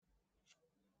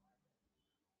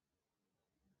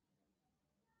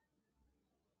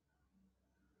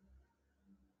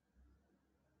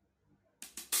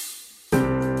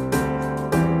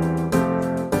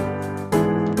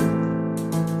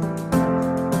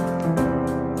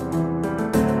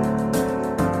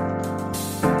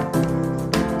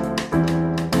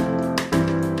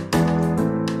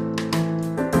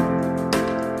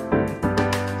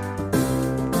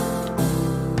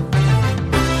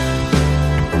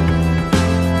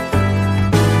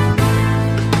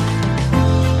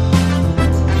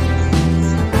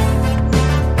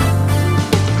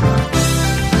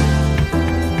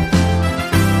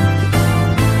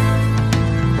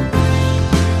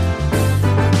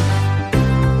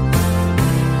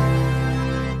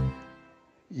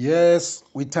Yes,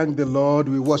 we thank the Lord.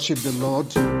 We worship the Lord.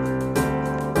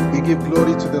 We give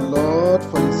glory to the Lord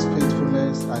for his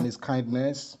faithfulness and his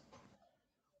kindness.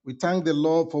 We thank the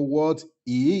Lord for what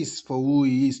he is, for who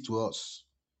he is to us.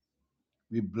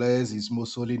 We bless his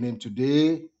most holy name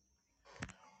today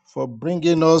for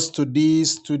bringing us to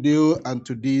this studio and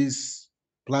to this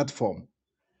platform.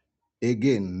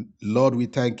 Again, Lord, we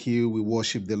thank you. We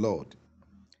worship the Lord.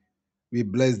 We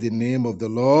bless the name of the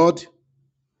Lord,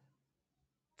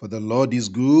 for the Lord is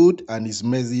good and his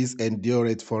mercies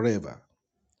endureth forever.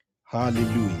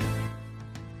 Hallelujah.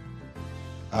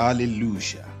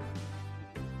 Hallelujah.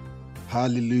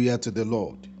 Hallelujah to the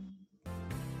Lord.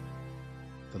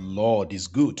 The Lord is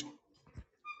good.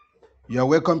 You are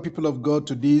welcome, people of God,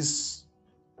 to this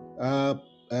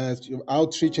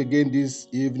outreach again this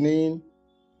evening.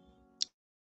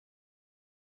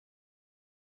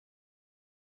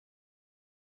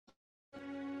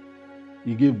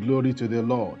 We give glory to the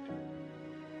Lord.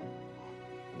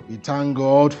 We thank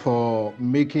God for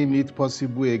making it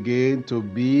possible again to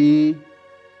be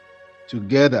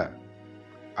together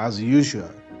as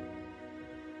usual.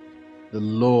 The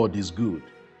Lord is good.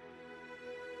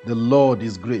 The Lord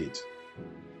is great.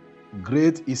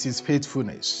 Great is his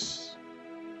faithfulness.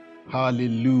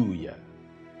 Hallelujah.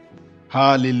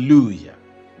 Hallelujah.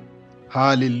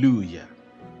 Hallelujah.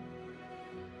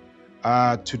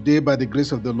 Today, by the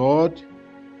grace of the Lord,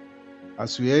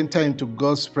 as we enter into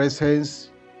God's presence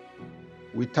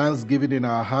with thanksgiving in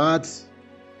our hearts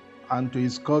and to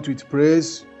his court with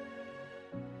praise,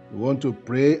 we want to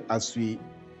pray as we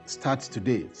start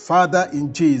today. Father,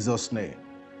 in Jesus' name,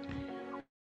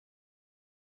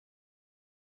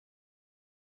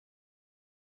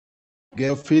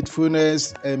 give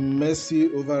faithfulness and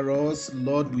mercy over us.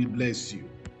 Lord, we bless you.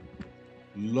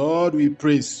 Lord, we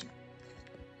praise you.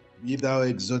 Be thou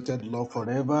exalted, Lord,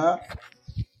 forever,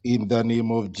 in the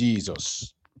name of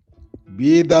Jesus.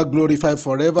 Be thou glorified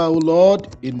forever, O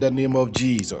Lord, in the name of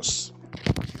Jesus.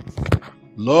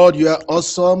 Lord, you are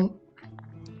awesome.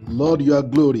 Lord, you are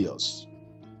glorious.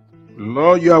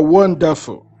 Lord, you are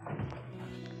wonderful.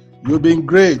 You've been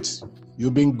great.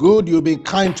 You've been good. You've been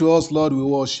kind to us, Lord. We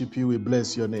worship you. We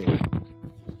bless your name.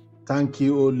 Thank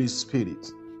you, Holy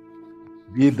Spirit.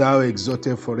 Be thou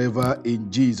exalted forever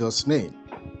in Jesus' name.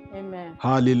 Amen.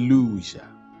 Hallelujah.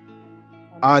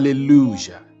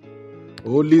 Hallelujah.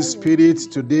 Holy Spirit,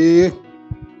 today,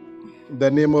 in the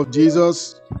name of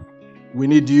Jesus, we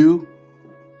need you.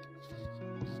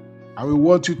 And we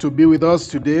want you to be with us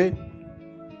today.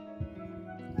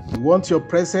 We want your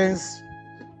presence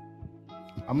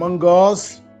among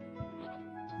us.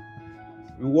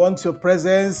 We want your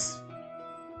presence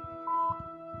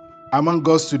among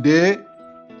us today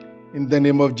in the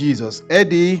name of Jesus.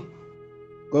 Eddie,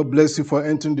 God bless you for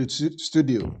entering the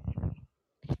studio.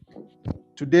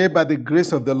 Today, by the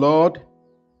grace of the Lord,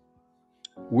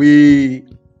 we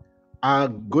are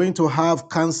going to have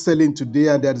counseling today,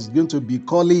 and that is going to be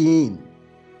calling in.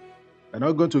 I'm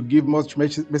not going to give much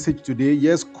message today.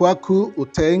 Yes, Kwaku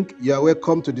Uteng, you are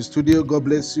welcome to the studio. God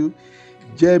bless you.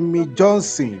 Jamie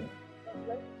Johnson.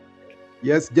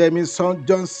 Yes, Jamie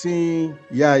Johnson.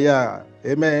 Yeah.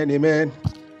 Amen, amen.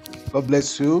 God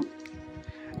bless you.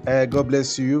 God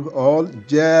bless you all.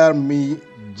 Jeremy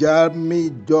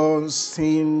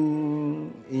Johnson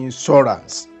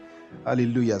Insurance.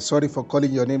 Hallelujah. Sorry for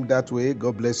calling your name that way.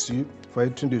 God bless you for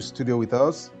entering the studio with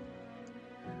us.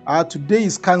 Today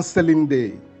is counseling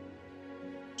day.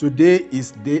 Today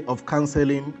is day of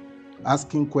counseling,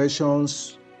 asking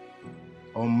questions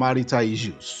on marital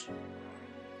issues.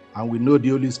 And we know the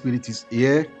Holy Spirit is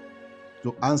here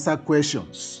to answer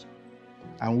questions.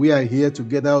 And we are here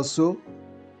together also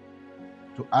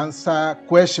to answer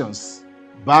questions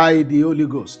by the Holy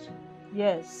Ghost.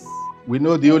 Yes. We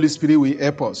know the Holy Spirit will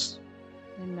help us.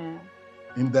 Amen.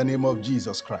 In the name of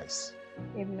Jesus Christ.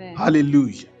 Amen.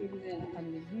 Hallelujah.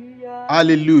 Hallelujah.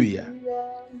 Hallelujah.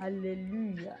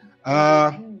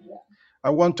 Hallelujah. I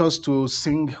want us to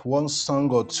sing one song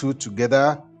or two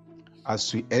together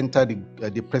as we enter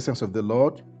the presence of the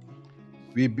Lord.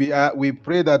 We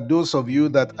pray that those of you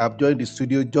that have joined the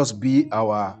studio just be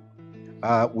our.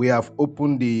 We have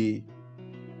opened the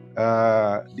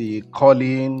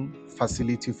call-in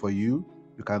facility for you.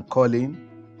 You can call in.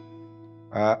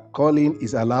 Calling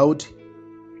is allowed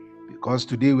because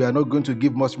today we are not going to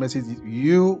give much message.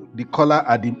 You, the caller,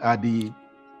 are the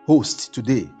host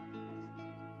today.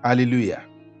 Hallelujah.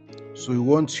 So we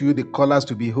want you, the callers,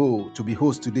 to be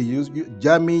host today.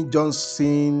 Jamie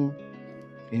Johnson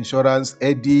Insurance,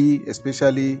 Eddie,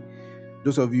 especially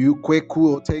those of you,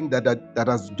 Kweku Oteng, that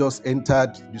has just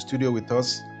entered the studio with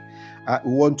us.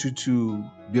 We want you to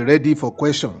be ready for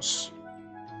questions.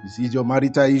 Is it your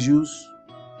marital issues?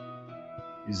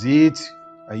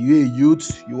 Are you a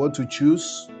youth? You want to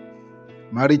choose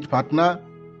marriage partner?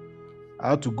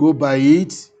 How to go by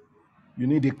it? You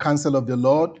need the counsel of the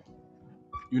Lord.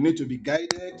 You need to be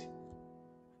guided.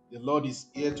 The Lord is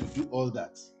here to do all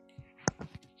that.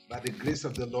 By the grace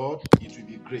of the Lord, it will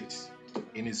be great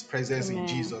in His presence in Amen.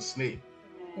 Jesus' name.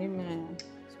 Amen.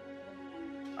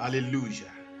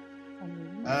 Hallelujah.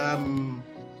 Hallelujah.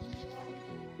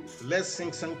 Let's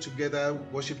sing together,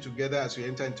 worship together as we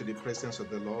enter into the presence of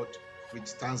the Lord with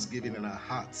thanksgiving in our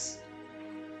hearts.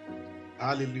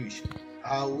 Hallelujah.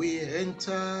 How we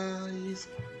enter His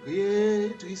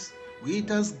gate with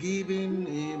thanksgiving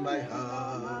in my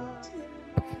heart.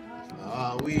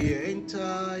 How we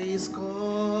enter His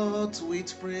court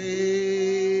with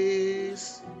praise.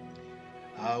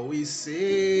 How we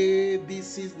say,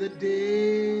 this is the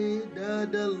day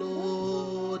that the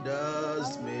Lord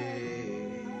has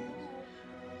made.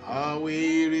 How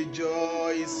we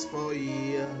rejoice, for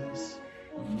He has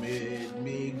made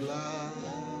me glad.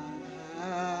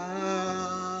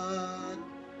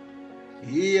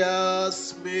 He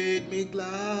has made me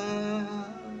glad,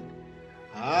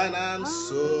 and I'm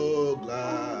so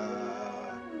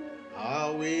glad.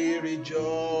 How we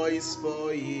rejoice,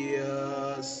 for He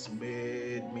has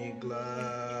made me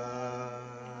glad.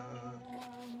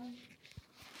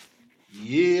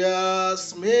 He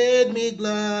has made me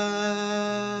glad,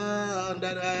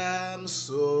 and I am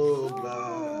so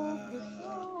glad.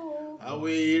 How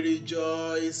we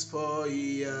rejoice, for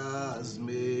He has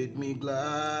made me glad.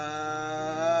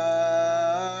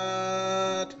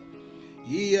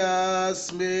 He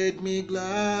has made me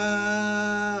glad,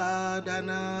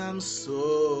 and I'm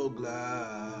so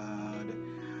glad.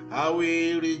 How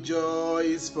we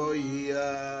rejoice, for He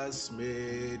has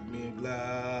made me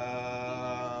glad.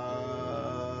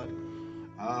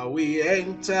 How we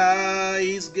enter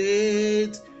His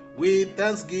gate with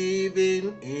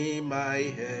thanksgiving in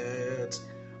my heart.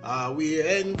 How we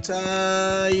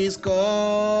enter His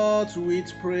court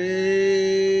with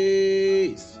praise.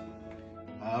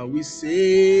 How we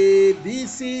say,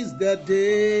 this is the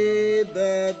day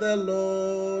that the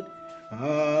Lord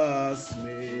has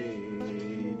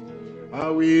made.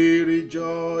 How we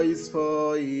rejoice,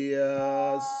 for He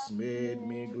has made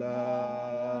me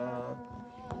glad.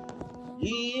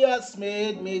 He has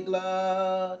made me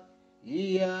glad.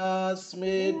 He has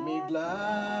made me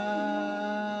glad.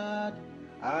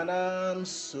 And I'm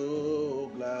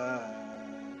so glad.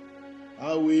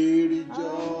 How we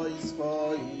rejoice,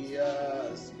 for He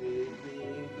has made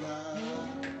me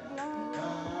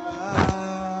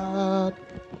glad.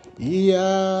 He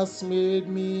has made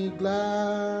me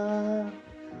glad.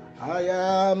 I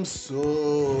am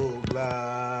so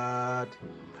glad.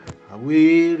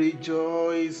 We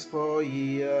rejoice, for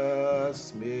He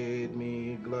has made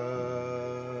me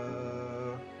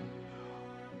glad.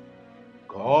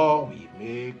 God, we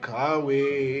make our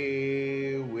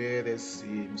way where there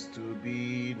seems to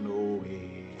be no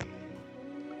way.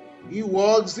 He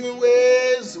walks in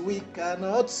ways we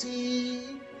cannot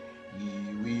see.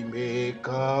 He will make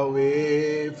our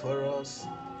way for us.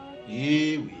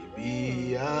 He will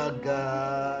be our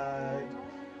guide.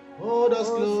 Hold us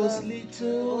closely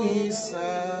to His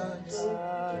side,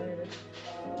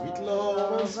 with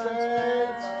love and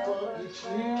strength for each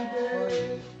new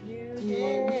day. He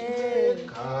will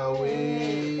make our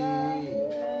way. He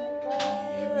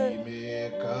will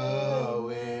make our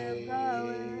way.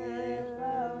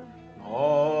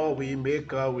 Oh, we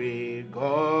make our way.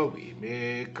 God, we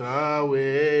make our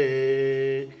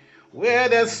way where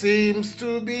there seems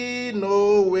to be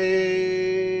no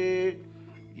way.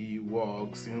 He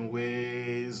walks in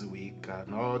ways we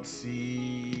cannot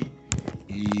see.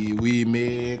 He will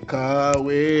make our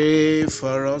way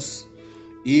for us.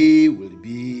 He will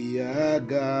be our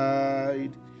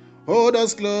guide. Hold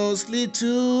us closely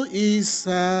to His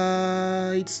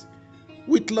sides,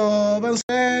 with love and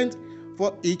strength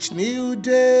for each new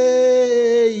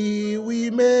day. He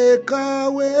will make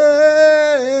our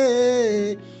way.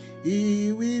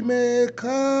 He will make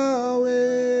our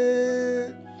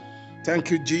way. Thank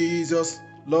you, Jesus.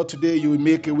 Lord, today you will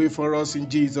make a way for us in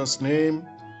Jesus' name.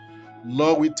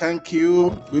 Lord, we thank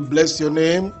you. We bless your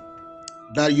name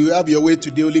that you have your way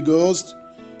today, Holy Ghost.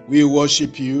 We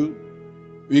worship you.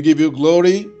 We give you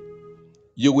glory.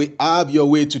 You will have your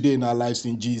way today in our lives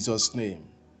in Jesus' name.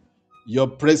 Your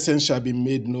presence shall be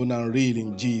made known and real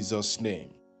in Jesus'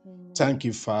 name. Thank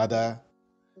you, Father.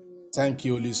 Thank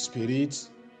you, Holy Spirit.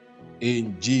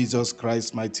 In Jesus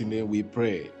Christ's mighty name we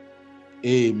pray.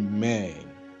 Amen.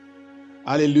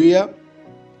 Hallelujah.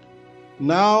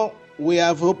 Now we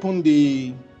have opened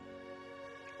the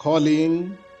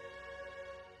calling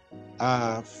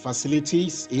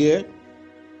facilities here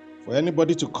for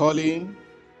anybody to call in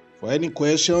for any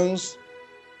questions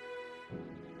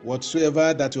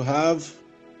whatsoever that you have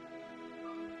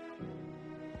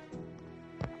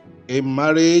in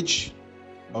marriage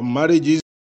or marriages.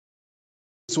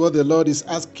 Is what the Lord is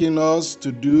asking us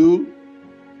to do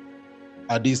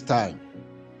at this time.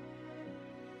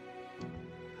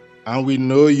 And we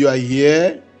know you are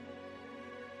here.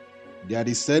 There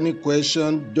is any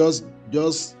question,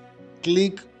 just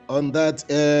click on that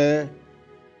the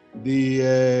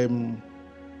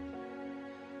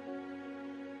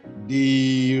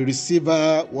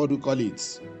receiver, what do you call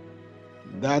it?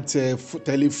 That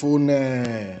telephone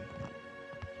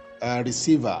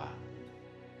receiver,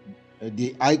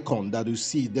 the icon that you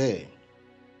see there.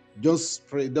 Just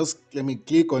let me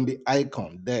click on the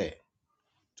icon there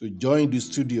to join the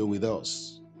studio with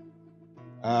us.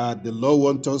 The Lord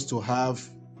wants us to have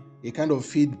a kind of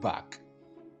feedback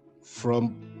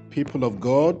from people of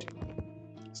God,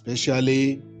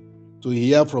 especially to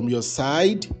hear from your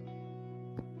side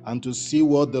and to see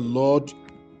what the Lord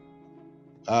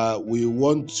will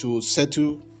want to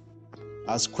settle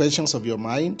as questions of your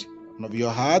mind and of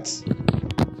your heart.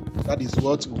 That is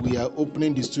what we are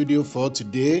opening the studio for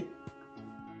today.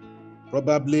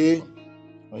 Probably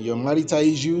on your marital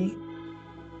issue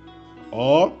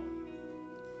or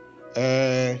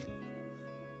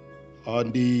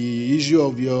on the issue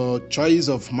of your choice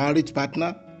of marriage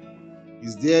partner.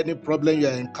 Is there any problem you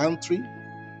are encountering?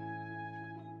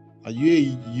 Are you a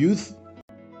youth?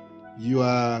 You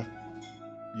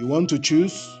want to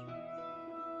choose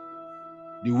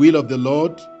the will of the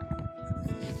Lord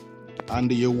and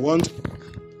you want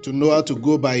to know how to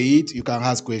go by it, you can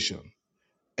ask questions.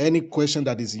 Any question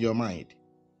that is in your mind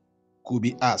could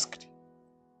be asked.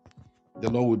 The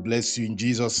Lord will bless you in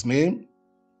Jesus' name.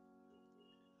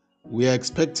 We are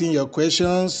expecting your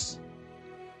questions.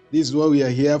 This is what we are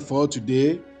here for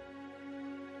today.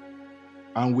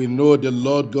 And we know the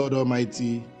Lord God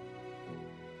Almighty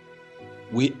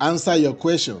will answer your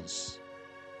questions.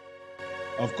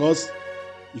 Of course,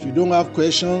 if you don't have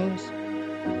questions,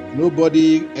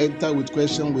 nobody enter with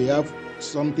question. We have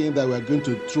something that we are going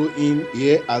to throw in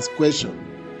here as question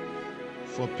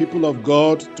for people of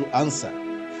God to answer.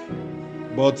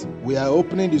 But we are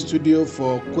opening the studio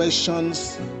for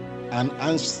questions and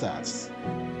answers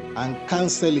and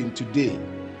counseling today.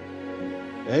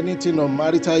 Anything on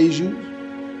marital issues,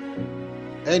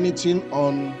 anything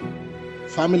on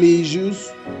family issues,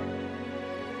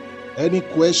 any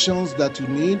questions that you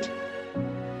need,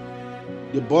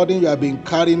 the burden you have been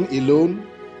carrying alone.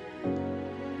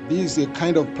 This is a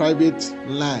kind of private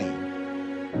line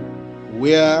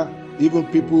where even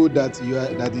people that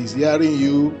is hearing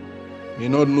you may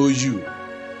not know you.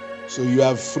 So you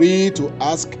are free to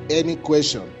ask any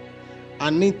question.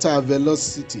 Anita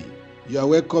Velocity, you are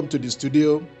welcome to the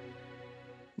studio.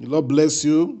 The Lord bless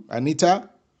you, Anita.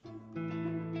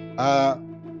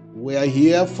 We are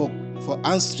here for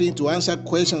answer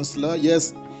questions, Lord.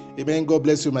 Yes, amen. God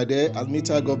bless you, my dear.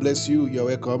 Anita, God bless you. You're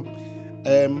welcome.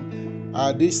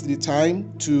 This is the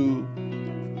time to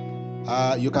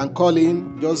you can call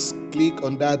in. Just click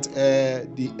on that.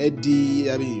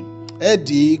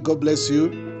 Eddie, God bless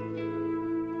you.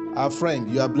 Our friend,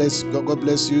 you are blessed. God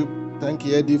bless you. Thank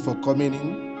you, Eddie, for coming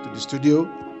in to the studio.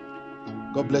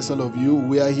 God bless all of you.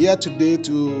 We are here today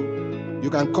you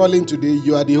can call in today.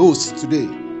 You are the host today.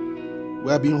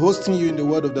 We have been hosting you in the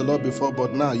word of the Lord before,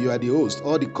 but now you are the host.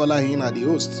 All the caller in are the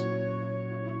hosts.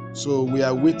 So we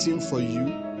are waiting for you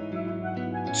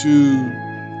to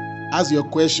ask your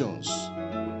questions.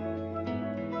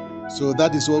 So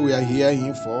that is what we are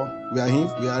here for. We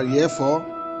are here for.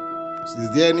 So is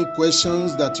there any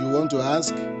questions that you want to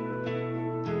ask?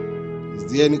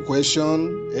 Is there any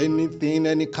question, anything,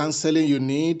 any counseling you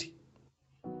need?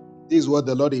 This is what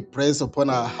the Lord impressed upon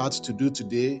our hearts to do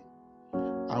today.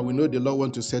 And we know the Lord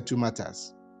wants to settle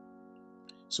matters.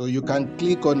 So you can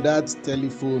click on that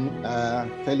telephone,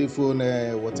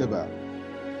 whatever.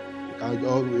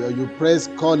 You press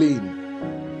call in.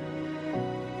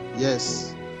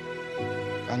 Yes.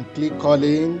 And click call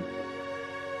in.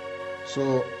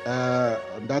 So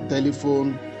on that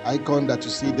telephone icon that you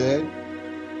see there,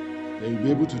 then you'll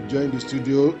be able to join the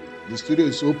studio. The studio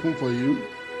is open for you.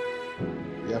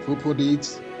 We have opened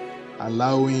it,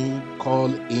 allowing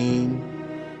call in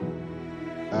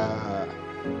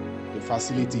the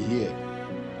facility here.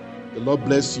 The Lord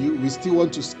bless you. We still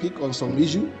want to speak on some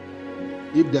issue.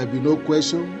 If there be no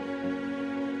question,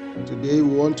 today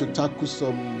we want to tackle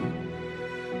some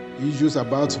issues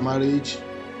about marriage.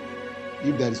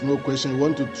 If there is no question, we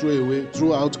want to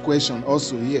throw out question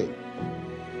also here.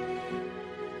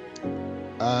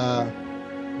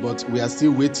 But we are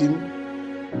still waiting.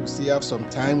 We still have some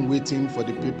time waiting for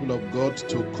the people of God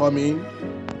to come in.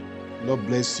 Lord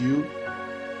bless you.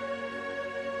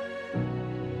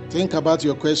 Think about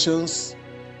your questions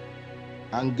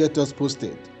and get us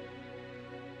posted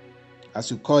as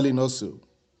you call in also.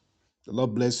 The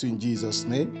Lord bless you in Jesus'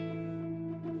 name.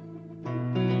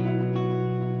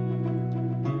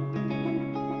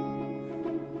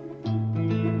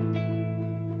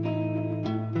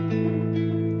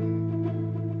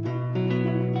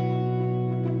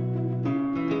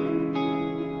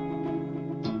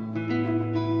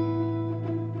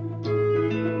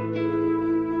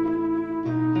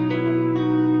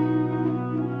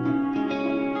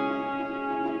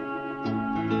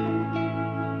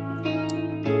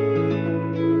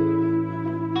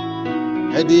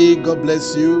 Eddie, God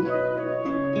bless you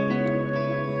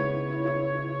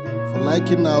for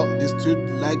liking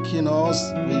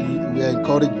us. We are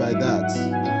encouraged by that.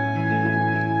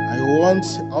 I want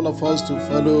all of us to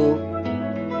follow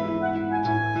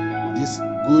this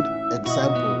good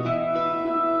example.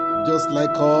 Just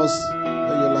like us,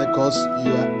 when you like us,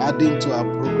 you are adding to our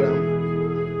program.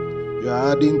 You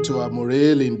are adding to our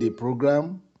morale in the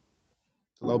program.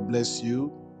 The Lord bless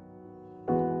you.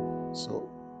 So,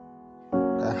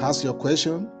 can I ask your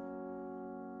question?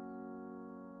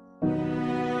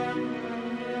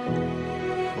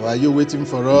 Or are you waiting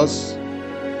for us? Even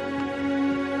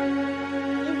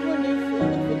if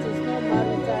it is not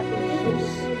marital issues,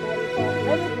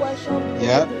 any question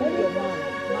Yeah. in your mind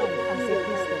as a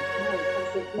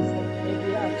Christian may be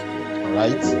asked. All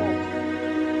right.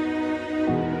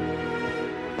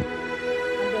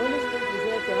 And the Holy Spirit is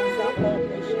here to answer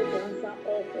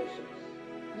all questions.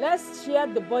 Let's share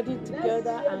the body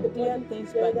together and clear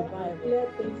things by the Bible,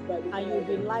 and you'll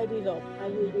be lighted up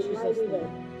in Jesus'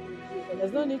 name.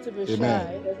 There's no need to be Amen.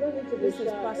 shy. This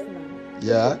is personal.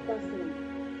 Yeah.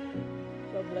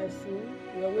 God bless you.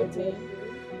 We're waiting.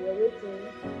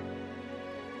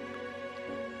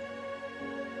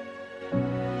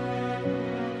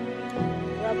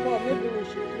 Rapport, maybe we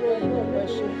should throw in a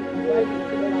question.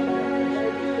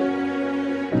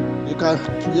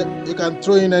 You can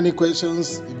throw in any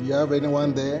questions if you have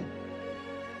anyone there.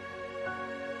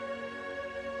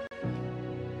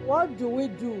 What do we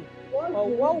do? Or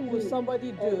what will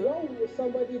somebody do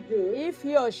if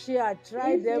he or she had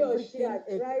tried everything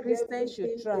a Christian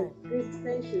should try,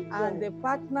 and the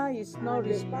partner is not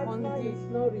responding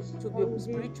to be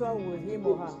spiritual with him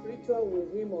or her?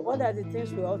 What are the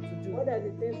things we ought to do?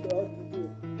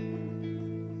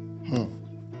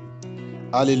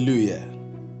 Hallelujah.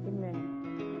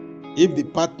 Amen. If the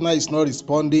partner is not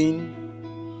responding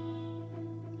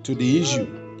to the issue,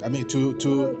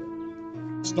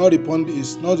 it's not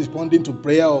responding to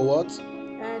prayer or what?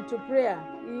 And to prayer.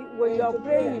 When you are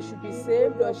praying, you should be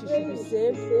saved or she should be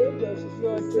saved. You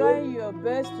are trying your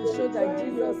best to show that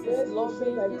Jesus is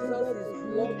loving, Jesus is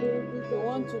good. You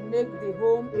want to make the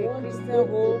home a Christian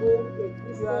home.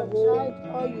 You have tried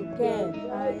all you can,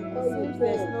 and it seems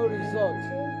there's no result.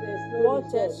 What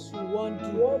else you want to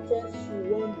do?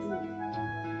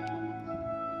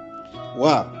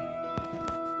 Wow.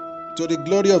 To the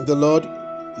glory of the Lord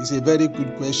is a very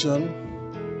good question.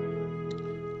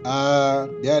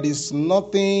 There is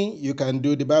nothing you can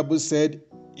do. The Bible said,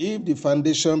 if the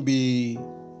foundation be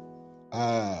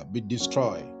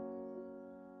destroyed,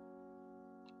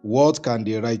 what can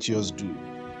the righteous do?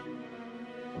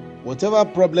 Whatever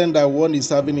problem that one is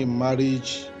having in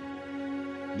marriage,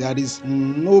 there is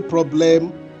no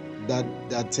problem that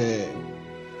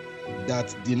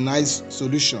denies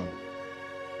solution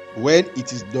when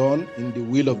it is done in the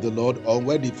will of the Lord, or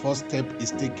when the first step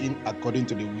is taken according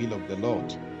to the will of the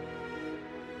Lord.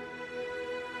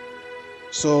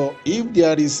 So if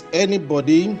there is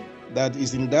anybody that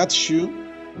is in that shoe,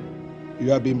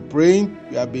 you have been praying,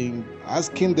 you have been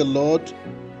asking the Lord,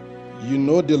 you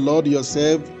know the Lord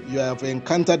yourself, you have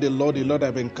encountered the Lord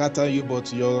have encountered you,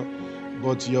 but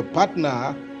your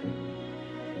partner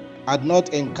had not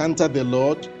encountered the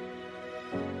Lord.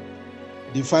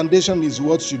 The foundation is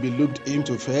what should be looked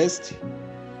into first.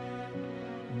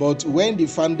 But when the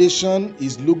foundation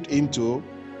is looked into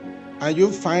and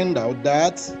you find out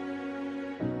that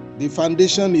the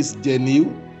foundation is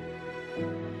genuine,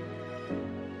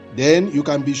 then you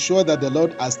can be sure that the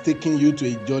Lord has taken you to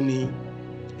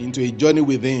into a journey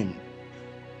with Him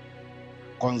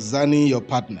concerning your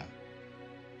partner,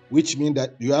 which means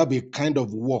that you have a kind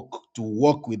of walk to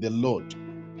walk with the Lord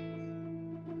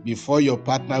before your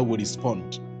partner will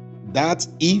respond. That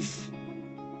if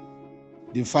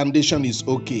the foundation is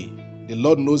okay, the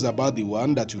Lord knows about the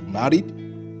one that you married,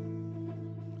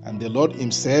 and the Lord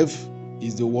Himself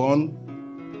is the one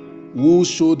who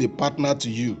show the partner to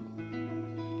you,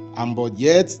 and but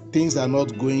yet things are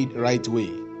not going right way.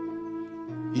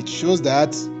 It shows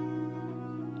that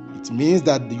it means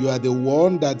that you are the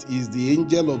one that is the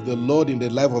angel of the Lord in the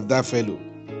life of that fellow.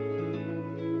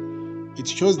 It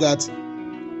shows that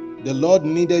the Lord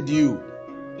needed you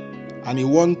and He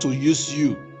wants to use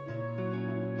you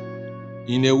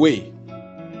in a way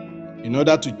in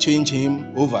order to change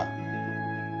him over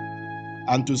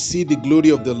and to see the glory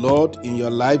of the Lord in your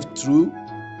life through,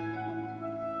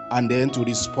 and then to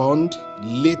respond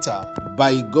later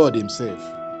by God Himself.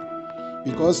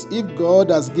 Because if God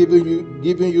has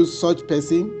given you such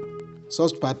person,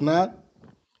 such partner,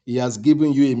 He has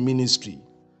given you a ministry,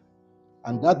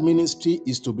 and that ministry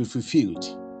is to be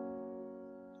fulfilled.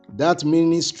 That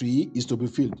ministry is to be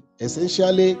fulfilled.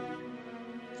 Essentially,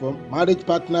 from marriage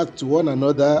partners to one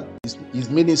another is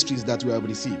ministries that we have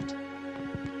received.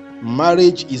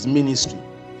 Marriage is ministry.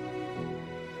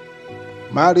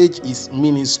 Marriage is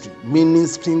ministry,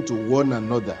 ministering to one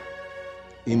another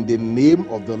in the name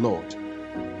of the Lord.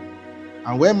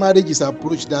 And when marriage is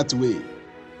approached that way,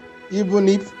 even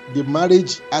if the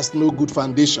marriage has no good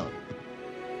foundation,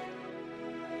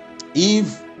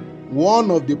 if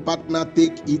one of the partner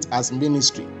take it as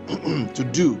ministry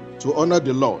to honor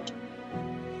the Lord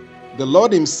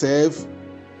Himself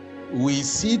will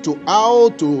see to how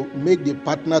to make the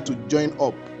partner to join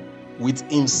up with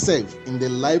himself in the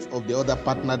life of the other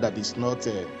partner that is not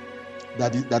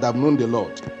that have known the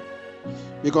Lord.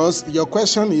 Because your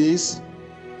question is,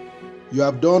 you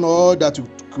have done all that you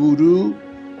could do,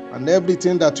 and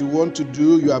everything that you want to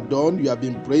do, you have done. You have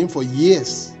been praying for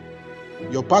years.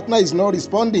 Your partner is not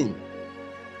responding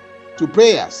to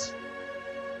prayers.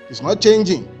 It's not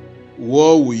changing.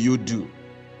 What will you do?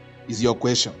 Is your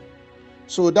question.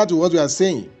 So that's what we are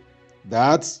saying.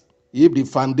 That if the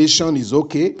foundation is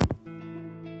okay,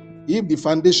 if the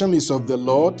foundation is of the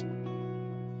Lord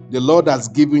has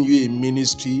given you a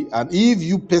ministry, and if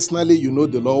you personally you know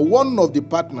the Lord, one of the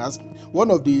partners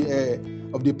know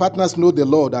the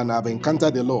Lord and have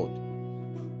encountered the Lord.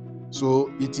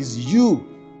 So it is you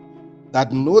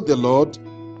that know the Lord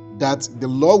that the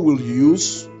Lord will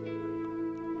use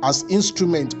as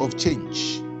instrument of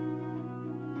change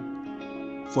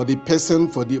for the person,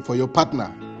 for your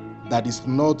partner that is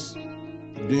not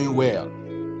doing well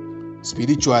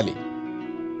spiritually.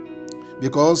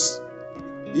 Because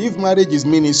if marriage is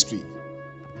ministry,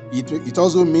 it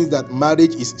also means that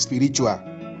marriage is spiritual.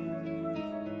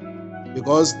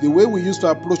 Because the way we used to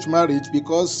approach marriage,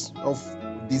 because of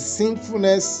the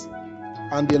sinfulness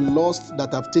and the lust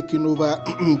that have taken over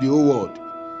the whole world,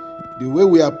 the way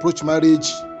we approach marriage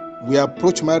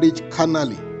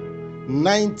carnally.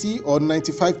 90 or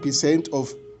 95%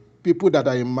 of people that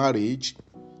are in marriage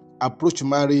approach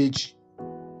marriage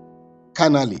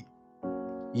carnally,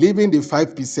 leaving the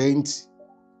 5%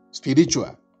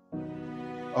 spiritual.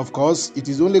 Of course, it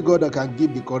is only God that can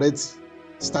give the correct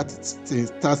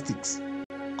statistics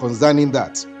concerning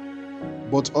that.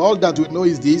 But all that we know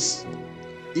is this: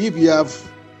 if you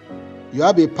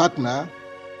have a partner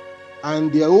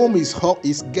and their home is hot,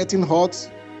 is getting hot,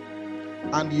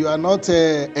 and you are not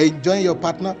enjoying your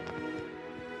partner,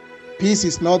 peace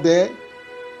is not there,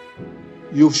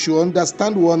 you should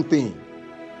understand one thing,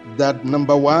 that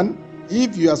number one,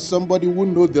 if you are somebody who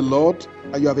knows the Lord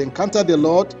and you have encountered the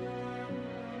Lord,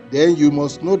 then you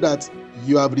must know that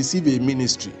you have received a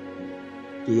ministry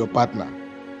to your partner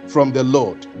from the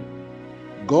Lord.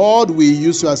 God will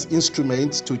use you as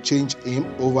instruments to change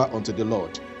him over unto the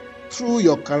Lord through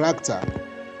your character,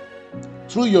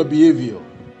 through your behavior,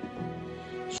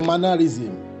 through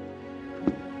mannerism.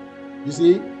 You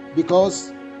see,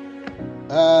 because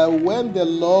when the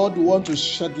Lord wants to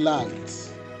shed light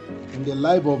in the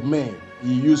life of men,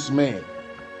 He uses men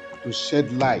to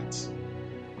shed light.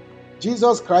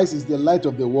 Jesus Christ is the light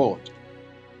of the world,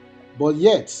 but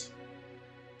yet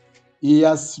He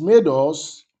has made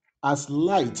us as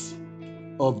light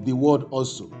of the world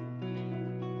also.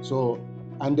 So,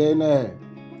 and then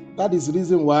that is the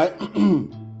reason why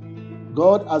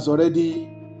God has already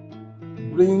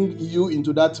bring you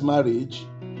into that marriage.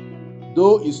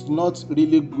 Though it's not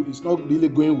really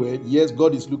going well, yes,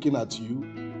 God is looking at you.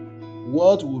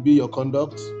 What will be your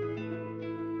conduct?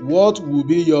 What will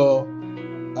be your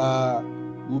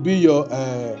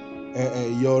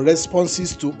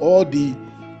responses to all the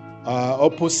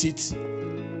opposite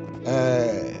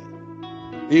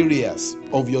areas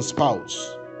of your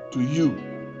spouse to you?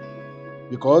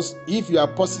 Because if you are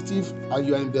positive and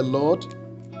you are in the Lord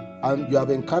and you have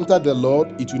encountered the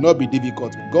Lord, it will not be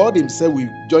difficult. God Himself will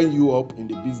join you up in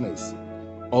the business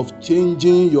of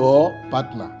changing your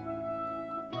partner,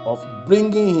 of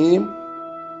bringing him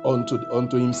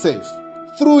unto himself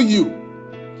through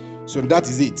you. So that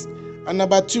is it. And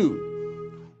number two,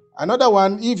 another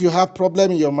one, if you have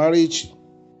problem in your marriage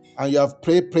and you have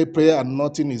prayed and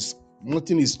nothing is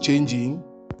changing,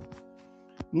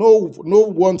 know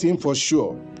one thing for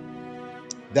sure,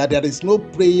 that there is no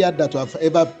prayer that you have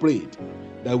ever prayed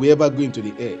that will ever go into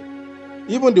the air.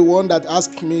 Even the one that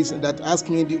asked us this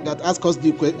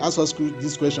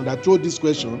question, that threw this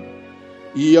question,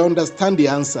 he understands the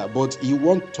answer, but he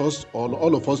wants us,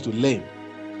 all of us, to learn.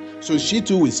 So she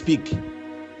too will speak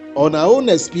on her own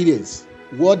experience,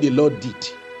 what the Lord did.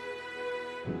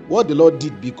 What the Lord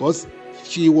did, because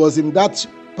she was in that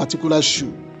particular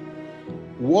shoe.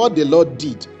 What the Lord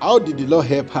did, how did the Lord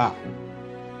help her?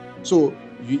 So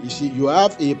you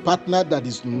have a partner that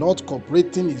is not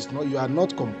cooperating, you are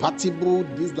not compatible,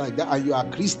 this like that, and you are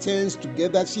Christians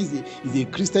together. Is a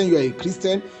Christian, you are a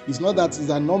Christian. It's not that it's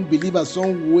a non-believer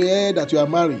somewhere that you are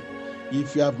married.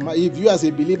 If you as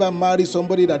a believer marry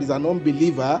somebody that is an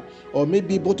unbeliever, or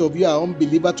maybe both of you are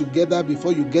unbeliever together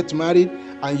before you get married,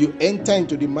 and you enter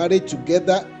into the marriage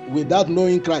together without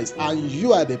knowing Christ, and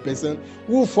you are the person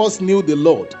who first knew the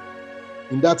Lord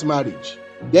in that marriage,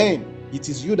 then it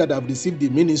is you that have received the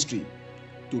ministry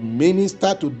to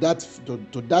minister to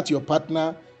that your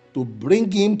partner, to bring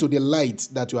him to the light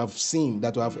that you have seen,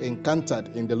 that you have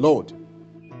encountered in the Lord.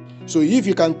 So if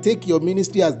you can take your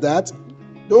ministry as that,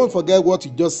 don't forget what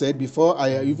you just said before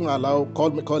I even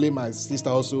calling my sister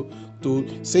also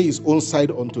to say his own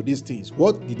side onto these things.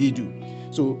 What did he do?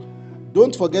 So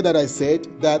don't forget that I said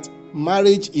that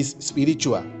marriage is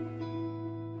spiritual,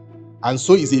 and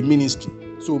so is a ministry.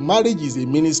 So marriage is a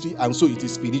ministry, and so it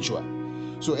is spiritual.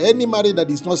 So any marriage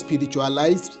that is not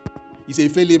spiritualized is a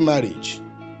failing marriage.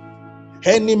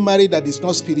 Any marriage that is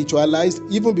not spiritualized,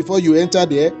 even before you enter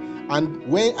there, and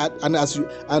as you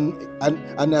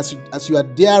are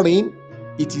daring,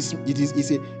 it is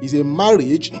a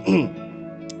marriage.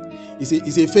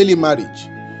 It's a failing marriage,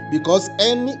 because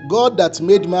any God that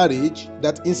made marriage,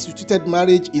 that instituted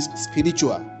marriage, is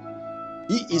spiritual.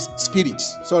 He is spirit.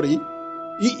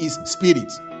 He is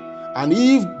spirit. And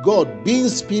if God, being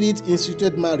spirit,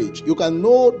 instituted marriage, you can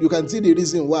see the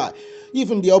reason why.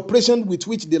 Even the operation with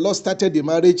which the Lord started the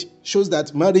marriage shows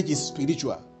that marriage is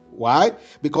spiritual. Why?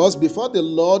 Because before the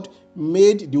Lord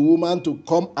made the woman to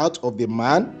come out of the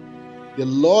man, the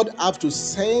Lord have to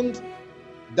send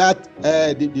that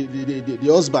the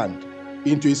husband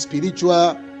into a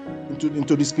spiritual,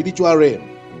 into the spiritual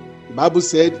realm. The Bible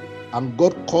said, and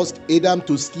God caused Adam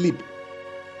to sleep.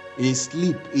 A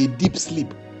deep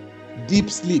sleep. Deep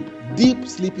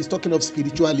sleep is talking of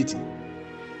spirituality.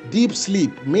 Deep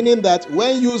sleep, meaning that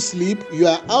when you sleep, you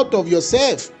are out of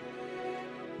yourself.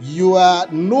 You are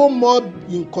no more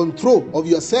in control of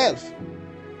yourself.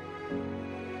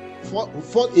 For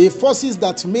forces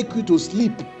that make you to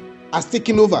sleep has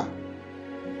taken over.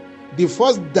 The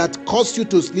force that caused you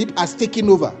to sleep has taken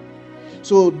over.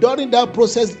 So during that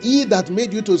process, he that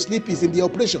made you to sleep is in the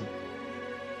operation.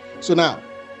 So now,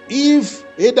 if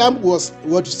Adam was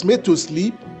made to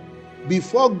sleep,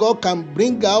 before God can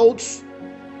bring out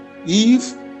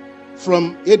Eve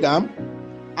from Adam,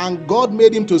 and God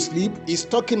made him to sleep, is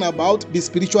talking about the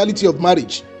spirituality of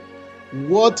marriage.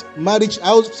 What marriage,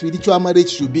 how spiritual marriage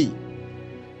should be.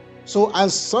 So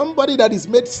as somebody that is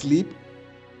made sleep,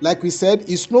 like we said,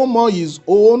 is no more his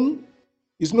own,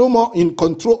 is no more in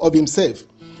control of himself.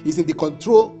 He's in the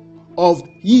control of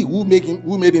he who made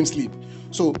him sleep.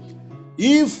 So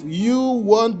if you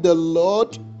want the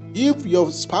Lord, if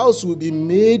your spouse will be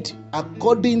made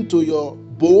according to your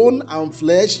bone and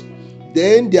flesh,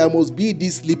 then there must be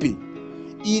this sleeping.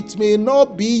 It may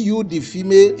not be you, the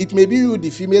female, it may be you, the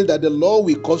female, that the Lord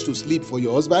will cause to sleep for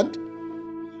your husband,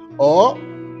 or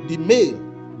the male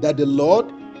that the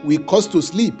Lord will cause to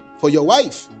sleep for your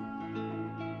wife.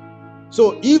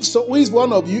 So if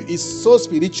one of you is so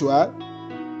spiritual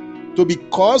to be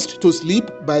caused to sleep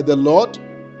by the Lord,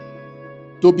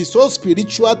 to be so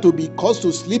spiritual to be caused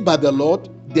to sleep by the Lord,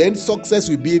 then success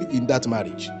will be in that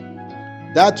marriage.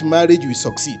 That marriage will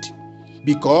succeed,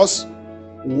 because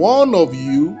one of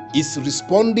you is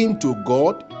responding to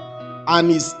God and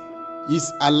is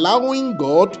allowing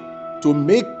God to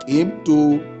make him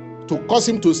to cause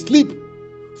him to sleep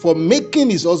for making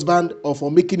his husband or for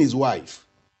making his wife.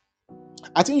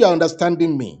 I think you are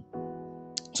understanding me.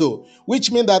 So,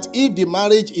 which means that if the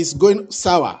marriage is going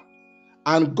sour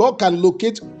and God can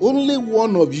locate only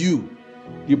one of you,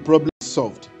 the problem is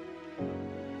solved.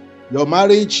 Your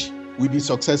marriage will be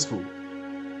successful.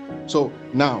 So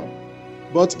now,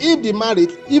 but if the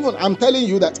marriage, even I'm telling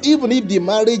you that even if the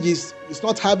marriage is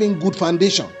not having good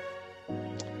foundation,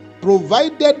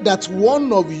 provided that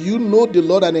one of you know the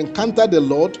Lord and encounter the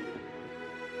Lord,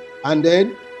 and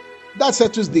then that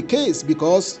settles the case,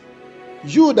 because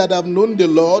you that have known the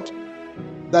Lord,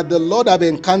 that the Lord have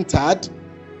encountered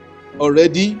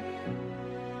already,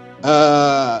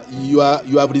 you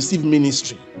have received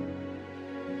ministry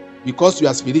because you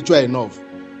are spiritual enough.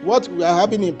 What we are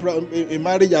having in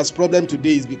marriage as problem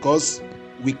today is because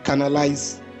we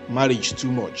canalize marriage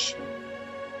too much.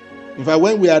 In fact,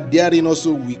 when we are daring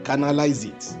also, we canalize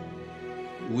it.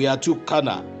 We are too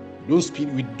carnal.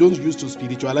 We don't use to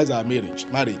spiritualize our marriage.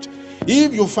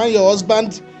 If you find your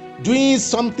husband doing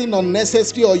something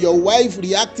unnecessary, or your wife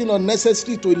reacting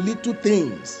unnecessary to little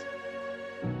things,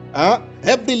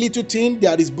 every little thing,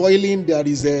 there is boiling, there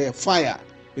is a fire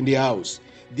in the house.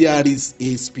 There is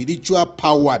a spiritual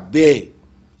power there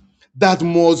that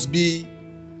must be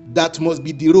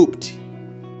derobed,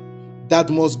 that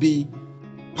must be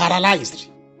paralyzed,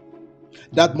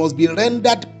 that must be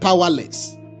rendered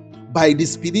powerless by the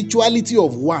spirituality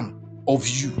of one of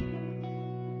you.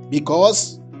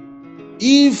 Because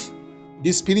if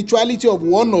the spirituality of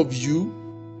one of you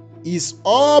is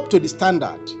up to the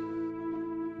standard,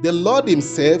 the Lord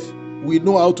himself will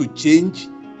know how to change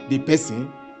the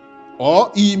person,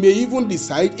 or he may even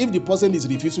decide, if the person is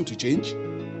refusing to change,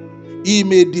 he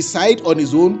may decide on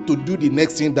his own to do the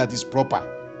next thing that is proper,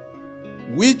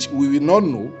 which we will not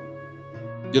know,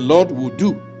 the Lord will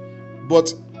do.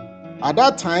 But at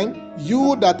that time,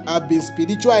 you that have been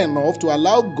spiritual enough to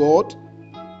allow God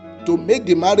to make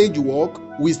the marriage work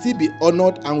will still be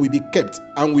honored and will be kept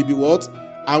and will be what?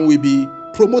 And will be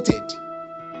promoted.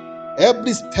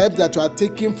 Every step that you are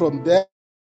taking from there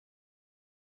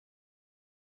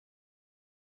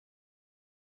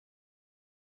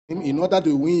in order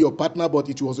to win your partner, but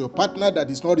it was your partner that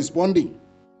is not responding.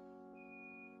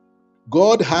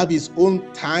 God have his own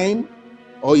time,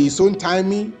 or his own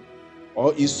timing,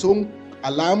 or his own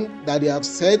alarm that he have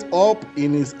set up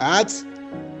in his heart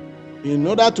in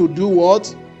order to do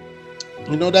what?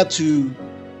 In order to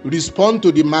respond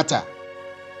to the matter.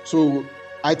 So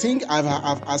I think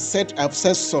I've said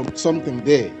something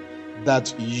there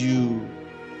that you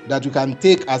can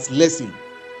take as lesson.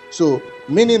 So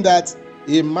meaning that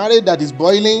a marriage that is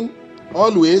boiling,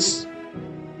 always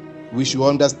we should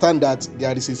understand that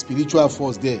there is a spiritual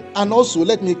force there. And also,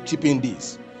 let me chip in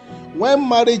this. When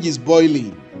marriage is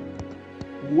boiling,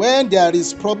 when there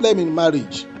is problem in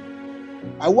marriage,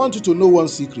 I want you to know one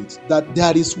secret, that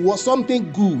there is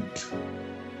something good,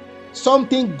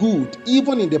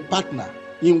 even in the partner,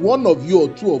 in one of you or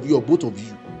two of you or both of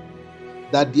you,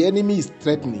 that the enemy is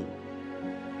threatening.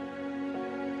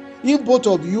 If both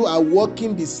of you are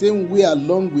walking the same way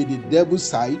along with the devil's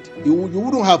side, you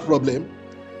wouldn't have problem.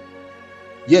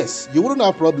 Yes, you wouldn't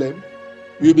have problem.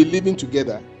 You'll be living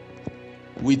together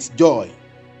with joy.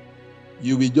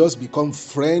 You will just become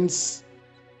friends,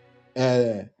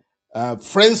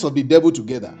 friends of the devil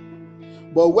together.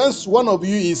 But once one of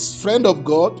you is friend of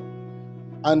God,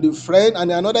 and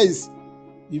another is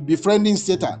befriending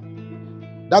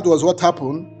Satan, that was what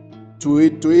happened to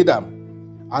Adam.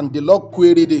 And the Lord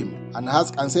queried him and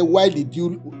asked and said, why did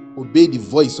you obey the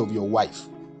voice of your wife?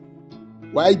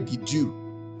 Why did you?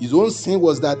 His own sin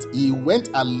was that he went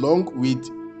along with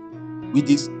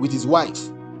his wife,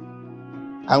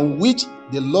 and which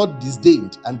the Lord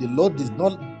disdained, and the Lord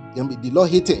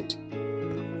hated.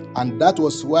 And that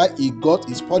was why he got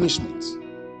his punishment.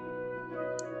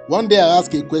 One day I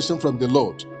asked a question from the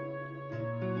Lord.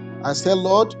 I said,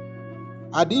 Lord,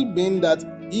 had it been that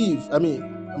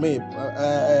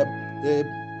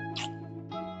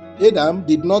Adam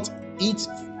did not eat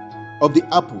of the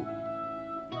apple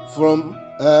from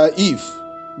Eve,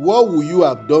 what would you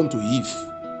have done to Eve?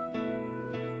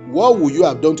 What would you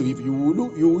have done to Eve?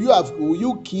 Will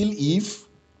you kill Eve?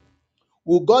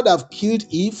 Would God have killed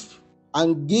Eve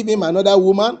and give him another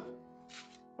woman?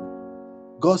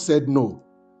 God said no.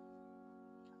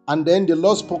 And then the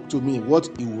Lord spoke to me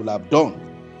what he would have done.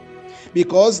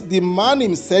 Because the man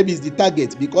himself is the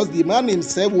target. Because the man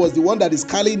himself was the one that is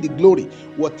carrying the glory.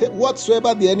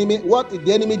 Whatsoever the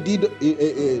enemy did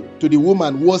to the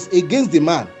woman was against the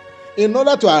man, in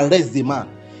order to arrest the man.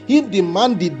 If the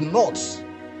man did not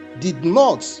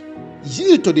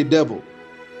yield to the devil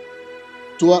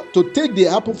to take the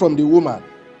apple from the woman,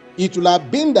 it will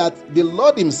have been that the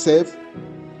Lord himself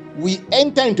will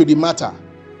enter into the matter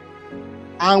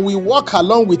and we walk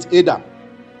along with Adam.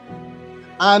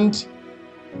 And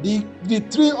the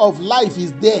tree of life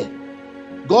is there.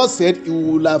 God said we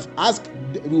will have asked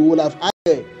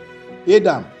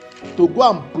Adam to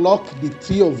go and pluck the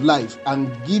tree of life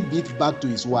and give it back to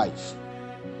his wife.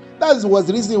 that was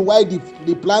the reason why the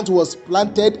plant was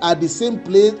planted at the same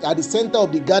place, at the center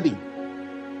of the garden,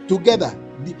 together,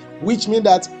 which means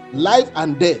that life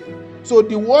and death. So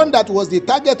the one that was the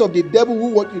target of the devil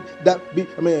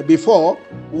before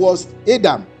was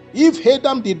Adam. If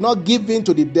Adam did not give in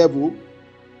to the devil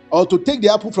or to take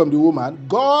the apple from the woman,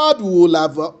 God will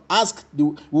have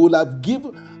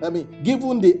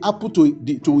given the apple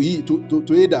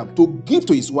to Adam to give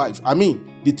to his wife.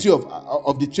 The tree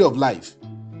of the tree of life,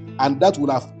 and that would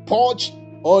have purged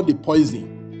all the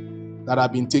poison that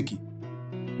have been taken.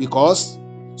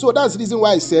 So that's the reason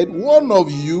why I said one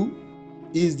of you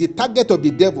is the target of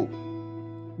the devil.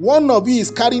 One of you is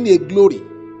carrying a glory.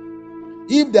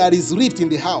 If there is rift in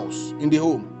the house, in the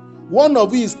home, one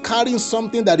of you is carrying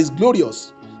something that is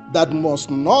glorious, that must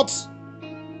not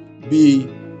be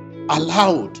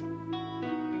allowed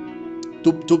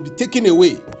to be taken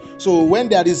away. So when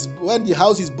the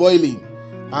house is boiling,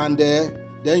 and then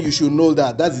you should know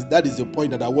that is the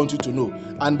point that I want you to know.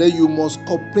 And then you must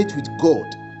cooperate with God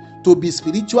to be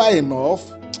spiritual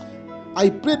enough. I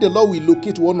pray the Lord will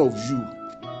locate one of you,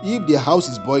 if the house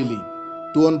is boiling,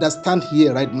 to understand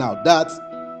here right now that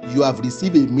you have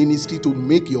received a ministry to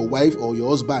make your wife or your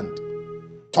husband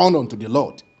turn unto the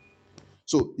Lord.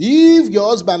 So if your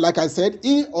husband, like I said,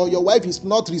 he or your wife is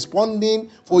not responding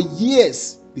for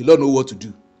years, the Lord knows what to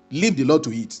do. Leave the Lord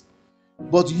to it.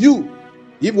 But you,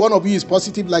 if one of you is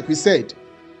positive, like we said,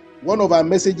 one of our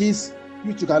messages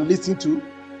which you can listen to,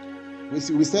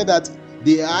 we said that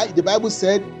the Bible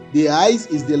said the eyes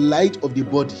is the light of the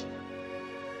body.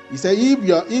 He said if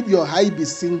your eye be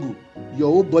single, your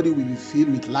whole body will be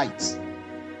filled with light.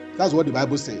 That's what the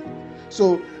Bible said.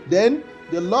 So then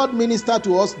the Lord ministered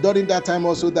to us during that time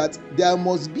also that there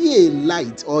must be a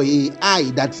light or a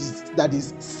eye that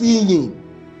is seeing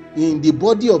in the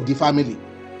body of the family,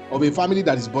 of a family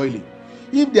that is boiling.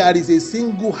 If there is a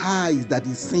single eye that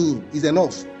is seeing, is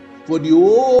enough for the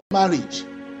whole marriage,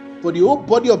 for the whole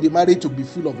body of the marriage to be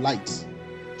full of light.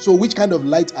 So which kind of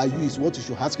light are you is what you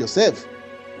should ask yourself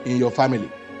in your family,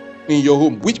 in your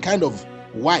home. Which kind of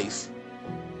wife,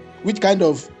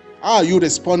 how are you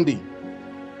responding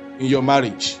in your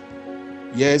marriage?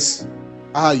 Yes,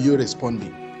 how are you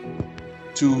responding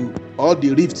to all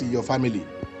the rifts in your family?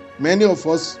 Both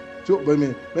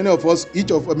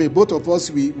of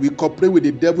us, we cooperate with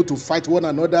the devil to fight one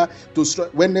another.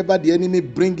 Whenever the enemy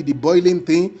bring the boiling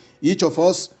thing, each of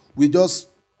us, we take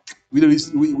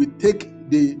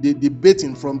the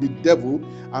baiting from the devil,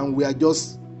 and we are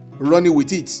just running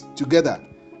with it together.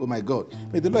 Oh my God.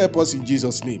 May the Lord help us in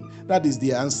Jesus' name. That is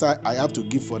the answer I have to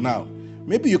give for now.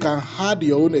 Maybe you can add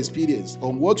your own experience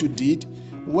on what you did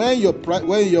when your wife,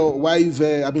 when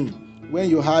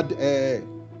you had,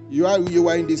 you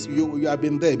were in this, you have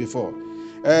been there before.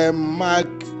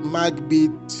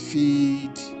 Magbit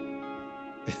Feed.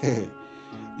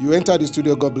 You entered the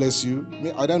studio, God bless you.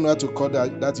 I don't know how to call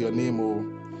that's your name.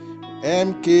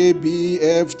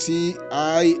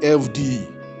 MKBFTIFD.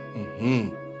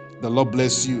 The Lord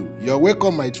bless you. You're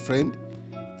welcome, my friend,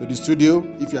 to the studio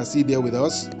if you are still there with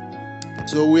us.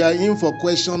 So we are in for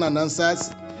question and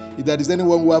answers. If there is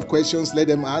anyone who have questions, let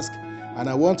them ask. And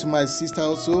I want my sister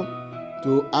also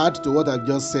to add to what I've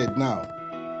just said now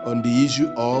on the issue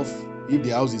of if the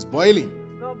house is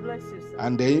boiling. God bless you, sir.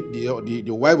 And the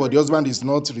wife or the husband is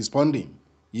not responding.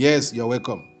 Yes, you're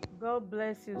welcome. God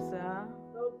bless you, sir.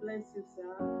 God bless you,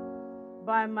 sir.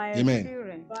 By my Amen.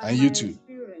 experience. And you too.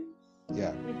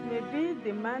 Yeah. It may be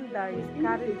the man that is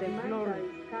carrying the glory.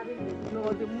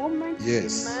 Or the moment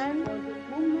Yes. the man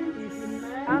is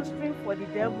answering for the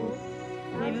devil,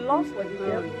 he lost the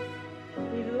glory.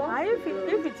 And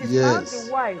if it is now Yes.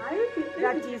 the wife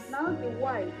that is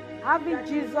having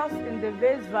Jesus in the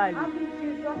base value,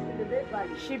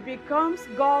 she becomes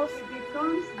God's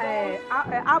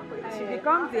apple. She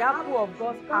becomes the apple of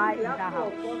God's eye in the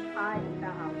house,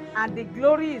 and the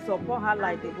glory is upon her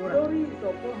like Deborah,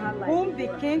 whom the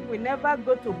king will never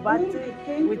go to battle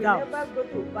without.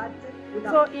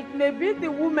 So it may be the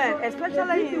woman,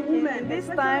 especially in this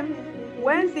time,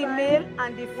 when the male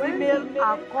and the female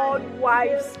are called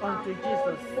wives unto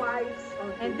Jesus.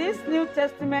 In this New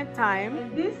Testament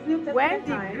time, when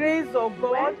the grace of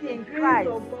God in Christ,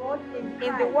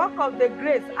 in the work of the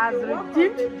grace, has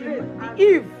redeemed the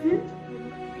Eve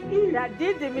that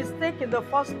did the mistake in the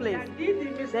first place.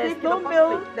 There's no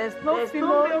male, there's no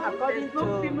female, according to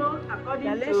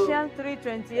Galatians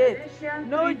 3:28.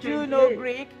 No Jew, no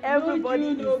Greek, everybody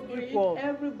is equal.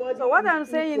 So what I'm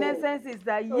saying in essence is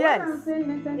that yes,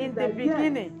 in the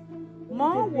beginning,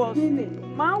 man was the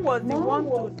one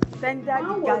to tender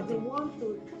the garden.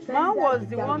 Man was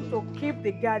the one to keep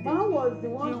the garden. The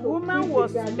woman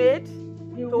was made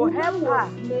to help her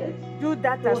do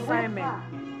that assignment.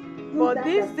 But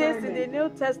these days in the New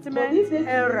Testament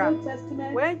era,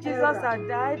 when Jesus had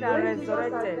died and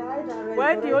resurrected,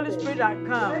 when the Holy Spirit had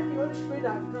come,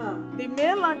 the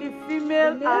male and the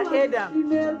female are Adam.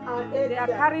 They are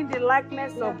carrying the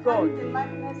likeness of God.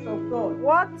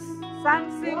 What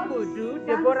Samson could do,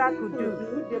 Deborah could do.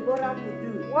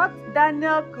 What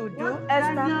Daniel could do,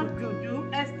 Esther could do.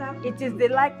 It is the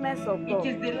likeness of God.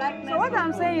 So what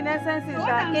I'm saying in essence is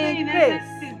that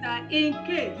in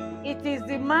case it is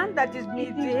the man that is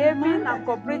misbehaving and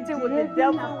cooperating with the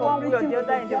devil one way or the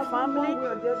other in the family,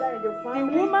 the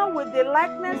woman with the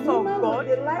likeness of God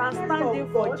can stand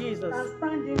in for Jesus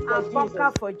and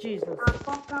conquer for Jesus.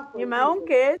 In my own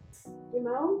case,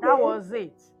 that was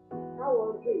it.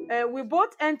 We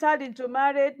both entered into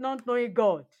marriage not knowing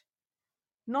God,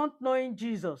 not knowing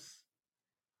Jesus.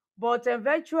 But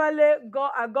eventually,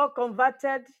 I got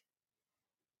converted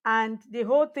and the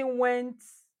whole thing went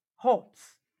hot.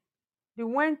 The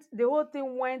whole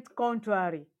thing went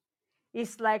contrary.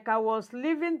 It's like I was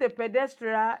leaving the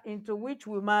pedestal into which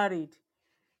we married.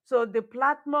 So the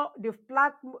platform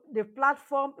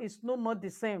is no more the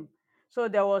same. So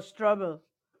there was trouble.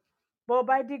 But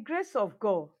by the grace of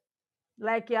God,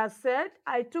 like he has said,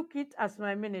 I took it as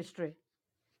my ministry.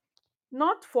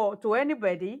 Not to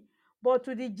anybody, but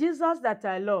to the Jesus that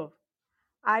I love.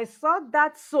 I saw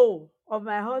that soul of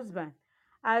my husband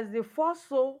as the first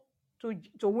soul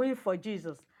to win for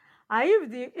Jesus. And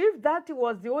if that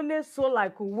was the only soul I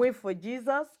could win for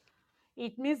Jesus,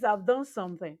 it means I've done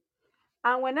something.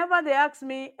 And whenever they ask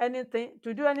me anything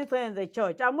to do anything in the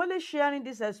church, I'm only sharing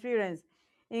this experience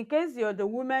in case you're the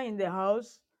woman in the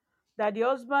house that the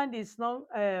husband is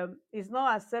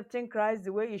not accepting Christ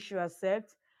the way he should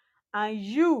accept, and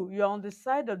you're on the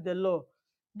side of the Lord.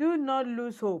 Do not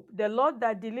lose hope. The Lord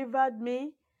that delivered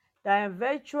me, that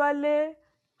eventually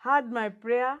heard my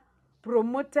prayer,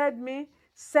 promoted me,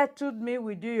 settled me,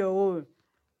 will do your own.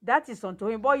 That is unto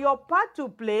him. But your part to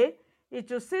play is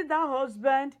to see that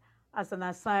husband as an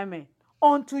assignment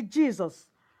unto Jesus.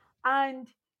 And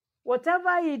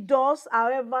whatever he does,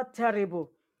 however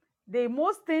terrible, the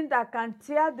most thing that can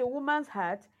tear the woman's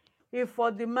heart is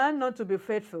for the man not to be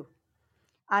faithful.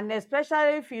 And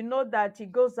especially if you know that he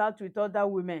goes out with other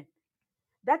women.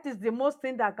 That is the most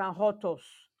thing that can hurt us.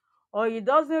 Or he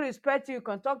doesn't respect you,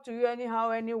 can talk to you anyhow,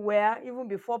 anywhere, even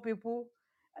before people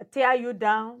tear you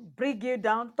down, bring you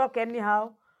down, talk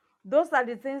anyhow. Those are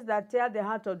the things that tear the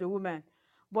heart of the woman.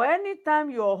 But anytime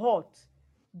you're hot,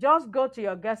 just go to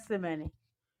your Gethsemane.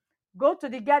 Go to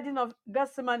the garden of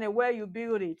Gethsemane where you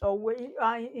build it, or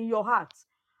in your heart,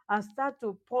 and start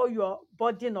to pour your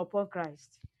burden upon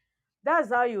Christ. That's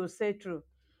how you say true.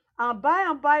 And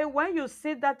by, when you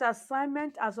see that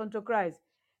assignment as unto Christ,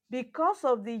 because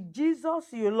of the Jesus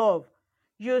you love,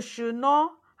 you should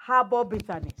not harbor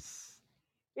bitterness.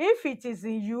 If it is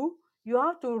in you, you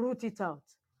have to root it out.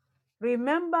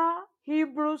 Remember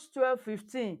Hebrews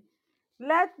 12:15.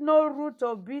 Let no root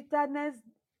of bitterness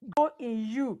go in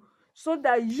you, so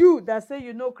that you that say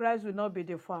you know Christ will not be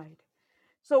defiled.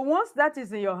 So once that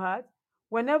is in your heart,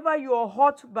 whenever you are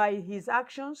hurt by his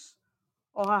actions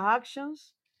or her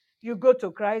actions, you go to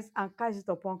Christ and cast it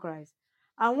upon Christ.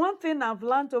 And one thing I've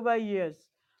learned over years,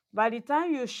 by the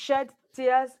time you shed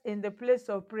tears in the place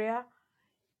of prayer,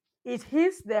 it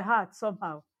hits the heart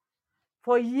somehow.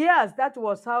 For years, that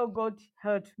was how God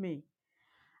helped me.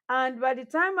 And by the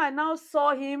time I now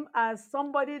saw him as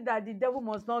somebody that the devil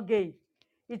must not gain,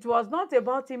 it was not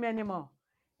about him anymore.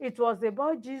 It was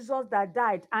about Jesus that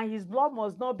died, and his blood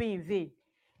must not be in vain.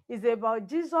 It's about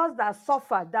Jesus that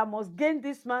suffered, that must gain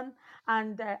this man.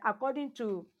 And according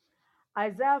to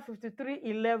Isaiah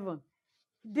 53:11,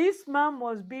 this man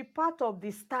must be part of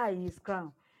the star in his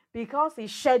crown because he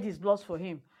shed his blood for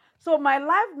him. So my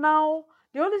life now,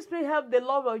 the Holy Spirit helped the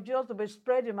love of Jesus to be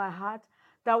spread in my heart,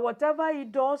 that whatever he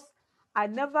does, I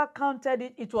never counted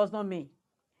it. It was not me.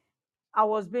 I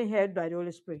was being held by the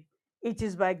Holy Spirit. It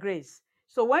is by grace.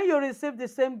 So when you receive the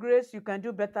same grace, you can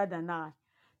do better than I.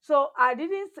 So I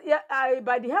didn't,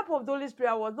 by the help of the Holy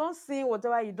Spirit, I was not seeing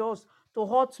whatever he does to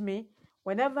hurt me.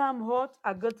 Whenever I'm hurt,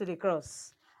 I go to the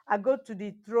cross. I go to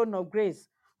the throne of grace.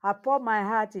 I pour my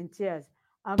heart in tears,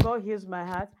 and God heals my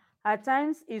heart. At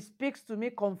times, he speaks to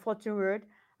me comforting word,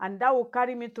 and that will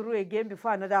carry me through again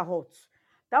before another hurt.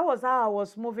 That was how I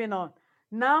was moving on.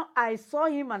 Now I saw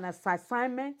him an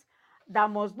assignment that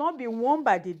must not be won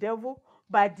by the devil,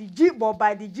 but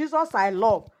by the Jesus I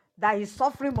love, that his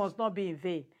suffering must not be in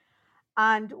vain.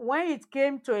 And when it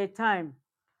came to a time,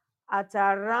 at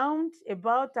around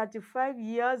about 35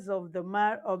 years of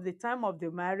the time of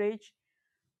the marriage,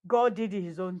 God did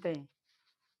his own thing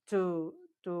to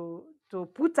to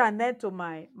put an end to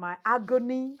my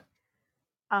agony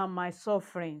and my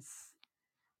sufferings.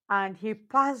 And he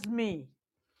passed me.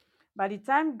 By the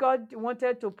time God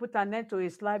wanted to put an end to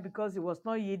his life because he was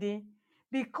not yielding,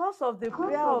 because of the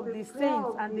prayer of the saints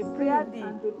and the prayer the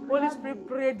Holy Spirit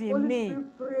prayed in me,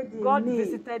 God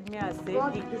visited me and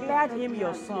said, declared him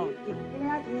your son.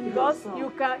 Because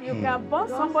you can burn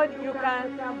somebody, you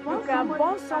can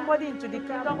burn somebody into the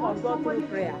kingdom of God through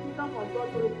prayer.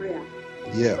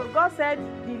 Yeah. So God said,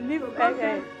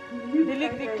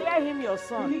 declare him your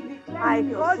son. I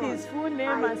called his full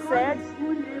name and said,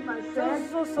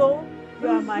 so, you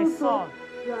are my son.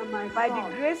 By the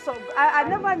grace of God, I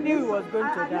never knew he was going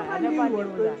to die. I never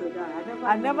knew that.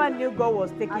 I never knew God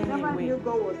was taking him away.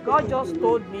 God just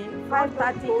told me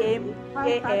 5:30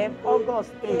 a.m.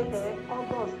 August 8th,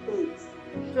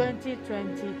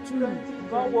 2022.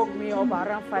 God woke me up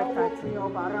around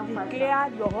 5:30.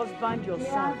 Declare your husband your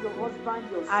son.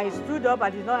 I stood up. I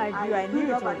did not agree. I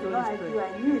knew it was the Holy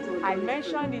Spirit. I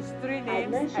mentioned his three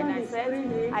names and I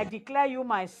said, I declare you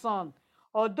my son.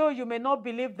 Although you may not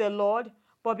believe the Lord,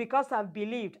 but because I've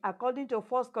believed, according to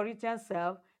 1 Corinthians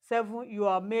 7, you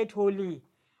are made holy.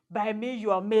 By me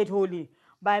you are made holy.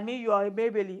 By me you are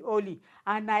made holy.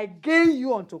 And I gain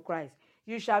you unto Christ.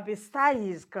 You shall be style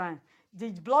his crown. The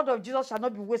blood of Jesus shall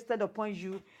not be wasted upon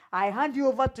you. I hand you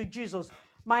over to Jesus.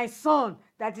 My son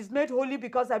that is made holy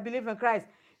because I believe in Christ.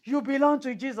 You belong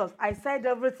to Jesus. I said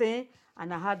everything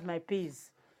and I had my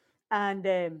peace.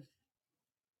 And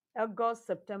August,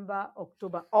 September,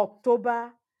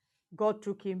 October, God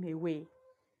took him away.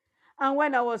 And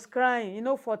when I was crying,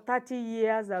 for 30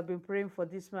 years I've been praying for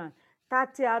this man.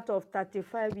 30 out of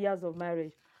 35 years of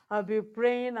marriage. I've been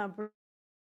praying and praying.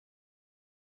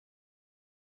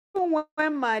 Even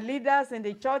when my leaders in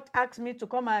the church asked me to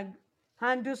come and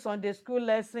handle Sunday school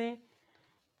lesson,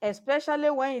 especially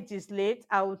when it is late,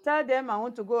 I will tell them I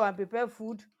want to go and prepare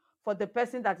food for the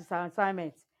person that is on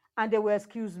assignment. And they will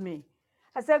excuse me.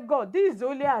 I said, God, this is the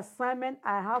only assignment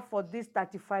I have for these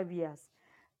 35 years.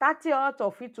 30 out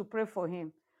of it to pray for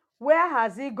him. Where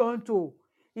has he gone to?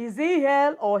 Is he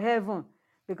hell or heaven?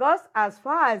 Because as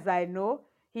far as I know,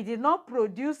 he did not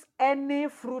produce any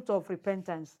fruit of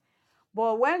repentance.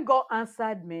 But when God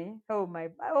answered me, oh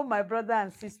my brother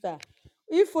and sister,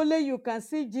 if only you can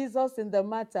see Jesus in the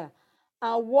matter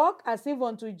and walk as if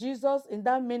unto Jesus in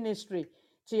that ministry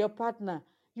to your partner,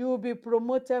 you will be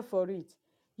promoted for it.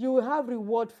 You will have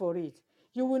reward for it.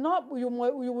 You will not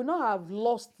have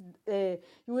lost. You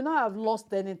will not have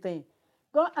lost anything.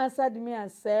 God answered me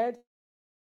and said,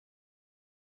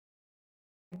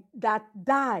 that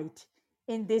died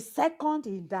in the second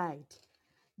he died,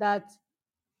 that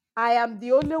I am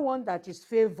the only one that is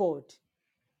favored.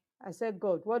 I said,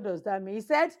 God, what does that mean? He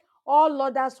said, all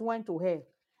others went to hell.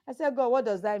 I said, God, what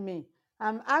does that mean?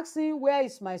 I'm asking, where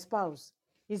is my spouse?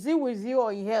 Is he with you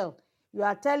or in hell? You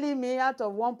are telling me out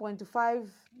of 1.5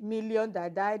 million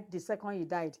that died, the second he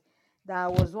died,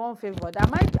 that was one favored. I'm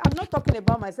not talking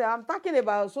about myself. I'm talking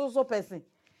about so person.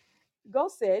 God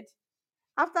said,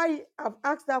 after I've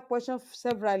asked that question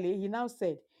severally, he now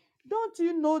said, don't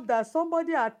you know that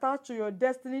somebody attached to your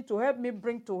destiny to help me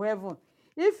bring to heaven?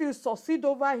 If you succeed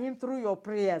over him through your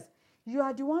prayers, you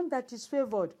are the one that is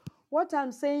favored. What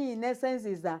I'm saying in essence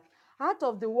is that out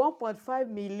of the 1.5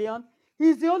 million,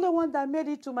 he's the only one that made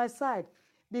it to my side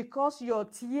because your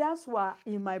tears were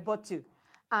in my bottle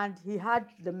and he had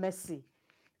the mercy.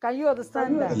 Can you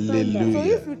understand that? Hallelujah. So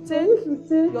if you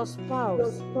take your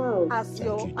spouse as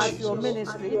your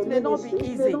ministry, it may not be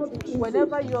easy.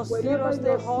 Whenever you're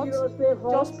seriously hurt,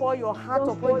 just pour your heart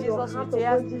upon Jesus with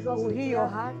tears. He will heal your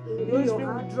heart. The Holy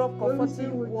Spirit will drop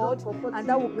comforting word, and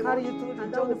that will carry you through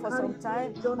the journey for some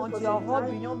time until your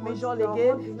heart beyond measure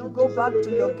again. You go back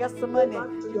to your Gethsemane.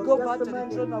 You go back to the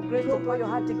throne of grace to pour your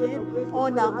heart again,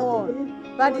 on and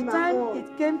on. By the time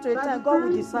it came to a time, God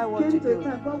will decide what to do,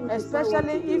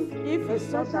 especially if He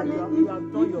saw that you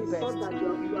have done your best.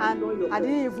 And I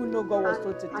didn't even know God was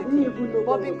going to take me.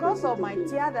 But because of my tears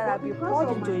that have been poured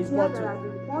into His bottle,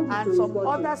 and some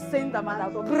other saints that might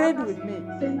have prayed with me,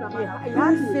 He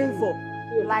had favor,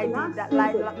 like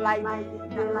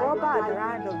the rubber at the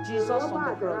hand of Jesus on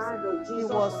the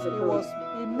cross.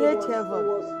 He made heaven,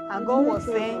 and God was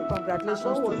saying,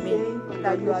 congratulations to me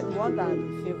that you are the one that has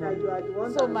been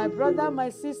favored. So my brother, my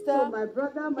sister,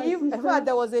 in fact,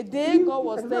 there was a day God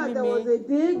was telling me,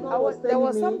 there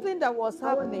was something that was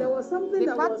happening.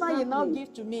 The partner you now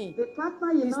give to me,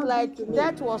 it's like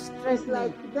death was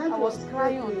threatening. I was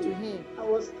crying unto Him.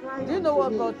 Do you know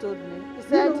what God told me? He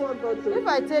said, if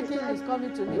I take him, he's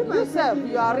coming to me. Yourself,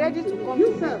 you are ready to come to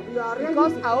me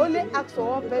because I only asked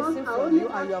for one person from you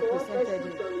and you have presented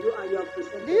him.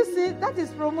 Do you see? That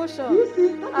is promotion.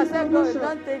 I said, God,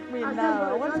 don't take me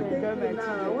now. I want to enjoy my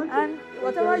children. And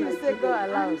whatever you say, God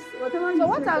allows. So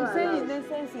what I'm saying in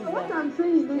essence is that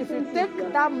if you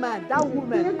take that man, that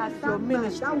woman as your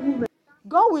ministry,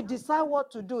 God will decide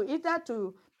what to do, either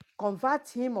to convert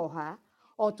him or her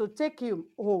or to take him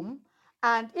home.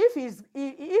 And if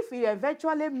he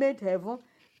eventually made heaven,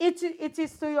 it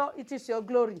is your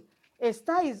glory. A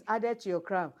star is added to your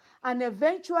crown. And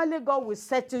eventually God will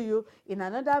settle you in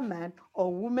another man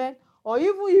or woman, or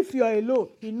even if you are alone,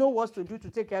 he knows what to do to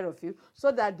take care of you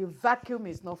so that the vacuum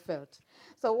is not felt.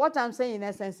 So what I'm saying in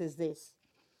essence is this.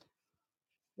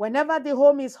 Whenever the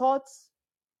home is hot,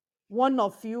 one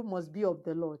of you must be of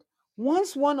the Lord.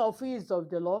 Once one of you is of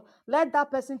the Lord, let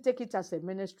that person take it as a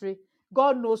ministry.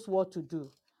 God knows what to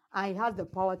do, and he has the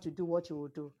power to do what he will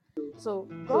do. So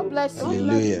God bless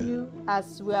you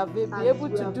as we have been able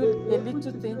to do a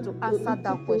little thing to answer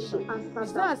that question.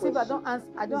 It's not as if I don't have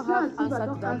answer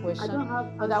to that question,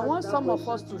 but I want some of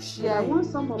us to share it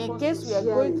in case we are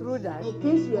going through that.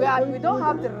 We don't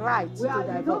have the right to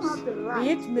divorce, be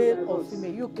it male or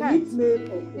female. You can't.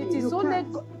 It is only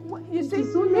you see,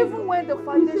 even when the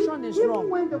foundation is wrong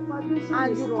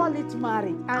and you call it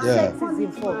marriage and sex is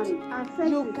involved,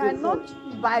 you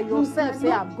cannot by yourself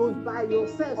say I'm going,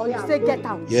 or you say get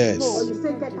out. Yes. No,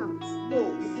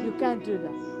 you can't do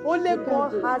that. Only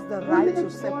God has the right to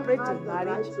separate a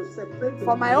marriage.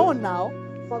 For my own now,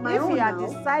 if he had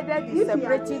decided he's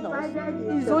separating us,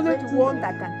 he's only the one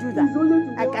that can do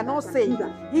that. I cannot say it.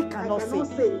 He cannot say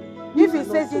it. If he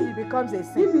says it, it becomes a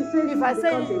sin. If I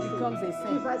say it, it becomes a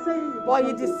sin. But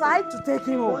he decides to take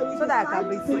him home so that I can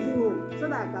be free.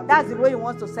 That's the way he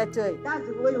wants to settle it.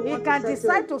 He can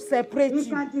decide to separate you.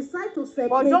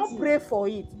 But don't pray for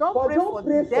it. Don't pray for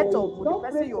the death of the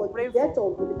person you're praying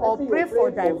for, or pray for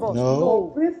divorce.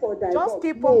 No. Just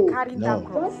keep on carrying that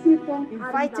cross,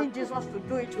 inviting Jesus to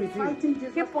do it with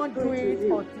you. Keep on doing it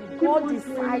until God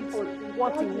decides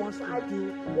what he wants to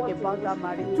do about that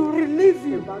marriage, to relieve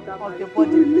you of the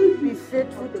body. Be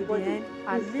faithful to the end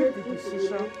and leave the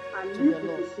decision to the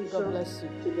Lord. God bless you.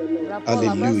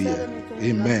 Hallelujah.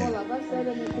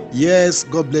 Amen. Yes,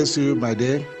 God bless you, my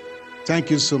dear.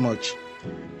 Thank you so much.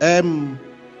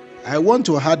 I want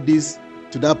to add this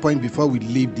to that point before we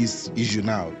leave this issue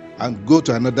now and go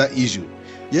to another issue.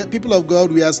 Yeah, people of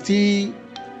God, we are still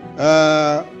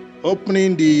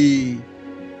opening the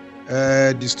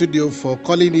studio for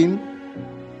calling in,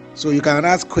 so you can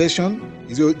ask question.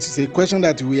 It's a question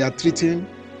that we are treating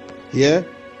here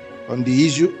on the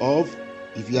issue of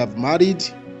if you have married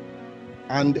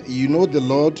and you know the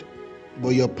Lord, but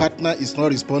your partner is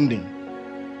not responding,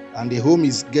 and the home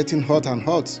is getting hot and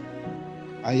hot,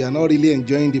 and you are not really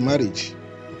enjoying the marriage.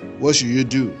 What should you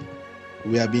do?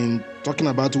 We have been talking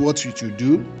about what you should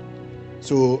do.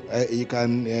 So you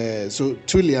can. So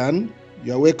Tulian,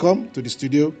 you are welcome to the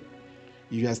studio.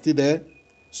 If you are still there,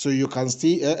 so you can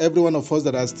see every one of us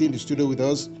that are still in the studio with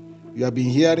us. You have been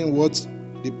hearing what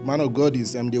the man of God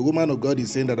is and the woman of God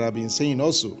is saying that I've been saying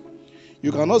also.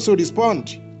 You can also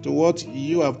respond to what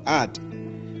you have heard.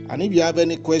 And if you have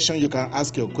any question, you can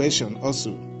ask your question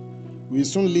also. We'll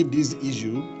soon leave this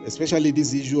issue, especially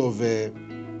this issue of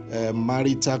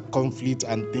marital conflict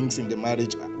and things in the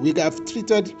marriage. We have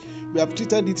treated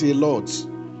it a lot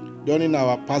during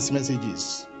our past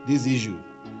messages, this issue.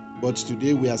 But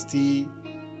today we are still,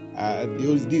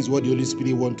 this is what the Holy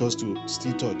Spirit wants us to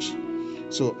still touch.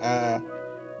 So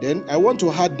then I want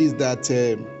to add this, that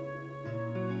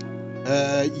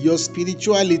your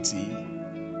spirituality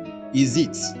is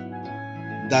it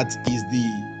that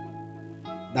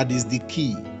is the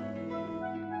key.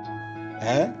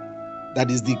 That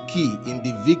is the key in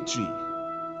the victory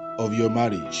of your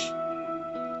marriage.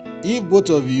 If both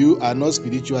of you are not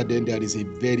spiritual, then there is a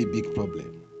very big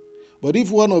problem. But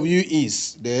if one of you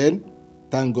is, then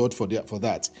thank God for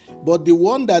that. But the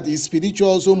one that is spiritual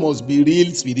also must be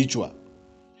real spiritual.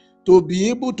 To be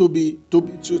able to be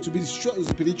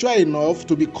spiritual enough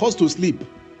to be caused to sleep,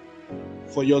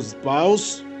 for your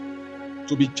spouse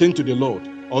to be changed to the Lord,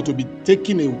 or to be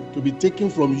taken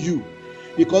from you,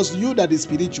 because you that is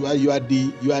spiritual, you are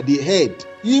the head.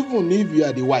 Even if you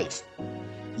are the wife,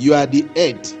 you are the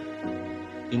head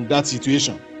in that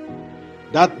situation.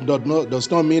 That does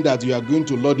not mean that you are going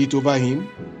to lord it over him,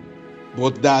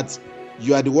 but that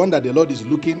you are the one that the Lord is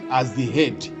looking as the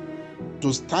head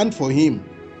to stand for him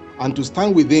and to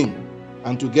stand with him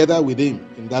and together with him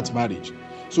in that marriage.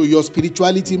 So your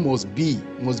spirituality must be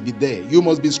there. You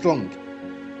must be strong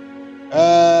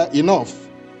enough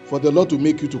for the Lord to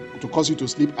make you to cause you to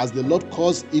sleep, as the Lord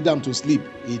caused Adam to sleep,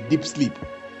 a deep sleep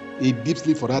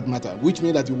for that matter, which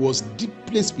means that he was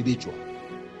deeply spiritual.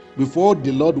 before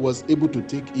the Lord was able to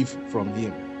take Eve from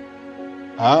him,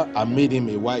 and made him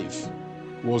a wife,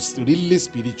 was really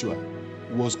spiritual,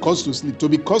 was caused to sleep. To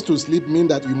be caused to sleep means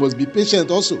that you must be patient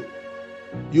also.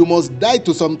 You must die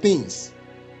to some things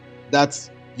that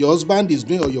your husband is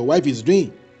doing or your wife is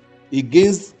doing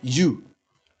against you.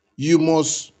 You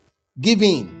must give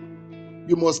in.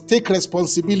 You must take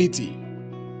responsibility.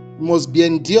 You must be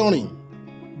enduring.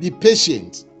 Be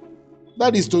patient.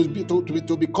 That is to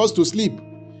be caused to sleep.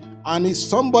 And it's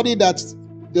somebody that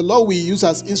the Lord will use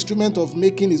as instrument of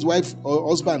making his wife or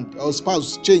husband or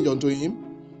spouse change unto him,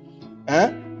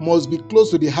 must be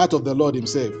close to the heart of the Lord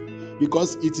himself,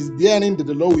 because it is therein that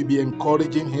the Lord will be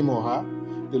encouraging him or her.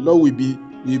 The Lord will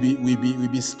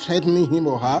be strengthening him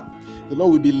or her. The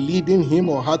Lord will be leading him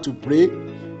or her to pray,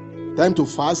 time to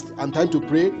fast and time to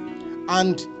pray.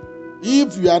 And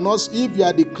if you are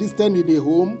the Christian in the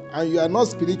home and you are not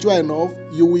spiritual enough,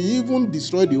 you will even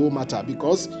destroy the whole matter,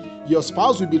 because your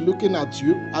spouse will be looking at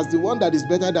you as the one that is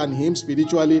better than him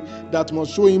spiritually, that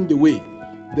must show him the way.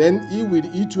 Then he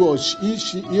or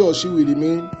she will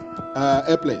remain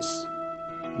helpless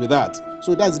with that.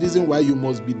 So that's the reason why you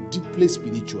must be deeply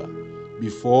spiritual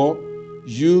before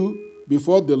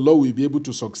the Lord will be able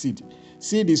to succeed.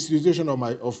 See the situation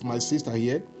of my sister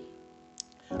here.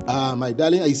 My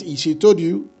darling, she told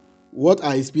you what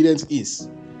her experience is.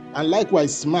 And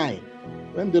likewise mine.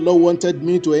 When the Lord wanted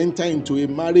me to enter into a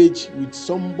marriage with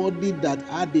somebody that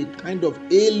had a kind of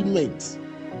ailment,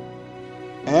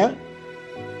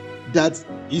 that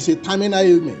is a terminal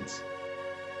ailment,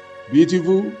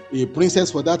 beautiful, a princess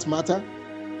for that matter.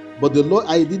 But the Lord,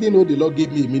 I didn't know the Lord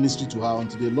gave me a ministry to her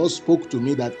until the Lord spoke to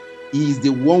me that He is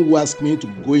the one who asked me to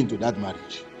go into that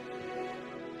marriage.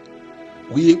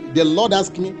 The Lord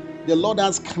asked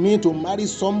me to marry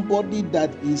somebody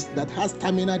that has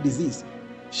terminal disease.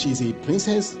 She's a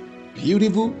princess,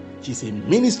 beautiful. She's a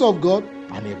minister of God,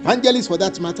 an evangelist for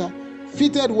that matter,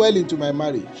 fitted well into my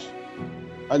marriage.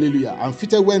 Hallelujah. And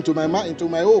fitted well into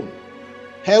my home.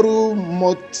 Heru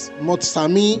mot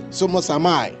sami somo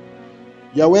samai.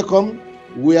 You are welcome.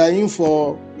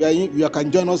 You can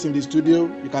join us in the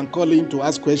studio. You can call in to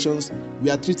ask questions. We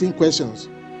are treating questions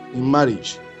in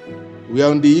marriage. We are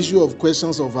on the issue of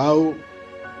questions of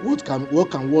what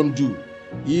can one do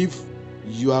if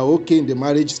you are okay in the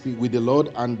marriage with the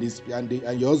Lord and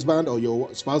your husband or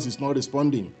your spouse is not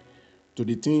responding to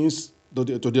the things to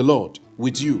the Lord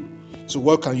with you. So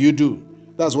what can you do?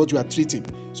 That's what you are treating.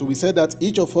 So we said that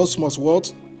each of us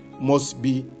must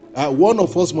be one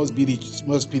of us must be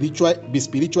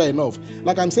spiritual enough.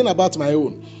 Like I'm saying about my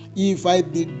own. If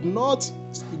I'm not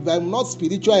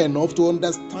spiritual enough to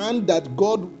understand that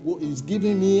God is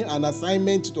giving me an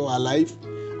assignment to our life,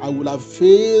 I would have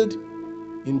failed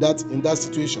in that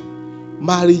situation.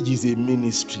 Marriage is a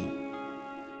ministry.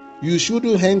 You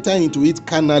shouldn't enter into it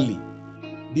carnally.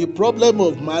 The problem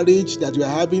of marriage that we are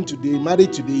having today,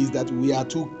 is that we are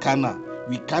too carnal.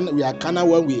 We are carnal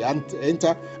when we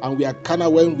enter, and we are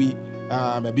carnal when we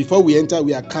before we enter.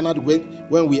 We are carnal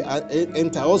when we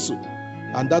enter also,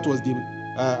 and that was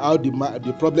how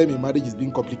the problem in marriage is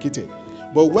being complicated.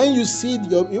 But when you see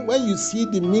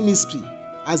the ministry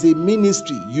as a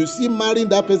ministry, you see marrying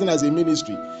that person as a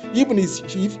ministry, even if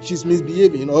she's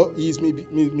misbehaving or he is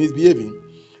misbehaving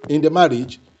in the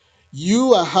marriage,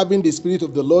 you are having the Spirit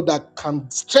of the Lord that can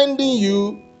strengthen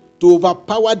you to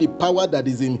overpower the power that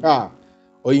is in her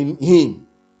or in him.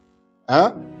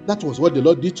 That was what the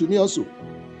Lord did to me also.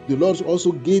 The Lord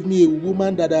also gave me a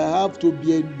woman that I have to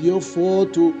be endured for,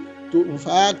 to in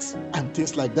fact, and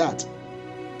things like that.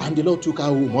 And the Lord took her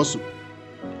home also.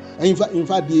 And in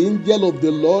fact, the angel of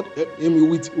the Lord,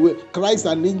 with Christ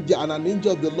and an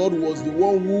angel of the Lord was the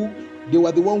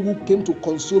one who came to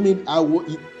console me.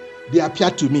 They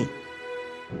appeared to me,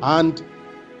 and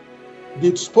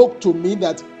they spoke to me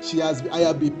that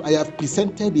I have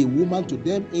presented a woman to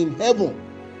them in heaven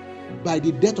by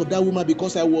the death of that woman,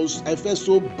 because I felt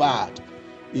so bad.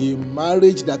 A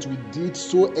marriage that we did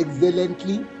so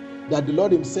excellently, that the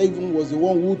Lord Himself even was the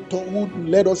one who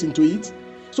led us into it.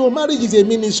 So marriage is a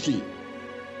ministry.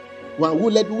 One who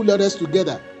led us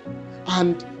together,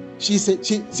 and she's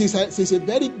a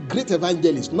very great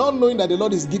evangelist, not knowing that the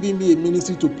Lord is giving me a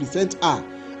ministry to present her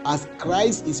as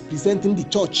Christ is presenting the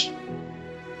church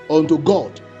unto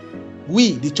God.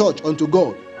 We, the church, unto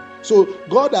God. So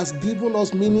God has given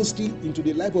us ministry into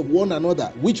the life of one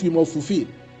another, which we must fulfill.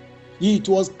 It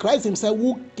was Christ Himself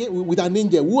who came with an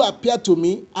angel who appeared to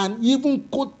me and even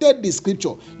quoted the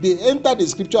scripture. They entered the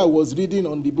scripture I was reading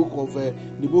on the book of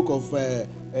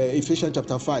Ephesians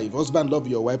chapter 5. Husband, love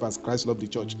your wife as Christ loved the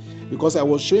church. Because I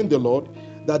was showing the Lord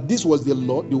that this was the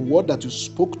word that you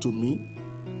spoke to me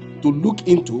to look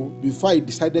into before I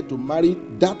decided to marry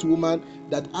that woman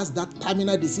that has that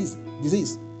terminal disease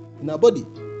in her body.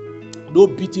 No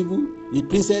beautiful, the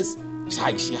princess,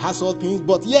 she has all things,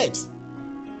 but yet,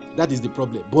 that is the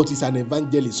problem. But he's an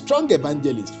evangelist, strong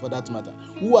evangelist for that matter,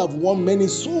 who have won many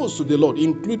souls to the Lord,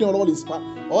 including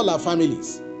all our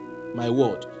families. My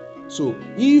word. So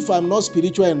if I'm not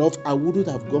spiritual enough, I wouldn't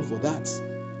have gone for that.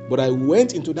 But I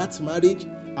went into that marriage,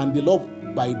 and the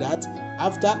Lord, by that,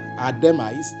 after her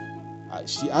demise,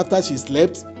 after she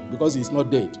slept, because he's not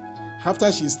dead,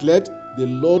 after she slept, the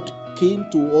Lord came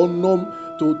to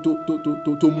honor, to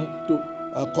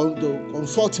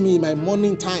comfort me in my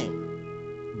morning time.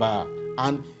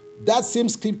 And that same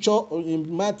scripture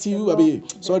in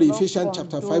Ephesians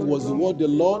chapter 5 was the word the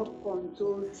Lord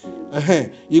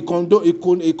he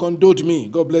condoled me.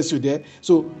 God bless you there.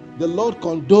 So the Lord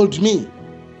condoled me.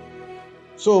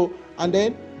 So, and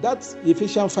then that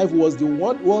Ephesians 5 was the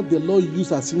one what the Lord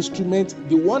used as instrument,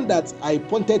 the one that I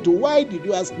pointed to. Why did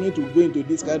you ask me to go into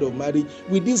this kind of marriage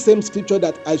with this same scripture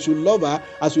that I should love her,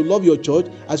 as you love your church,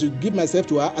 as you give myself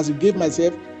to her, as you gave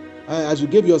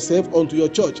yourself unto your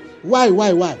church? Why?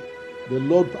 The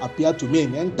Lord appeared to me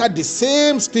and entered the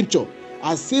same scripture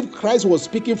as if Christ was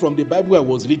speaking from the Bible I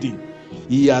was reading.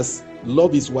 He has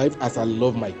loved his wife as I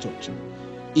love my church.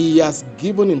 He has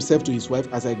given himself to his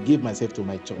wife as I give myself to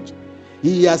my church.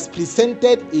 He has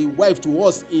presented a wife to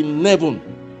us in heaven.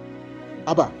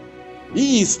 Abba,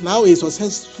 he is now a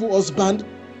successful husband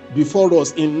before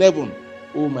us in heaven.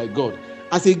 Oh my God.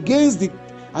 As against the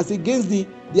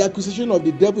accusation of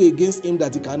the devil against him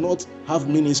that he cannot have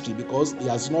ministry because he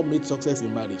has not made success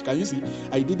in marriage. Can you see?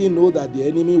 I didn't know that the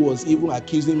enemy was even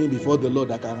accusing me before the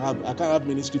Lord. I can't have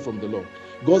ministry from the Lord.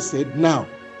 God said, now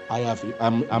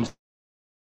I'm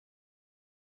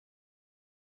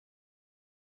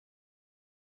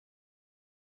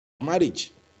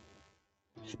marriage,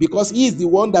 because he is the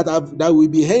one that will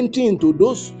be entering into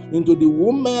the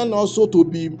woman also to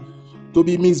be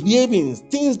misbehaving,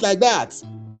 things like that.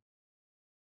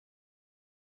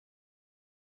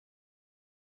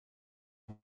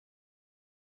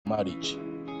 Marriage.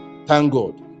 Thank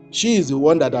God. She is the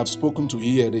one that I've spoken to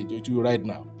here to you right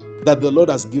now, that the Lord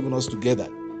has given us together.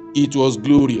 It was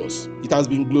glorious. It has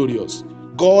been glorious.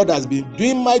 God has been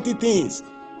doing mighty things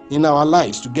in our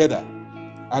lives together,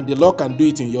 and the Lord can do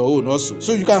it in your own also.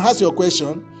 So you can ask your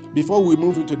question before we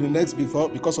move into the next,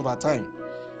 because of our time.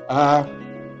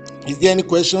 Is there any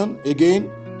question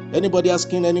again? Anybody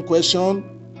asking any question?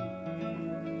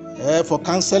 For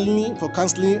counseling,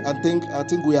 I think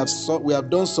we have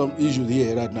done some issues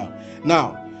here right now.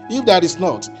 Now, if that is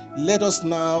not, let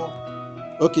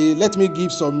me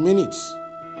give some minutes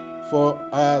for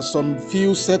some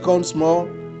few seconds more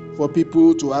for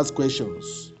people to ask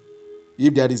questions.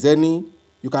 If there is any,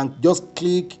 you can just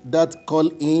click that call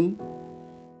in,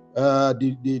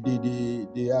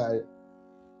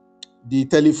 the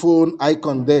telephone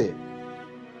icon there. You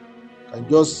can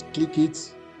just click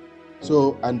it.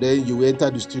 So, and then you enter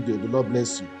the studio. The Lord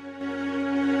bless you.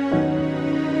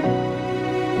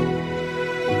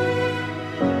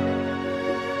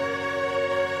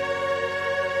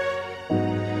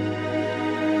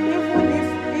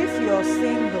 If you're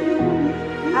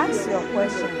single, ask your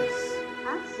questions.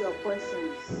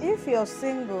 If you're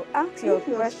single, ask your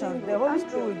questions. The Holy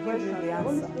Spirit will give you the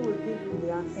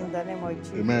answer. In the name of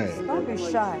Jesus. Amen. Don't be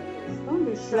shy.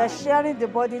 We are sharing the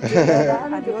body together,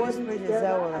 and the Holy Spirit is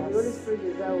there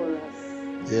with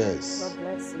us. Yes. God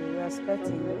bless you. We are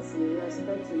expecting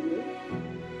you.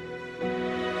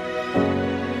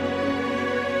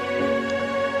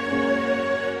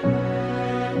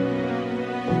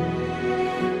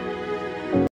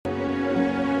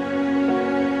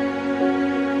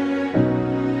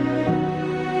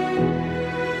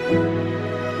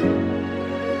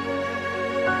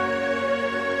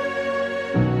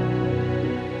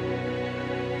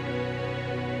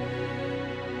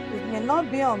 Not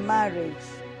be on marriage.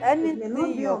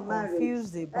 Anything you're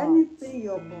confused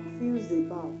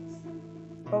about.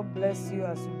 God bless you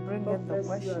as you bring in the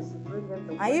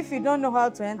question. And if you don't know how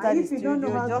to enter the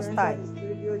studio, just type.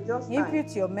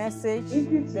 Input your message,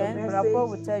 then Brother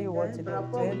will tell you what to do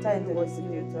to enter into the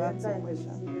studio to ask a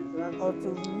question or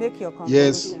to make your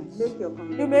contributions. Yes.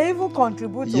 You may even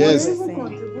contribute to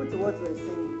what we're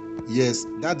saying. Yes,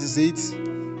 that is it.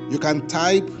 You can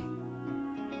type.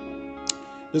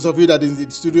 Those of you that are in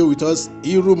the studio with us,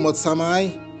 Iru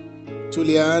Motsamai,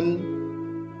 Tulian,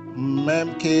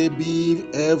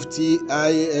 MKB,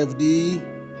 FTIFD,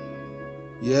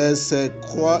 yes,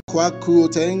 Kwaku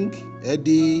Teng,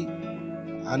 Eddie,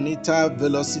 Anita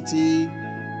Velocity,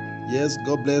 yes,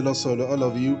 God bless us all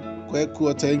of you.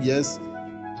 Kwaku Teng, yes,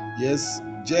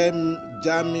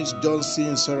 James Johnson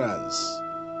Insurance.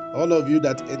 All of you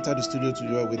that enter the studio to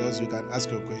join with us, you can ask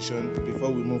your question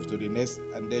before we move to the next,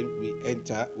 and then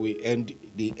we end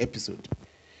the episode.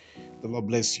 The Lord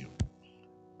bless you.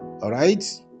 All right.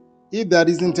 If there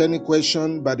isn't any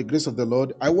question, by the grace of the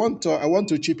Lord, I want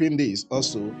to chip in this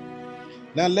also.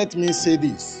 Now let me say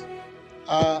this.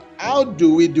 How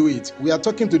do we do it? We are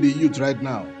talking to the youth right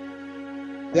now.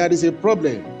 There is a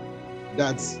problem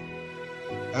that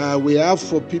we have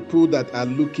for people that are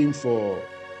looking for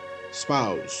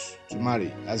spouse to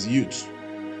marry as youth.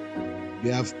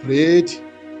 They have prayed,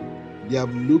 they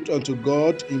have looked unto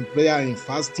God in prayer and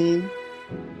fasting,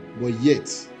 but yet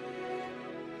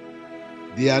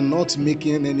they are not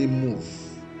making any move.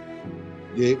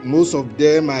 Most of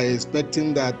them are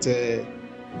expecting that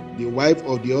the wife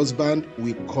or the husband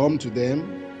will come to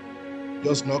them,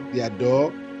 just knock their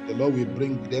door, the Lord will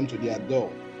bring them to their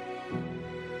door.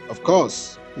 Of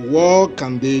course, what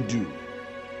can they do?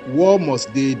 What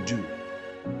must they do?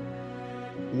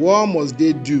 What must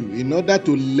they do in order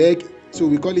to leg? So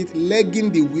we call it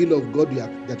legging the will of God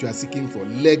that you are seeking for,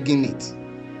 legging it.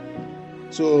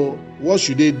 So what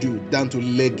should they do than to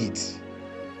leg it?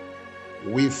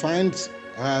 We find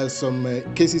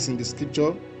some cases in the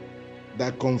scripture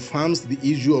that confirms the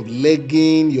issue of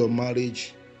legging your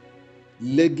marriage,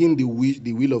 legging the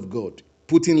will of God,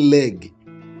 putting leg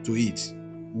to it,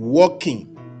 walking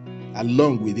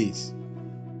along with it.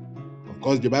 Of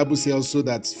course, the Bible says also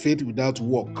that faith without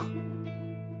work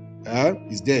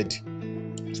is dead.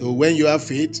 So when you have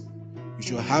faith, you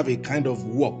should have a kind of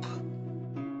work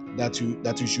that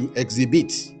you should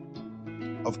exhibit.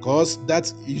 Of course,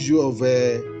 that issue of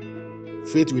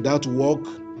faith without work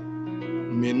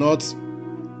may not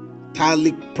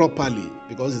tally properly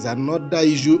because it's another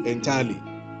issue entirely.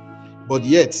 But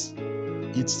yet,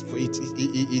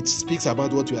 it speaks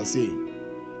about what we are saying.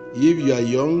 If you are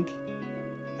young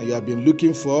and you have been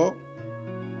looking for,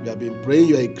 you have been praying,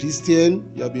 you are a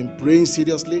Christian, you have been praying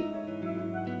seriously,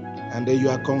 and then you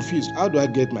are confused. How do I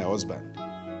get my husband?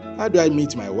 How do I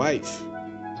meet my wife?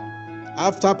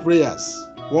 After prayers,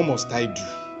 what must I do?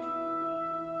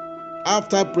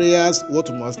 After prayers, what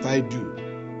must I do?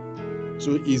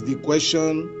 So is the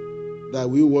question that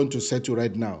we want to settle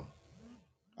right now.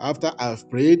 After I've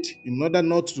prayed, in order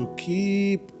not to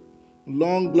keep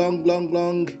long in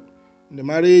the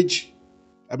marriage,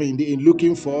 in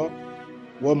looking for,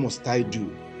 what must I do?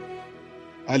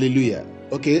 Hallelujah.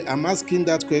 Okay, I'm asking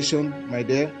that question, my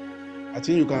dear. I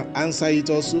think you can answer it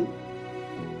also.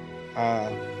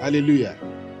 Hallelujah.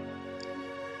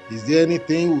 Is there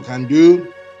anything we can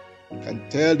do, can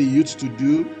tell the youth to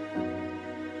do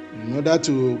in order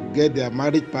to get their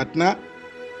marriage partner,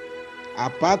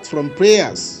 apart from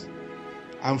prayers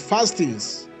and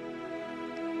fastings?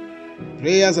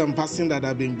 Prayers and fasting that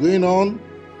have been going on,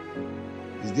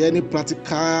 is there any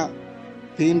practical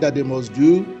thing that they must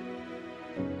do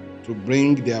to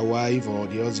bring their wife or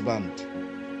the husband,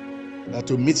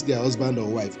 to meet their husband or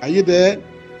wife? Are you there?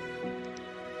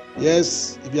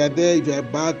 Yes, if you are there, if you are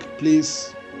back,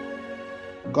 please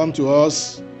come to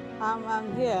us. I'm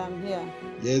here.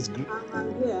 Yes,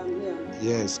 I'm here.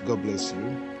 Yes, God bless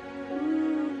you.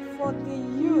 For the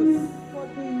youth,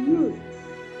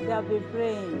 they have been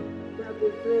praying, they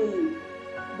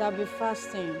have been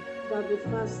fasting,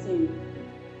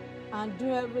 and do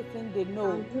everything they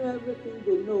know.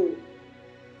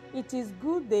 It is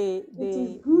good they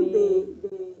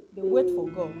wait for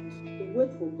God.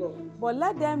 But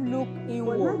let them look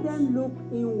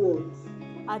inward.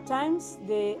 At times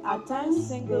they attend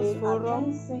singles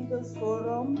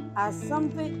forum as some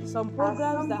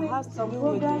programs that has to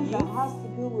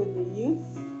do with the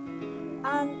youth.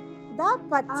 And that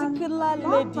particular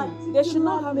lady, they should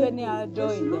not have any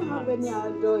idol in their heart.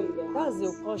 That's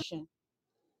the caution.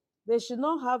 They should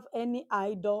not have any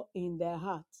idol in their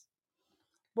heart.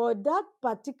 But that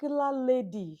particular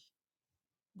lady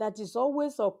that is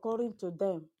always occurring to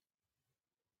them,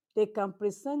 they can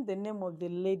present the name of the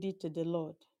lady to the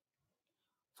Lord.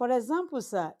 For example,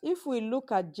 sir, if we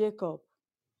look at Jacob,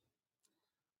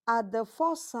 at the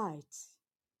first sight,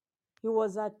 he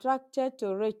was attracted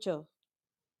to Rachel.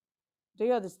 Do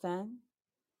you understand?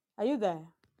 Are you there?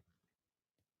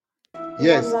 He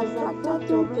Yes. was attracted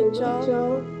to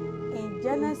Rachel in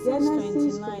Genesis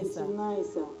 29,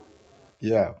 sir.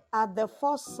 Yeah. At the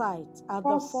first sight.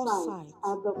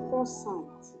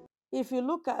 If you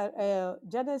look at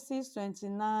Genesis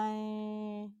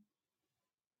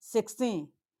 29:16,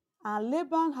 and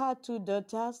Laban had two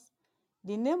daughters.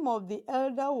 The name of the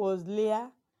elder was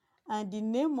Leah, and the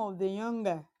name of the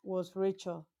younger was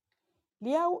Rachel.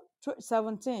 Leah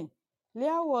 17.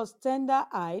 Leah was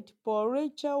tender-eyed, but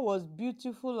Rachel was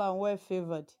beautiful and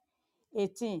well-favored.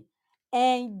 18.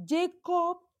 And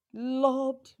Jacob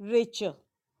loved Rachel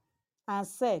and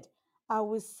said, I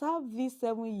will serve thee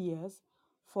 7 years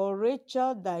for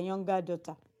Rachel, thy younger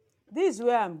daughter. This is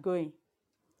where I'm going.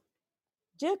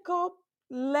 Jacob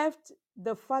left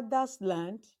the father's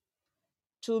land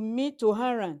to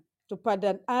Haran, to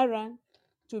Padan Aram,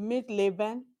 to meet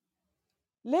Laban.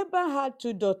 Laban had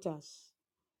 2 daughters,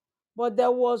 but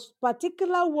there was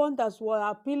particular one that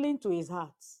was appealing to his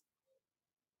heart,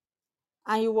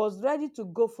 and he was ready to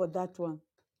go for that one.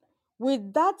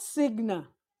 With that signal,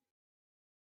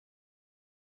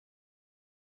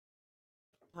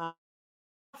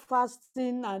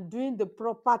 fasting and doing the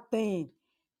proper thing,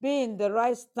 being in the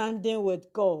right standing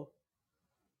with God.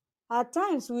 At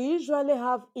times, we usually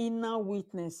have inner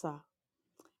witnesser.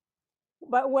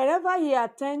 But wherever he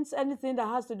attends anything that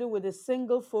has to do with a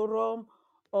single forum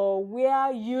or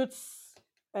where youths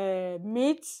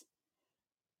meet,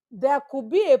 there could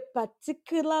be a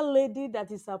particular lady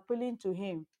that is appealing to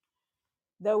him.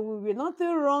 There will be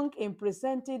nothing wrong in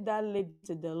presenting that lady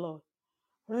to the Lord.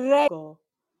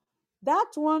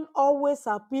 That one always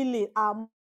appealing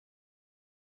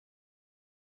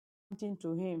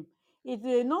to him. It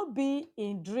may not be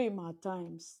in dream at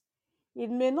times. It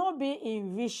may not be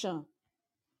in vision.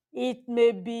 It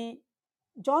may be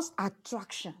just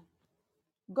attraction.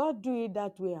 God do it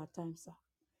that way at times, sir.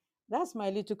 That's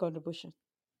my little contribution.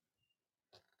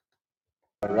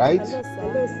 All right.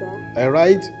 Hello, sir. All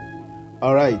right.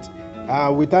 All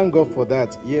right. We thank God for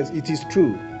that. Yes, it is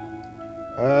true.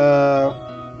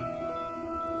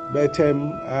 But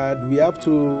we have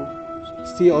to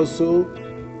still also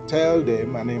tell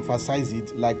them and emphasize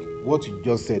it, like what you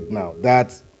just said now,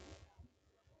 that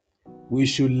we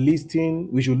should listen,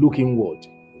 we should look inward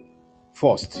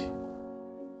first.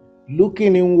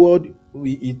 Looking inward,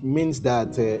 it means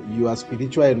that you are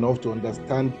spiritual enough to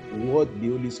understand what the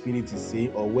Holy Spirit is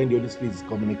saying, or when the Holy Spirit is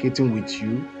communicating with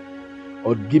you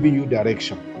or giving you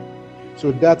direction.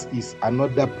 So that is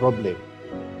another problem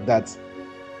that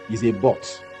is a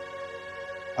but.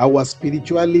 Our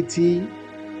spirituality,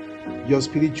 your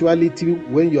spirituality,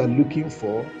 when you are looking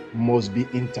for, must be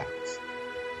intact.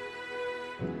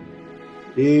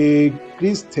 A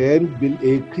Christian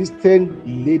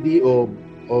lady or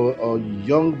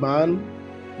young man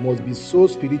must be so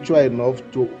spiritual enough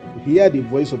to hear the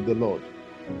voice of the Lord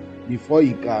before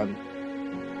he can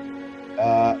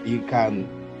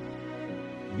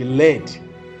be led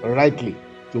rightly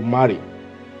to marry.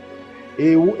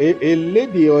 A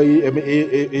lady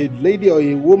or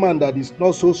a woman that is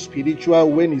not so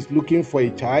spiritual when he's looking for a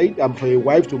child and for a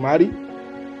wife to marry,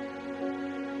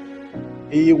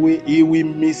 he will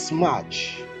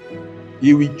mismatch.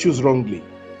 He will choose wrongly.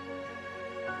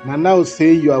 Nana will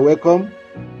say you are welcome.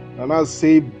 Nana will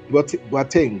say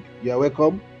Boateng, you are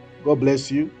welcome. God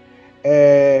bless you.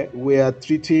 We are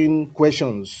treating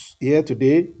questions here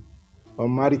today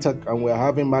on marital, and we are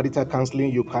having marital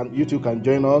counseling. You too can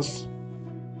join us.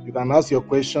 You can ask your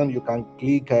question. You can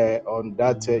click on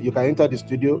that. You can enter the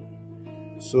studio.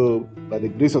 So, by the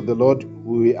grace of the Lord,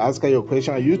 we will ask your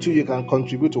question. And you too, you can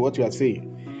contribute to what you are saying.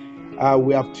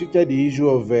 We have treated the issue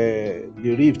of the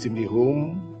rift in the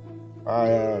home.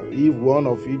 If one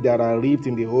of you that are rift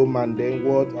in the home, and then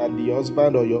and the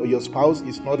husband or your spouse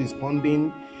is not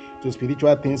responding to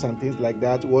spiritual things and things like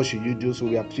that, what should you do? So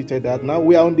we have treated that. Now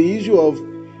we are on the issue of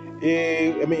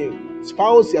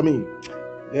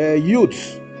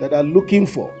youths that are looking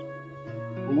for,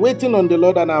 waiting on the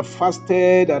Lord, and have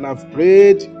fasted and have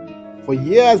prayed for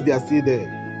years. They are still there.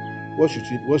 What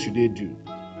should they do?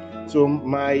 So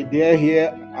my dear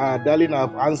here, darling,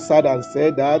 I've answered and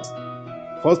said that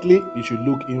firstly, you should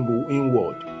look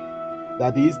inward.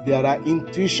 That is, there are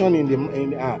intuition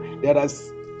there are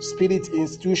spirit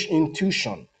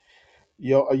intuition.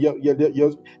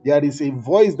 There is a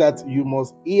voice that you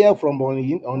must hear from on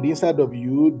the inside of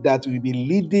you that will be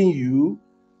leading you,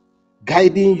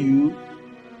 guiding you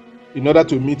in order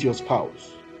to meet your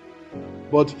spouse.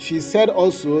 But she said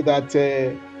also that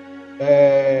a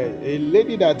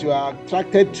lady that you are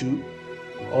attracted to,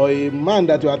 or a man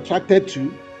that you are attracted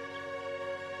to,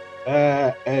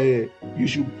 you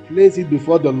should place it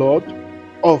before the Lord.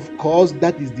 Of course,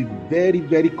 that is the very,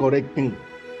 very correct thing.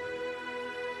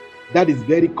 That is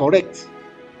very correct.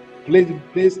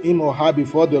 Place him or her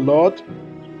before the Lord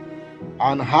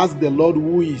and ask the Lord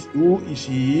who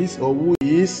she is or who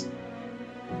is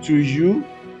to you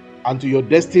and to your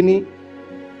destiny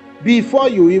before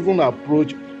you even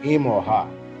approach him or her.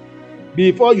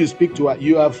 Before you speak to her,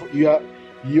 you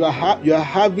are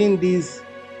having this,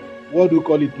 what do you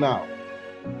call it now?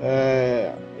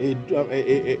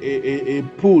 a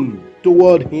pull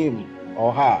toward him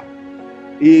or her,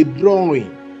 a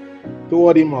drawing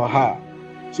toward him or her.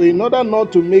 So in order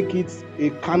not to make it a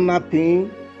carnal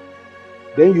thing,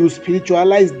 then you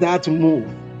spiritualize that move,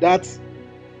 that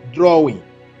drawing,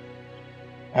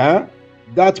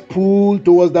 that pull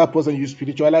towards that person. You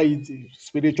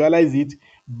spiritualize it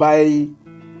by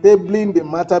tabling the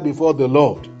matter before the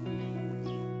Lord.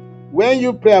 When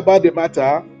you pray about the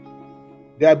matter,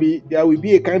 there will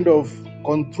be a kind of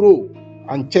control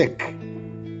and check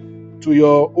to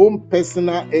your own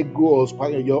personal ego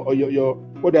or your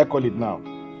what do I call it now?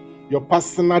 Your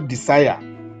personal desire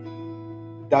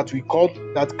that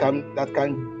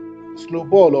can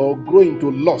snowball or grow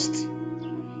into lust,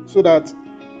 so that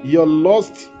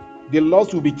the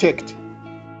lust will be checked.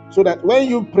 So that when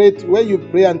you pray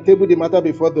and table the matter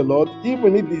before the Lord,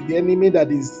 even if it's the enemy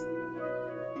that is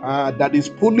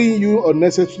pulling you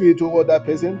unnecessarily toward that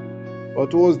person or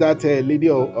towards that lady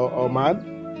or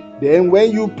man, then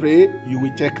when you pray, you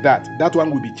will check that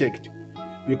one will be checked,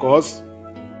 because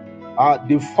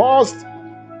the first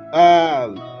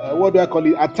what do I call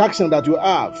it, attraction that you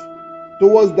have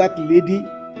towards that lady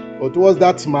or towards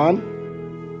that man,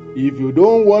 if you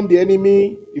don't want the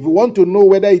enemy, if you want to know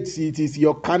whether it is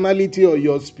your carnality or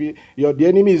the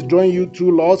enemy is drawing you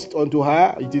through lust onto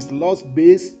her, it is lust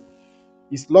based,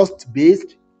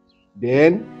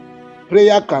 then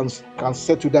prayer can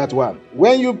settle that one.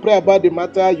 When you pray about the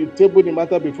matter, you table the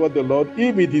matter before the Lord.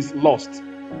 If it is lust,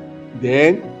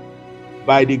 then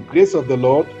by the grace of the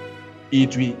Lord,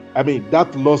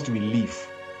 that lust will leave.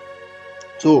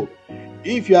 So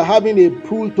if you are having a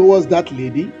pull towards that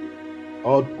lady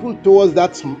or pull towards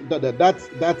that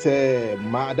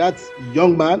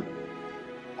young man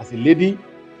as a lady,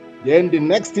 then the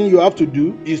next thing you have to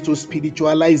do is to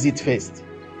spiritualize it first.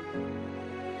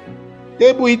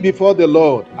 Table it before the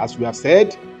Lord, as we have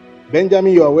said.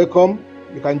 Benjamin, you are welcome.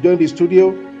 You can join the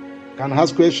studio. You can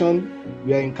ask questions.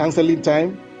 We are in counseling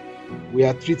time. We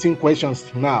are treating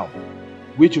questions now,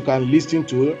 which you can listen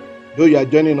to. Though you are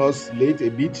joining us late a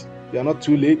bit, you are not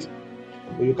too late.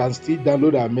 But you can still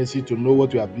download our message to know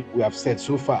what we have said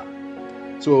so far.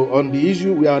 So on the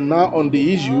issue, we are now on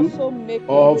the issue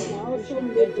of.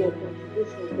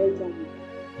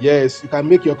 Yes, you can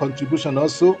make your contribution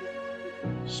also.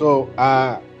 So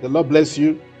the Lord bless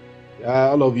you,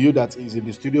 all of you that is in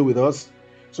the studio with us.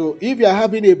 So if you are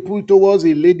having a pull towards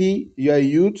a lady, you are a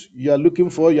youth, you are looking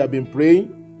for, you have been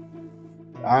praying,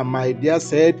 my dear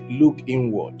said, look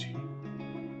inward.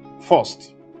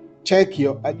 First, check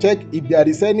if there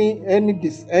is any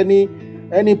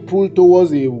pull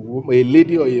towards a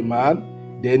lady or a man,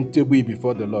 then table it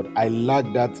before the Lord. I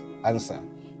like that answer.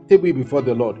 Table it before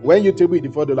the Lord. When you table it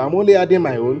before the Lord, I'm only adding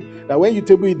my own, that when you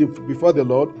table it before the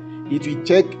Lord, it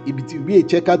will be a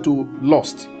checker to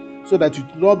lust, so that it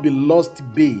will not be lust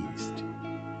based.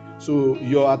 So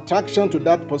your attraction to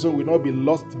that person will not be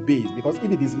lust based, because if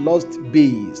it is lust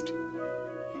based,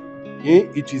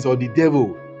 it is of the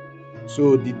devil.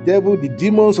 So the devil, the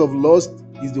demons of lust,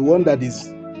 is the one that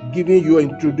is giving you,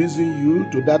 introducing you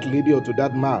to that lady or to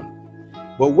that man.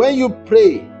 But when you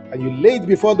pray and you lay it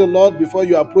before the Lord before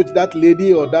you approach that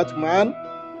lady or that man,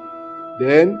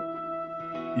 then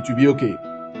it will be okay.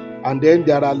 And then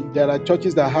there are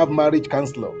churches that have marriage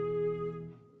counselor.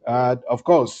 Of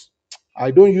course,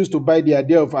 I don't used to buy the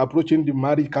idea of approaching the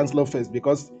marriage counselor first,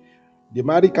 because the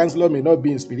marriage counselor may not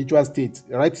be in spiritual state,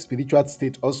 right? Spiritual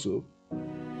state also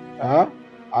at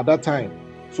that time.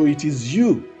 So it is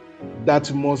you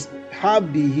that must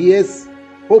have the ears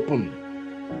open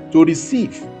to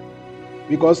receive.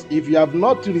 Because if you have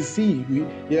not received,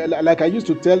 like I used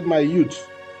to tell my youth,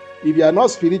 if you are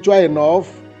not spiritual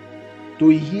enough to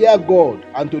hear God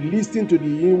and to listen to the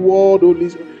inward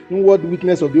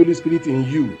witness of the Holy Spirit in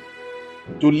you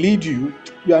to lead you,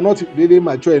 you are not really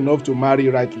mature enough to marry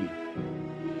rightly.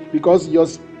 Because your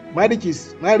marriage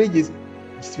is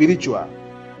spiritual.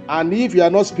 And if you are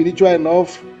not spiritual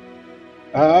enough,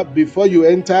 before you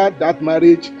enter that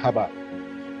marriage,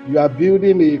 you are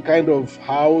building a kind of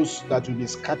house that will be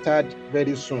scattered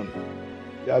very soon.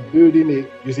 You are building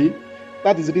you see,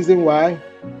 that is the reason why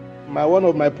one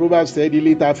of my proverbs said,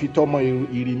 that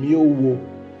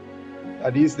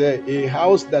is a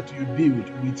house that you build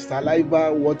with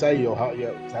saliva water in your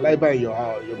saliva in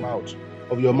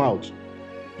your mouth.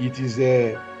 It is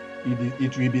it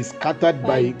will be scattered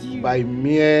by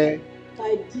mere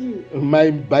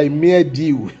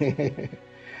dew.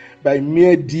 By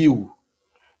mere dew.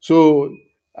 So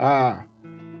now,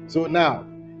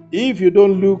 if you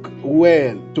don't look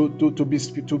well to be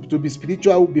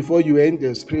spiritual before you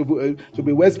enter, to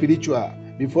be well spiritual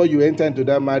before you enter into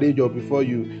that marriage or before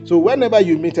you. So whenever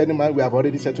you meet any man, we have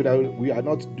already settled that we are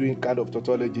not doing kind of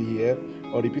tautology here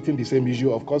or repeating the same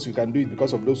issue. Of course, you can do it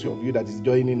because of those of you that is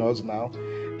joining us now,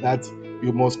 that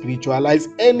you must spiritualize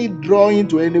any drawing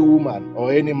to any woman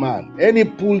or any man, any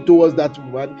pull towards that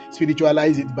woman,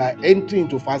 spiritualize it by entering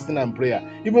into fasting and prayer.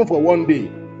 Even for one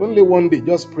day, only one day,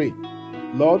 just pray.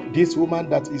 Lord, this woman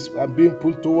that is I'm being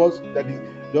pulled towards, that is,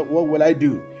 what will I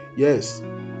do? Yes.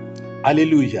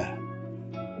 Hallelujah.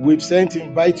 We've sent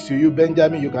invite to you,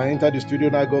 Benjamin. You can enter the studio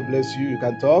now. God bless you. You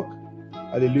can talk.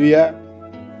 Hallelujah.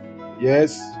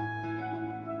 Yes.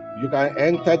 You can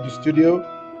enter the studio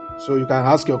so you can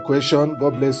ask your question.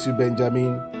 God bless you,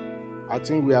 Benjamin. I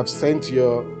think we have sent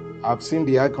I've seen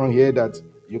the icon here that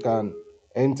you can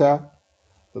enter.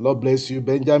 The Lord bless you,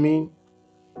 Benjamin.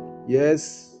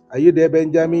 Yes. Are you there,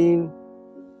 Benjamin?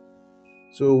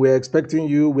 So we're expecting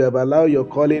you. We have allowed your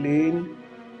calling in.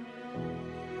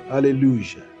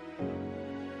 Hallelujah.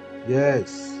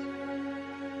 Yes.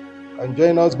 And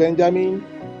join us, Benjamin.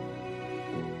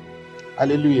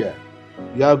 Hallelujah.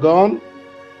 You are gone?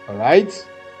 All right.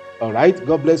 All right.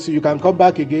 God bless you. You can come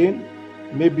back again.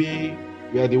 Maybe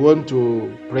we are the one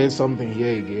to pray something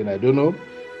here again. I don't know.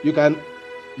 You can.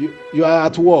 You are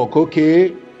at work,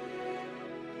 okay?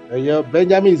 Yeah,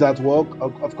 Benjamin is at work,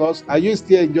 of course. Are you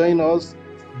still enjoying us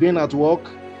being at work?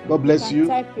 God bless you.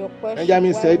 Type your question.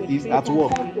 Benjamin said he's at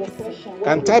work.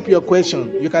 Can type your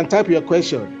question. You can type your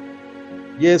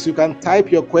question. Yes, you can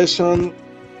type your question,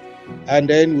 and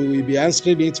then we will be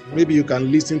answering it. Maybe you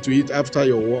can listen to it after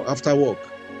work.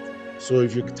 So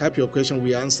if you type your question,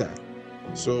 we answer.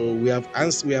 So we have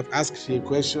asked a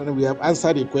question. We have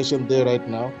answered a question there right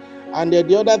now. And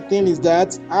the other thing is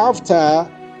that after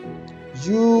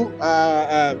you,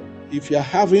 if you're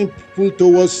having pull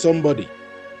towards somebody,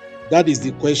 that is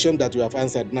the question that you have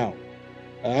answered now.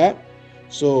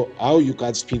 So how you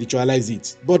can spiritualize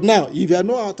it. But now, if you are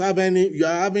not you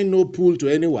are having no pull to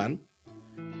anyone,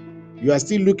 you are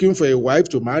still looking for a wife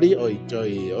to marry or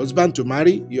a husband to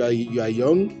marry, you are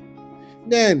young,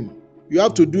 then you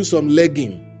have to do some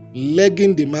legging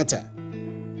the matter.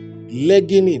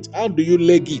 Legging it. How do you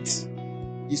leg it?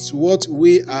 It's what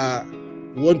we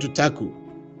want to tackle.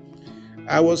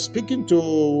 I was speaking to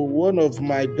one of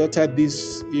my daughter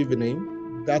this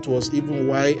evening. That was even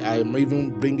why I'm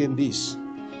even bringing this.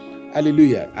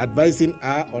 Hallelujah. Advising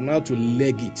her on how to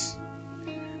leg it.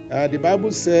 The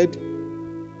Bible said,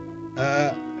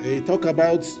 it talk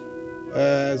about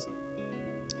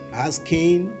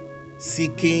asking,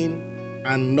 seeking,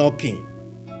 and knocking.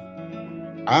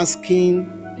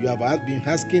 Asking, you have been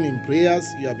asking in prayers,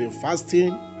 you have been fasting,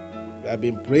 you have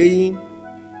been praying.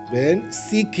 Then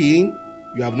seeking,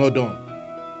 you have not done.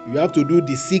 You have to do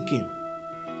the seeking.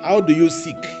 How do you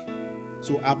seek?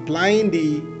 So applying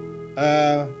the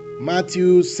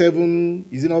Matthew 7,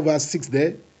 is it not verse 6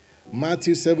 there?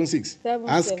 Matthew 7:6.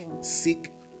 Ask,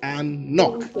 seek, and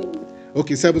knock.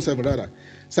 Okay, 7:7 rather.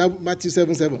 Matthew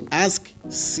 7:7. Ask,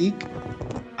 seek,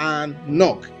 and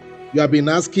knock. You have been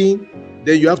asking,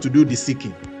 then you have to do the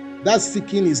seeking. That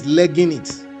seeking is legging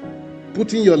it,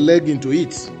 putting your leg into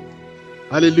it.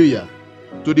 Hallelujah.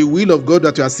 To the will of God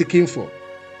that you are seeking for,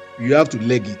 you have to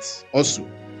leg it also.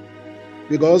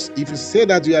 Because if you say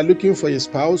that you are looking for a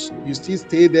spouse, you still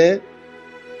stay there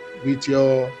with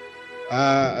your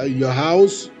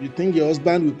house. You think your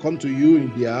husband will come to you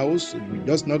in the house. You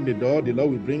just knock the door, the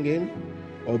Lord will bring him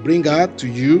or bring her to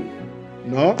you.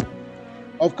 No.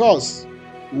 Of course,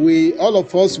 all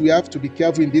of us, we have to be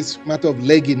careful in this matter of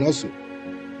legging also,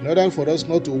 in order for us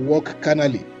not to walk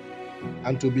carnally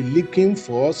and to be looking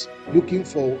for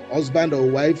husband or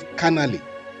wife carnally.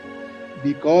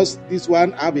 Because this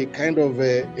one have a kind of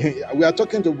we are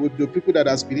talking to the people that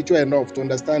are spiritual enough to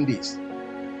understand this.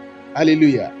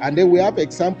 Hallelujah. And then we have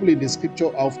example in the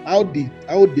scripture of how they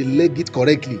leg it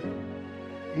correctly.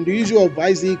 In the issue of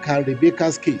Isaac and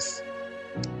Rebekah's case,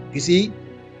 you see,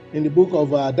 in the book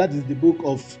of that is the book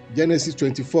of Genesis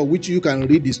 24, which you can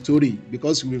read the story,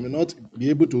 because we may not be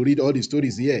able to read all the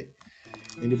stories here.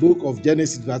 In the book of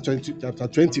Genesis chapter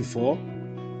 24,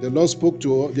 the Lord spoke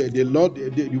to the Lord.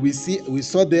 We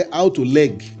saw there how to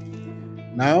leg.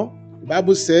 Now the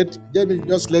Bible said,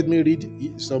 just let me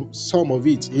read some of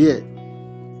it here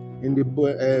in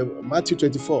the Matthew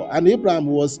 24. And Abraham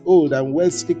was old and well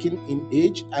speaking in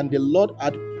age, and the Lord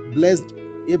had blessed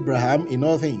Abraham in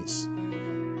all things.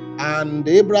 And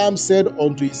Abraham said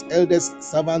unto his eldest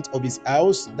servant of his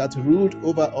house that ruled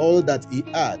over all that he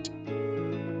had,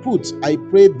 Put, I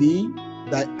pray thee,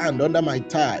 thy hand under my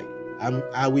thigh, and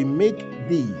I will make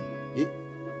thee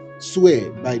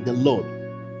swear by the Lord,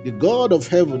 the God of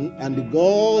heaven and the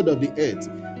God of the earth,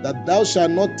 that thou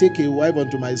shalt not take a wife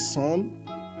unto my son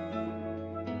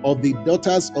of the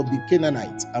daughters of the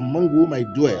Canaanites, among whom I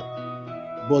dwell,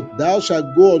 but thou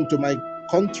shalt go unto my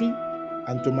country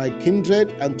and to my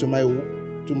kindred and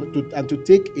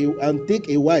take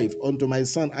a wife unto my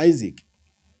son Isaac.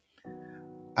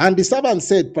 And the servant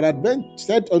said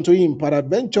unto him,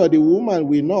 Peradventure the woman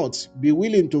will not be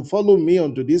willing to follow me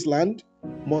unto this land.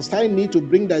 Must I need to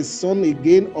bring thy son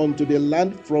again unto the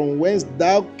land from whence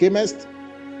thou camest?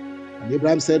 And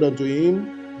Abraham said unto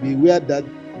him, Beware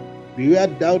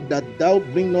thou that thou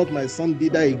bring not my son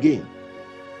thither again.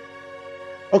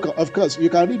 Okay, of course, you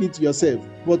can read it yourself.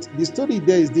 But the story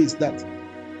there is this, that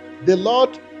the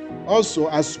Lord also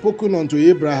has spoken unto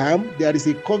Abraham. There is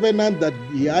a covenant that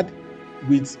he had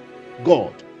with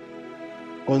God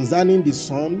concerning the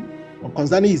son, or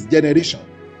concerning his generation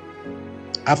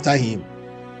after him.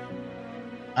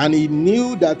 And he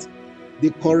knew that the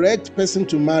correct person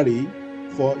to marry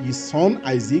for his son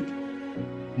Isaac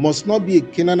must not be a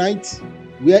Canaanite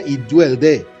where he dwelled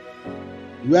there,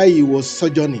 where he was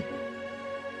sojourning.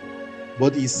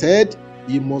 But he said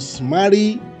he must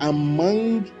marry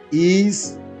among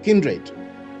his kindred.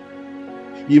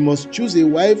 He must choose a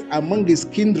wife among his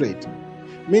kindred,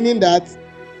 meaning that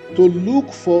to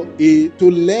look for the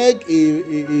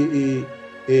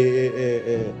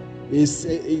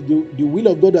will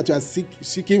of God that you are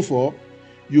seeking for,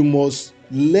 you must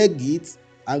leg it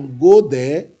and go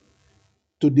there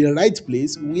to the right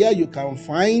place where you can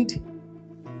find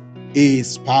a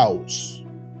spouse.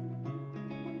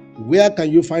 Where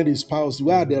can you find a spouse?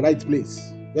 Where are the right place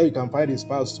where you can find a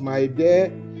spouse? My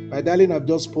darling, I've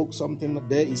just spoke something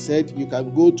there. He said you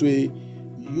can go to a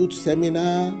youth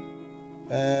seminar,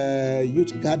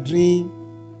 youth gathering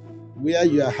where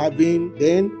you are having.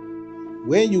 Then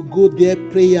when you go there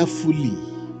prayerfully,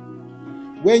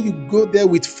 when you go there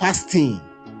with fasting,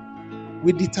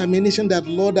 with determination that,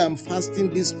 Lord, I'm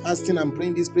fasting, I'm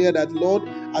praying this prayer, that, Lord,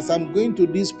 as I'm going to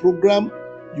this program,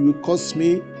 you will cause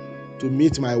me to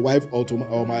meet my wife or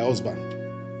my husband.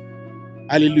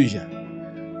 Hallelujah.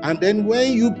 And then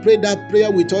when you pray that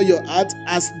prayer with all your heart,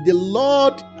 as the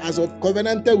Lord has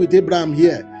covenanted with Abraham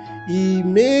here, he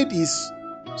made his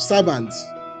servants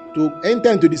to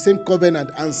enter into the same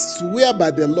covenant and swear by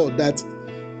the Lord that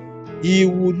he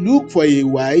would look for a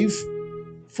wife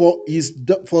for his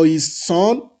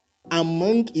son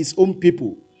among his own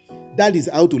people. That is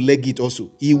how to leg it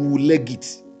also. He will leg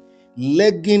it.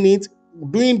 Legging it,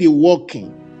 doing the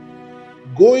walking,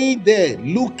 going there,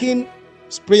 looking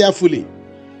prayerfully.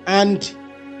 And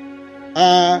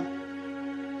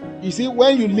you see,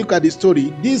 when you look at the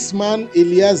story, this man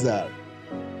Eliezer,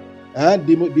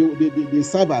 the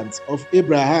servant of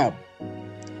Abraham,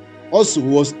 also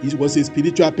was a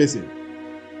spiritual person.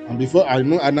 And before I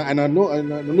know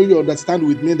you understand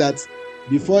with me that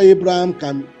before Abraham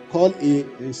can call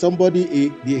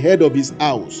the head of his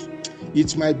house,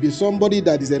 it might be somebody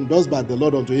that is endorsed by the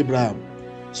Lord unto Abraham,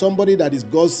 somebody that is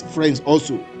God's friends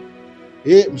also.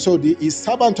 So his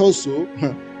servant also,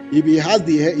 if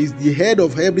is the head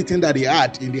of everything that he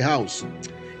had in the house,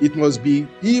 he must be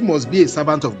a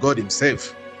servant of God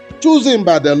himself, chosen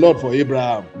by the Lord for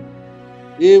Abraham,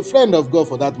 a friend of God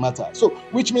for that matter. So,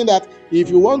 which means that if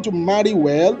you want to marry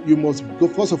well, you must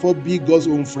first of all be God's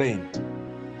own friend,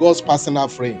 God's personal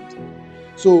friend.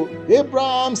 So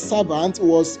Abraham's servant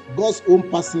was God's own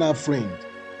personal friend.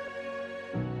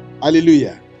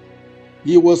 Hallelujah.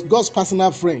 He was God's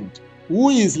personal friend who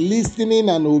is listening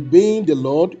and obeying the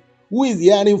Lord, who is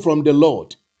hearing from the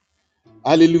Lord.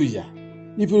 Hallelujah.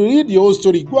 If you read the whole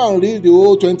story, go and read the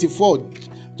whole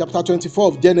chapter 24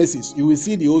 of Genesis. You will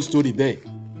see the whole story there.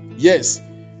 Yes,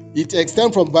 it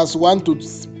extends from verse 1 to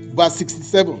verse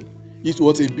 67. It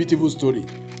was a beautiful story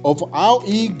of how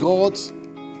he got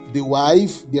the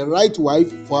right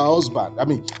wife for her husband. I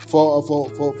mean, for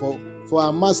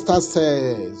our master's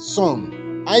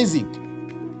son, Isaac.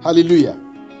 Hallelujah.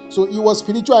 So he was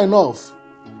spiritual enough.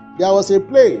 There was a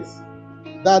place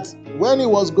that when he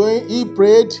was going, he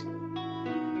prayed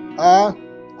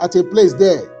at a place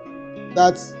there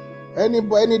that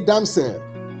any damsel.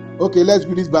 Okay, let's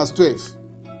read this verse 12.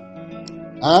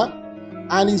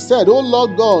 And he said, O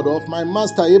Lord God of my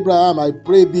master Abraham, I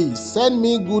pray thee, send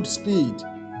me good speed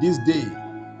this day.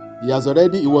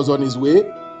 He was on his way.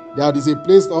 There is a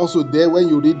place also there when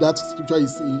you read that scripture,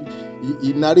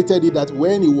 he narrated it that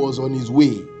when he was on his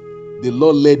way, the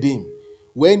Lord led him.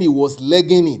 When he was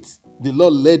legging it, the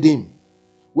Lord led him.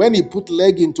 When he put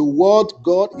leg into what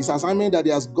God, his assignment that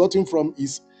he has gotten from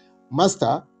his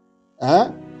master,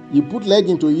 he put leg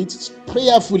into it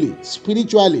prayerfully,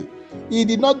 spiritually. He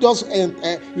did not just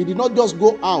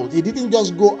go out. He didn't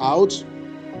just go out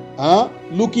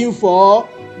looking for,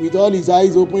 with all his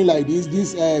eyes open like this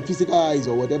physical eyes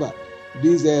or whatever,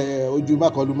 this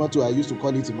ojuma kolumoto I used to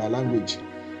call it in my language.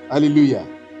 Hallelujah.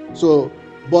 So,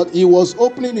 but he was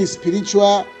opening his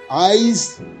spiritual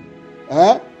eyes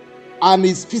and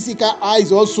his physical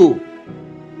eyes also.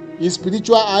 His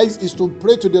spiritual eyes is to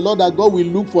pray to the Lord that God will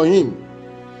look for him.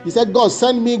 He said, God,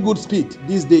 send me good speed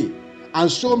this day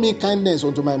and show me kindness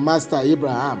unto my master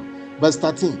Abraham. Verse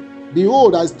 13,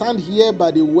 behold, I stand here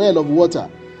by the well of water,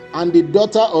 and the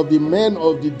daughter of the men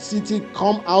of the city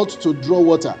come out to draw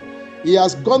water. He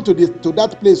has gone to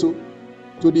that place, to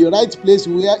the right place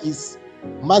where his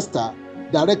master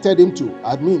directed him to,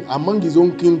 among his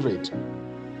own kindred.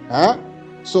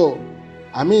 So,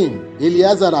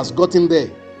 Eliezer has gotten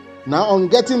there. Now, on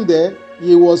getting there,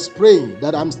 he was praying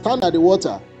that I'm standing at the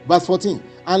water. Verse 14,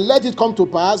 and let it come to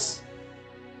pass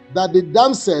that the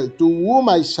damsel to whom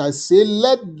I shall say,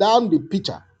 let down the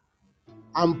pitcher,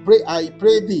 and I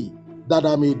pray thee that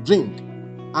I may drink.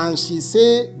 And she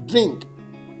say, drink,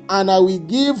 and I will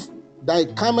give thy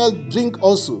camel drink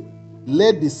also.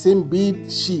 Let the same be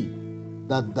she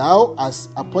that thou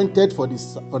hast appointed for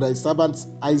thy servant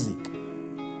Isaac.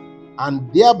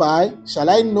 And thereby shall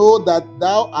I know that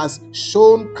thou hast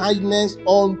shown kindness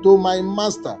unto my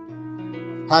master.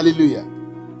 Hallelujah.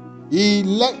 He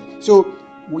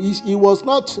was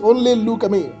not only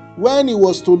when he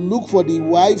was to look for the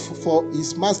wife for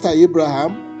his master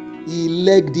Abraham, he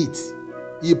legged it.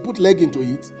 He put leg into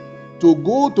it to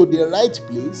go to the right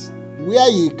place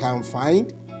where he can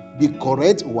find the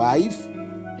correct wife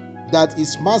that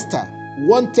his master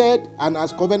wanted and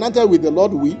has covenanted with the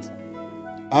Lord with.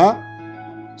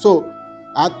 So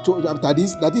after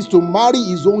this, that is to marry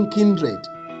his own kindred,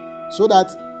 so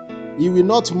that he will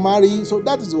not marry. So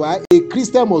that is why a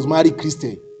Christian must marry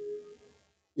Christian.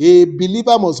 A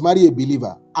believer must marry a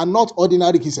believer, and not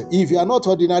ordinary Christian. If you are not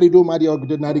ordinary, don't marry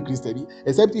ordinary Christian.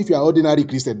 Except if you are ordinary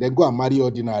Christian, then go and marry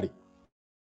ordinary.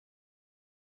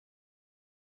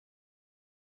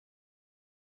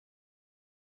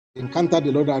 Encounter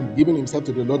the Lord and giving himself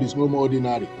to the Lord is no more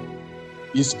ordinary.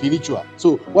 It's spiritual.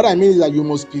 So what I mean is that you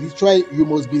must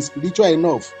be spiritual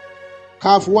enough.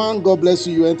 Calf one, God bless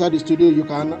you. You enter the studio. You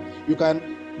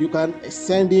can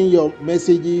send in your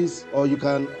messages, or you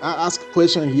can ask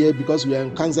questions here, because we are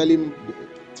in counseling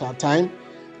time,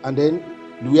 and then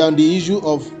we are on the issue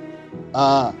of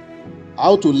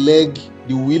how to leg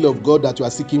the will of God that you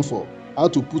are seeking for, how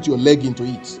to put your leg into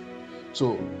it.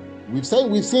 So we've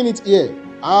seen it here,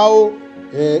 how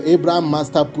Abraham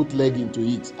master put leg into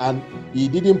it, and he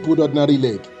didn't put ordinary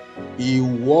leg. He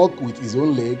walked with his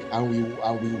own leg, and we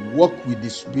walk with the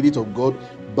Spirit of God,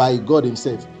 by God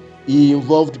himself. He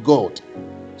involved God.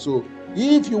 So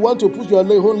if you want to put your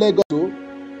own leg also,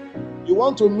 you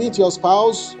want to meet your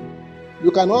spouse,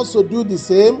 you can also do the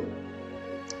same.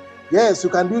 Yes, you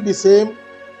can do the same.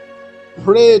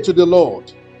 Pray to the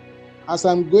Lord. As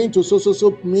I'm going to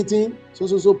so meeting,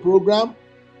 so program,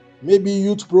 maybe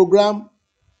youth program,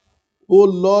 oh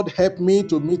Lord, help me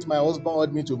to meet my husband,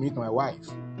 help me to meet my wife.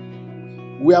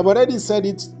 We have already said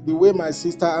it the way my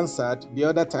sister answered the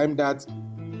other time, that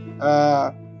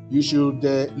you should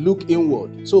look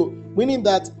inward. So, meaning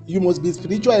that you must be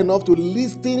spiritual enough to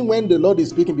listen when the Lord is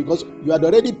speaking, because you had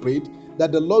already prayed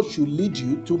that the Lord should lead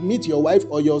you to meet your wife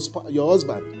or your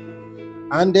husband.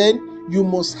 And then you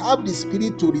must have the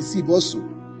spirit to receive also,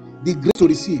 the grace to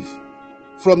receive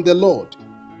from the Lord,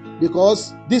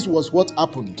 because this was what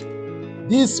happened.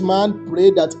 This man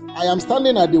prayed that I am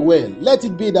standing at the well. Let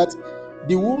it be that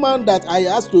the woman that I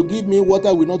asked to give me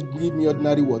water will not give me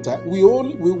ordinary water.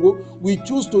 We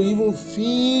choose to even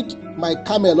feed my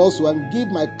camel also, and give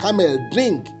my camel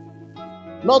drink.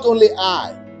 Not only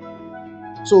I.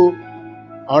 So,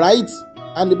 all right.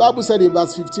 And the Bible said in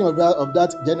verse 15 of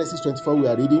that Genesis 24 we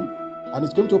are reading, and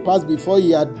it came to pass before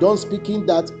he had done speaking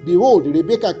that, behold,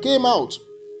 Rebekah came out,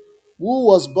 who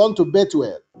was born to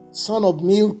Bethuel, son of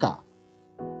Milcah,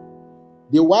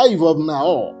 the wife of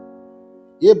Nahor,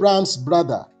 Abraham's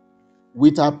brother,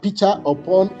 with her pitcher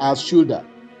upon her shoulder.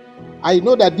 I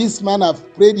know that this man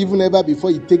have prayed even ever before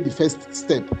he take the first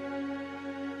step.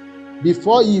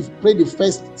 Before he prayed the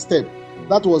first step,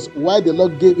 that was why the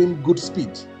Lord gave him good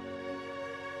speed.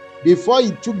 Before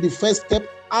he took the first step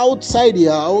outside the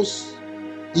house,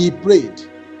 he prayed.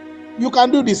 You can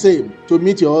do the same to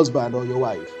meet your husband or your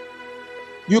wife.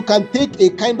 You can take a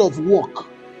kind of walk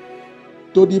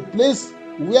to the place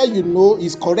where you know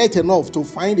is correct enough to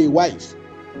find a wife.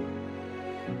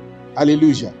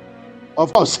 Hallelujah.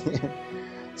 Of course,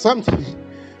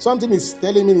 something is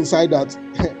telling me inside that,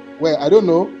 well, I don't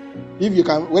know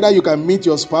whether you can meet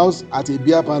your spouse at a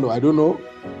beer parlor. I don't know.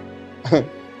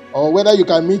 or whether you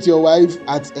can meet your wife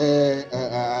at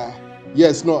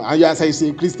yes, no, and as I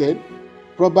say, Christian,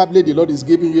 probably the Lord is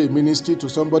giving you a ministry to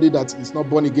somebody that is not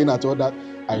born again at all. That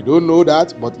I don't know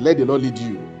that, but let the Lord lead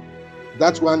you.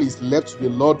 That one is left to the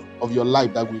Lord of your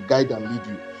life that will guide and lead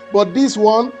you. But this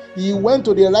one, he went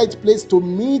to the right place to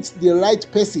meet the right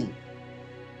person.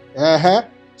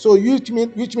 So which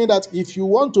mean that if you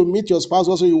want to meet your spouse,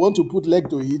 also you want to put leg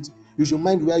to it, you should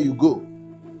mind where you go,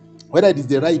 whether it is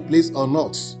the right place or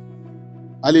not.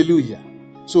 Hallelujah.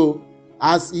 So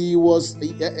as he was,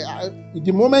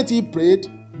 the moment he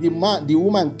prayed, the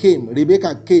woman came,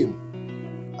 Rebecca came.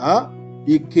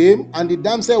 He came, and the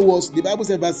damsel was, the Bible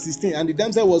said, verse 16, and the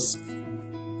damsel was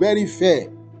very fair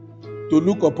to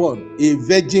look upon, a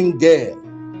virgin girl.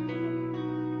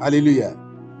 Hallelujah.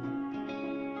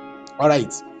 All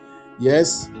right.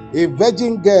 Yes, a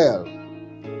virgin girl.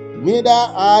 Neither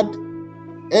had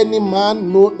any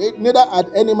man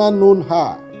known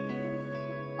her.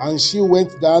 And she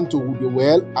went down to the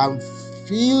well and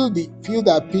filled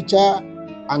her pitcher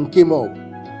and came up.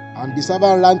 And the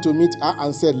servant ran to meet her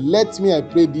and said, "Let me, I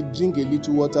pray thee, drink a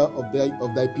little water of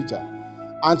thy pitcher."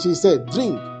 And she said,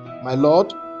 "Drink, my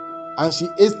lord." And she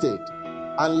hasted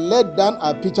and let down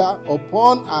her pitcher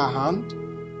upon her hand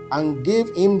and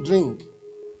gave him drink.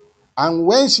 And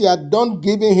when she had done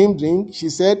giving him drink, she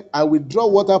said, "I will draw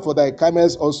water for thy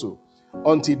camels also,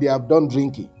 until they have done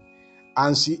drinking."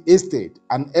 And she hasted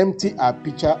and emptied her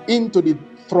pitcher into the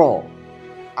trough,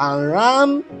 and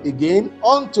ran again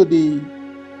unto the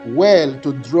well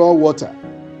to draw water,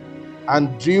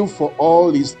 and drew for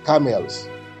all his camels.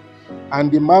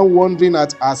 And the man, wondering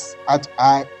at her,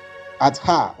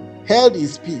 held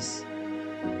his peace,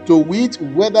 to wit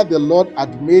whether the Lord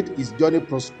had made his journey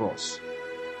prosperous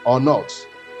or not.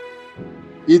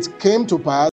 It came to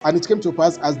pass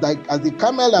as the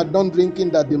camel had done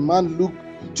drinking, that the man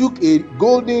took a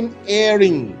golden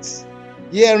earring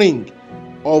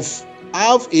of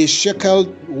half a shekel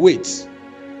weight,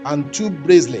 and 2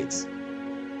 bracelets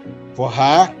for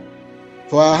her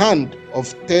hand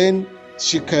of 10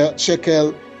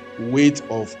 shekel weight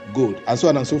of gold, and so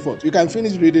on and so forth. You can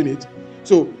finish reading it.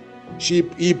 So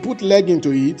he put leg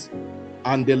into it,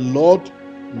 and the Lord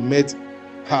met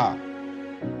her.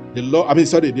 The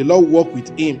Lord walked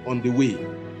with him on the way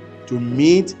to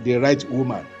meet the right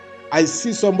woman. I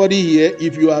see somebody here.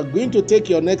 If you are going to take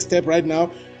your next step right now,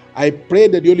 I pray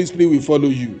that the Holy Spirit will follow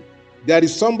you. There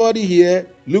is somebody here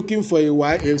looking for a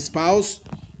wife, a spouse.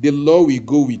 The Lord will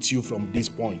go with you from this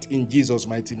point in Jesus'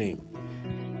 mighty name.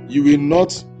 You will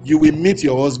meet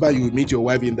your husband, you will meet your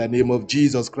wife in the name of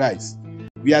Jesus Christ.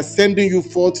 We are sending you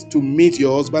forth to meet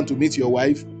your husband, to meet your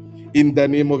wife in the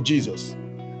name of Jesus.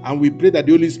 And we pray that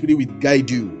the Holy Spirit will guide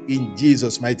you in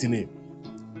Jesus' mighty name.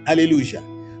 Hallelujah.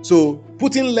 So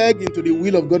putting leg into the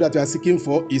will of God that you are seeking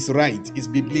for is right, is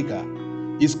biblical,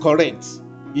 is correct,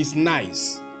 is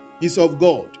nice, is of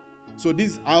God. So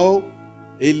this is how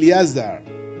Eliezer,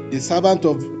 the servant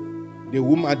of the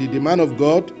woman, the man of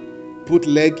God, put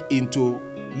leg into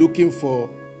looking for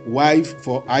wife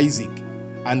for Isaac,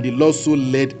 and the Lord so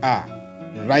led her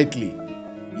rightly.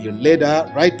 He led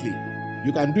her rightly.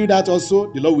 You can do that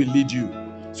also. The Lord will lead you.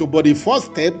 So, but the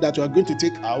first step that you are going to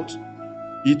take out,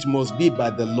 it must be by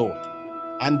the Lord.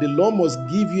 And the Lord must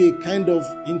give you a kind of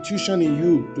intuition in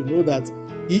you to know that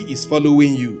He is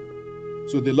following you.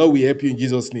 So the Lord will help you in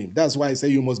Jesus' name. That's why I say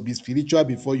you must be spiritual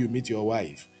before you meet your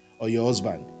wife or your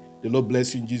husband. The Lord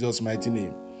bless you in Jesus' mighty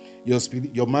name.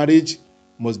 Your marriage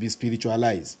must be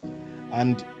spiritualized.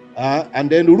 And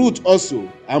then Ruth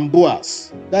also, and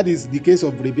Boaz. That is the case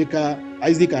of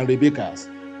Isaac and Rebecca.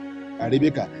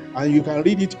 And you can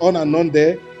read it on and on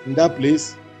there in that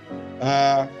place.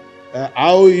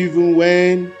 How even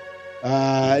when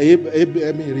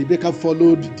Rebecca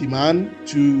followed the man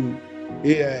to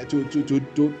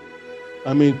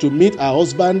meet her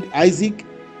husband Isaac,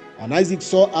 and Isaac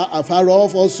saw her afar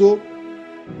off also.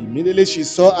 Immediately she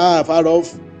saw her afar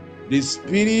off. The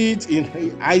spirit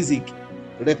in Isaac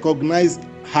recognized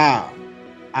her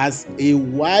as a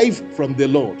wife from the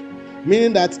Lord,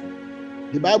 meaning that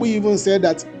the Bible even said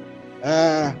that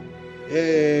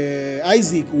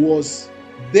Isaac was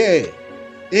there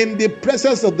in the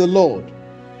presence of the Lord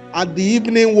at the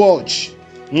evening watch.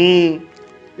 In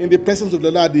the presence of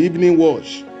the Lord at the evening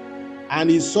watch, and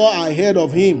he saw ahead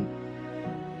of him.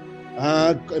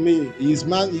 His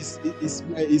master's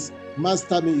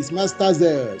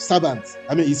servant.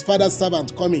 His father's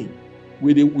servant coming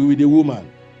with the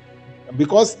woman,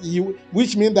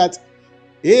 which means that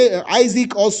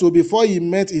Isaac also, before he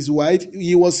met his wife,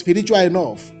 he was spiritual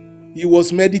enough. He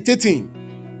was meditating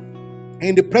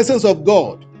in the presence of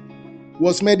God. He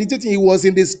was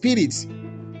in the spirit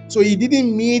So he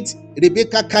didn't meet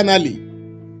Rebecca carnally.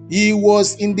 He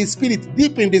was in the spirit,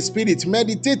 deep in the spirit,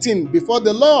 meditating before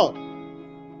the Lord.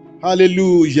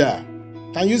 Hallelujah.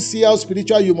 Can you see how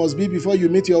spiritual you must be before you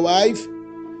meet your wife?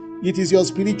 It is your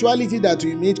spirituality that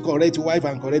will meet correct wife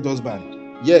and correct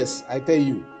husband. Yes, I tell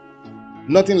you.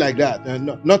 Nothing like that.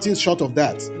 Nothing short of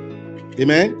that.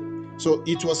 Amen. So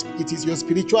it is your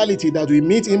spirituality that will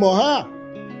meet him or her.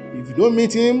 If you don't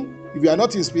meet him, if you are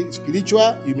not in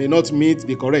spiritual, you may not meet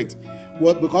the correct.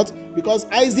 What? Because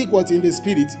Isaac was in the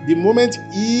spirit. The moment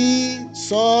he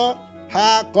saw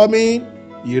her coming,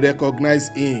 he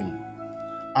recognized him.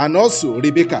 And also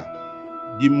Rebecca.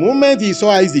 The moment he saw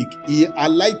Isaac, he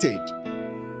alighted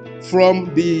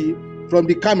from the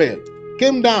camel,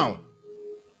 came down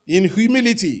in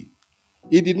humility.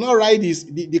 He did not ride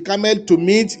the camel to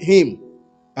meet him,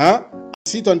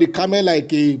 sit on the camel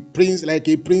like a prince, like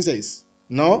a princess.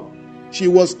 No, she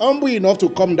was humble enough to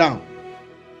come down,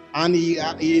 and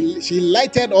she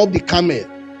lighted up the camel.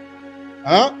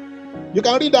 You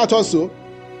can read that also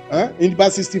in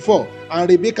verse 64. And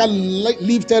Rebecca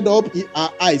lifted up her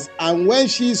eyes, and when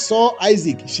she saw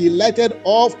Isaac, she lighted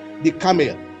off the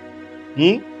camel.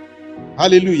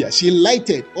 Hallelujah. She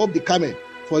lighted up the camel,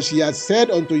 for she had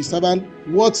said unto his servant,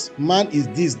 what man is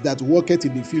this that walketh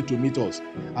in the field to meet us?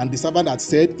 And the servant had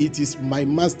said, it is my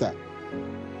master.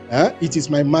 It is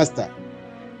my master.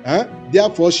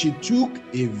 Therefore she took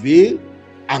a veil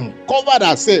and covered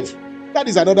herself. That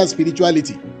is another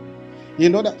spirituality. You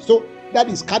know that? So that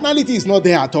is, carnality is not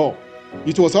there at all.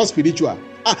 It was all spiritual.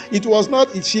 It was not,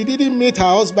 she didn't meet her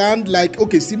husband like,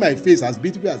 okay, see my face, as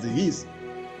beautiful as he is.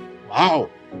 Wow,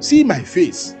 see my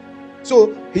face.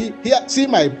 So he see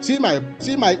my what do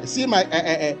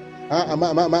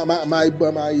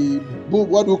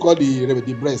you call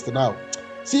the breast now?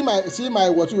 See my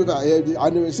what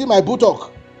you see my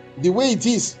buttock, the way it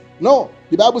is. No,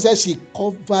 the Bible says she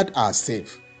covered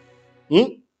herself.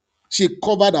 She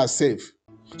covered herself.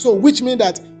 So which means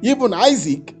that even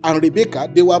Isaac and Rebecca,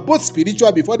 they were both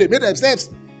spiritual before they made themselves.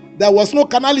 There was no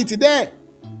carnality there.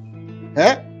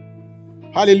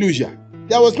 Hallelujah.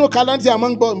 There was no carnality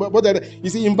among both. You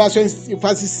see, in verse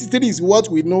 3 is what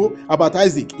we know about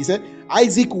Isaac. He said,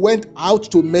 Isaac went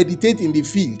out to meditate in the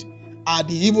field at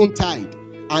the eventide,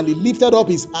 and he lifted up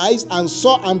his eyes and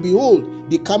saw, and behold,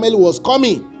 the camel was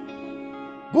coming.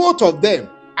 Both of them,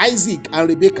 Isaac and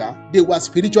Rebecca, they were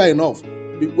spiritual enough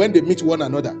when they meet one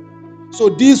another. So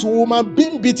this woman,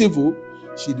 being beautiful,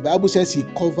 the Bible says she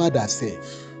covered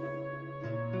herself.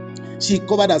 She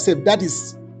covered herself. That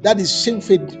is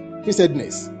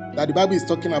shamefacedness that the Bible is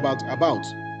talking about.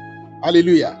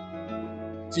 Hallelujah.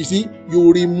 So you see,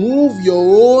 you remove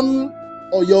your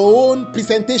own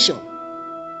presentation.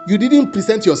 You didn't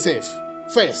present yourself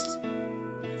first.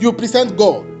 You present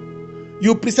God.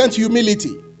 You present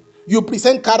humility. You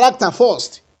present character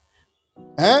first.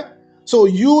 So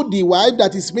you, the wife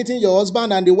that is meeting your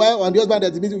husband, and the wife and the husband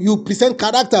that is meeting, you present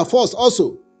character first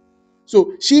also.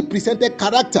 So she presented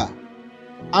character.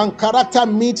 And character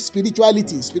meets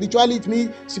spirituality. Spirituality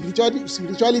meets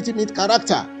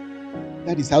character.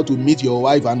 That is how to meet your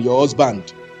wife and your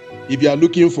husband. If you are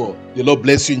looking for, the Lord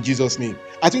bless you in Jesus' name.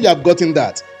 I think you have gotten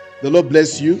that. The Lord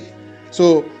bless you.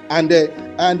 So and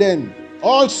then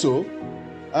also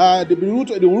the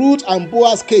Ruth and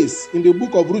Boaz case in the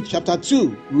book of Ruth chapter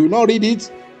 2. We will not read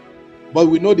it, but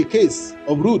we know the case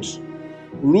of Ruth.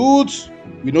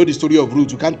 We know the story of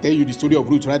Ruth. We can't tell you the story of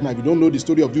Ruth right now. If you don't know the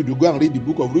story of Ruth, you go and read the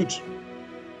book of Ruth.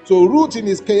 So Ruth, in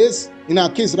our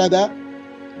case,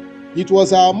 it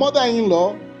was our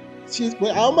mother-in-law.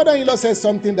 Our mother-in-law said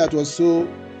something that was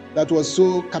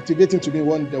so captivating to me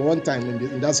one time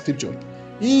in that scripture.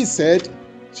 He said,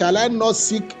 "Shall I not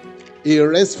seek a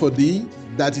rest for thee,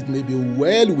 that it may be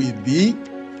well with thee?"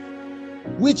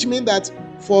 Which means that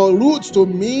for Ruth to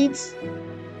meet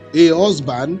a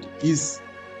husband is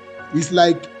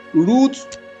like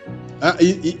Ruth.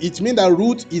 It means that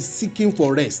Ruth is seeking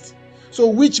for rest. So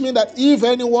which means that if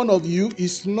any one of you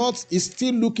is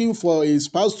still looking for a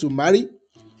spouse to marry,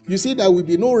 you see there will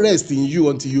be no rest in you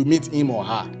until you meet him or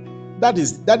her. That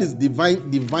is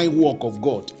divine work of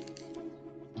God.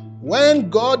 When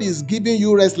God is giving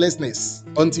you restlessness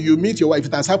until you meet your wife,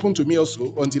 it has happened to me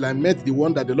also until I met the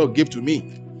one that the Lord gave to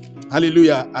me.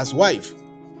 Hallelujah. As wife,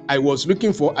 I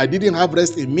didn't have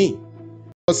rest in me.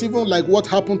 It was even like what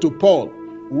happened to Paul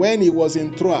when he was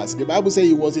in Troas. The Bible says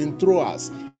he was in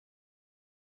Troas.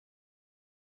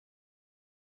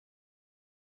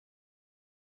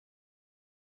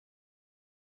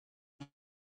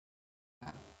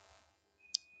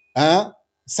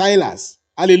 Silas.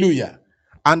 Hallelujah.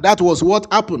 And that was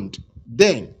what happened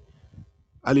then.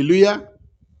 Hallelujah.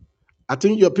 I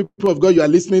think your people of God, you are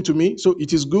listening to me. So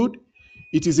it is good.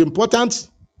 It is important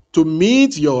to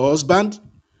meet your husband,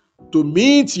 to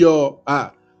meet your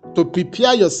to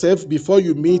prepare yourself before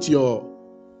you meet your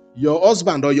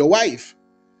husband or your wife.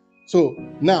 So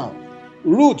now,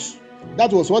 Ruth,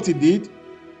 that was what he did.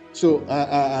 So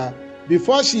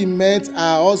before she met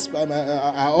her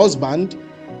husband,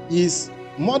 his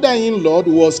mother-in-law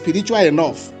was spiritual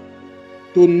enough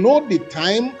to know the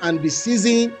time and the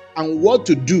season and what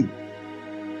to do.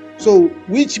 So,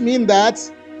 which means that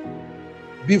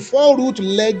before Ruth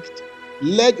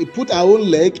put her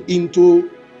own leg into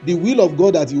the will of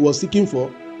God that he was seeking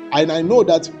for, and I know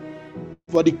that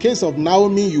for the case of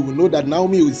Naomi, you will know that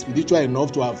Naomi was spiritual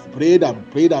enough to have prayed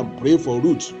for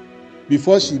Ruth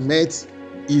before she met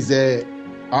her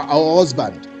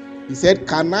husband. He said,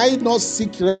 "Can I not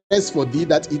seek rest for thee,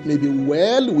 that it may be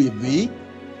well with thee?"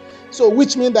 So,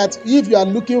 which means that if you are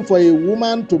looking for a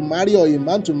woman to marry or a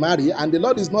man to marry, and the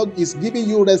Lord is giving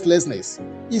you restlessness,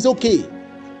 it's okay.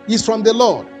 It's from the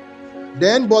Lord.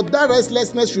 But that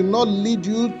restlessness should not lead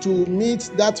you to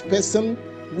meet that person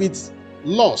with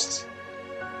lust.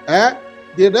 The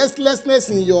restlessness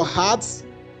in your heart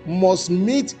must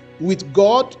meet with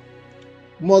God,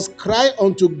 must cry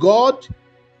unto God,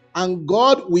 and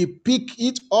God will pick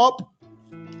it up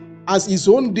as his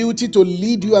own duty to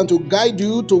lead you and to guide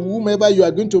you to whomever you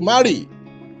are going to marry.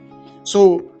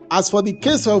 So, as for the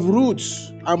case of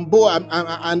Ruth and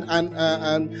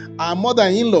our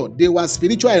mother-in-law, they were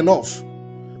spiritual enough.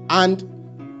 And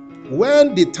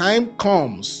when the time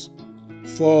comes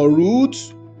for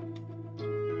Ruth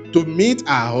to meet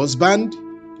her husband,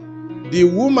 the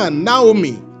woman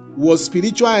Naomi was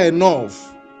spiritual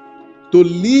enough to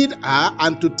lead her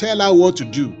and to tell her what to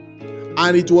do.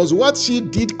 And it was what she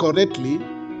did correctly,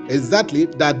 exactly,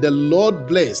 that the Lord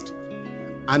blessed,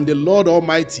 and the Lord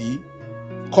Almighty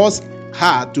caused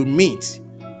her to meet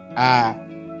her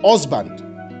husband.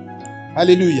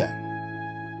 Hallelujah.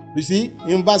 You see,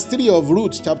 in verse 3 of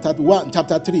Ruth, chapter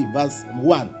 3, verse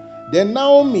 1, then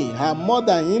Naomi, her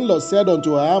mother-in-law, said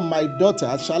unto her, "My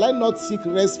daughter, shall I not seek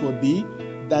rest for thee,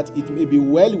 that it may be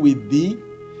well with thee?"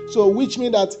 So, which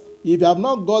means that if you have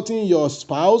not gotten your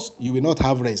spouse, you will not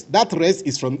have rest. That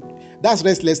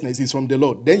restlessness is from the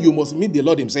Lord. Then you must meet the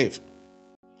Lord himself.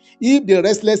 If the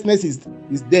restlessness is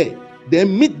there,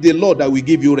 then meet the Lord that will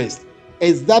give you rest.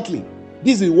 Exactly.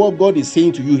 This is what God is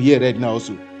saying to you here right now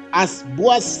also. As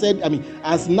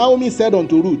as Naomi said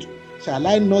unto Ruth, "Shall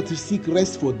I not seek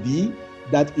rest for thee,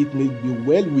 that it may be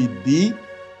well with thee?"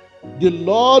 The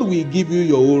Lord will give you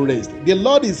your own rest. The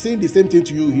Lord is saying the same thing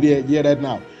to you here right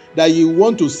now, that He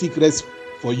wants to seek rest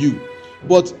for you.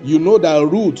 But you know that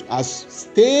Ruth has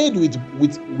stayed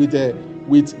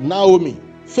with Naomi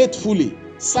faithfully,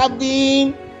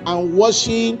 serving and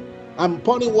washing and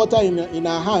pouring water in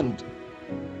her hand.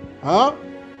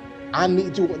 And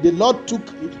the Lord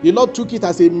took it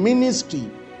as a ministry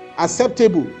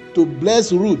acceptable to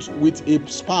bless Ruth with a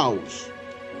spouse,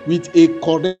 with a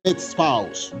correct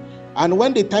spouse. And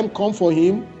when the time comes for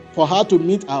her to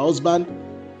meet her husband,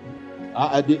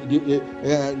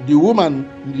 the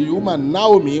woman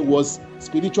Naomi was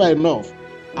spiritual enough,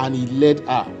 and he led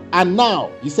her. And now,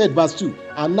 he said, verse 2,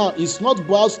 "And now it's not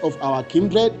Boaz of our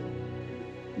kindred,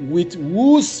 with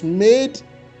whose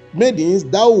maidens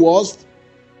thou wast.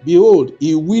 Behold,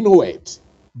 he winnoweth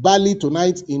barley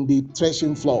tonight in the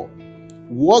threshing floor.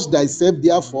 Wash thyself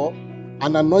therefore,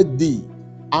 and anoint thee,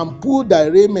 and put thy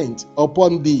raiment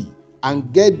upon thee,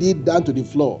 and get thee down to the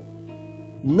floor.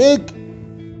 Make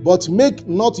not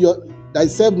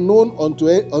thyself known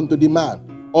unto the man,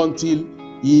 until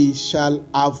he shall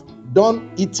have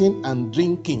done eating and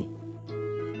drinking."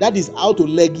 That is how to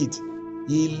leg it.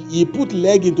 He put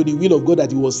leg into the will of God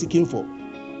that he was seeking for.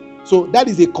 So that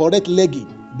is a correct legging.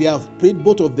 They have prayed,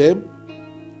 both of them,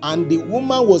 and the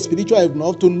woman was spiritual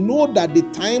enough to know that the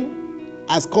time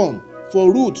has come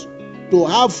for Ruth to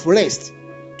have rest,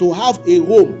 to have a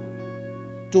home,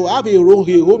 of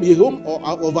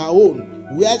her own,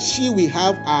 where she will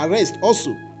have her rest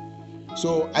also.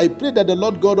 So I pray that the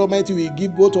Lord God Almighty will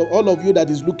give both of all of you that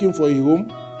is looking for a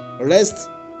home rest.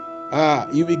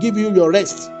 He will give you your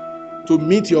rest to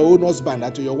meet your own husband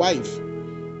and to your wife,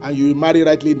 and you will marry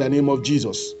rightly in the name of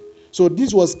Jesus. So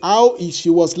this was how she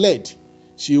was led.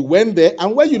 She went there,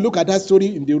 and when you look at that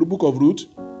story in the book of Ruth,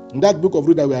 in that book of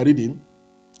Ruth that we are reading,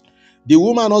 the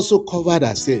woman also covered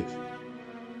herself.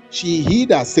 She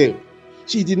hid herself.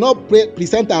 She did not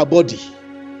present her body.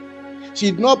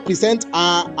 She did not present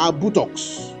her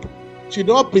buttocks. She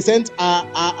did not present her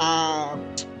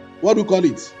what do you call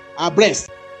it? Her breast.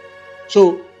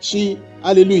 So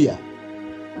hallelujah.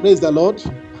 Praise the Lord.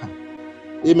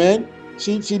 Amen.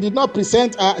 she did not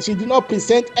present anything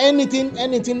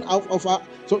of her.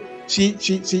 So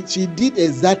she did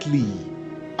exactly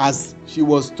as she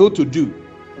was told to do,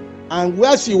 and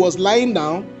where she was lying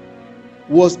down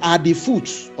was at the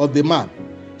foot of the man,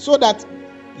 so that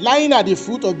lying at the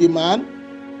foot of the man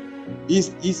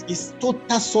is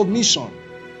total submission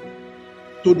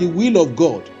to the will of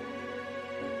God,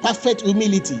 perfect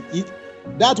humility.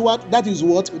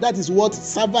 That is what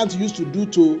servant used to do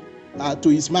to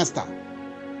his master.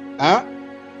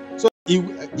 So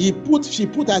she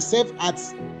put herself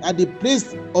at the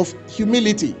place of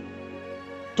humility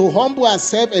to humble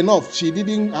herself enough. She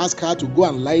didn't ask her to go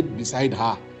and lie beside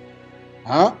her,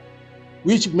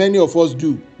 which many of us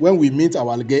do when we meet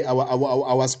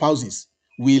our spouses.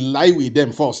 We lie with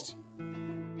them first,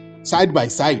 side by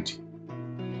side,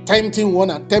 tempting one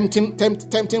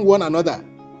another.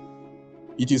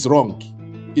 It is wrong.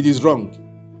 It is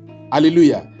wrong.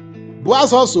 Hallelujah.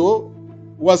 Boaz also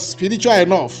was spiritual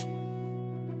enough.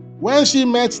 When she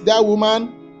met that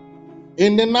woman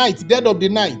in the night, dead of the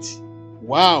night,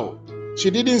 wow, she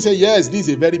didn't say, yes, this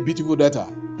is a very beautiful daughter,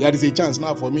 there is a chance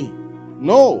now for me.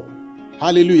 No.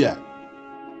 Hallelujah.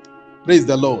 Praise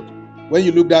the Lord. When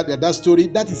you look at that story,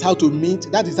 that is how to meet,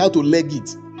 that is how to leg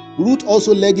it. Ruth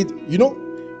also leg it.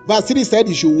 Verse 3 said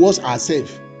he should wash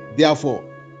herself, therefore,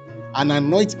 and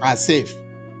anoint herself,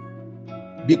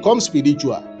 become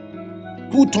spiritual,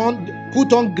 put on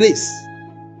grace,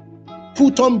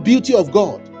 put on beauty of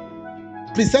God,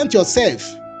 present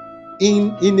yourself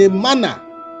in a manner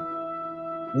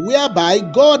whereby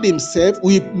God himself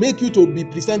will make you to be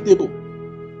presentable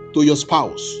to your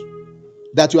spouse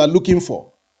that you are looking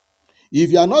for.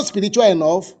 If you are not spiritual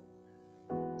enough,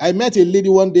 I met a lady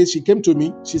one day. She came to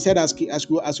me. She said, as we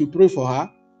pray for her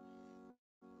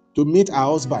to meet her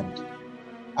husband,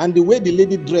 and the way the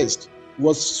lady dressed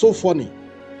was so funny.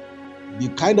 The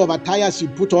kind of attire she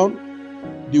put on,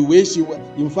 the way she was,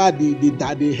 in fact,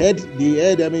 the head,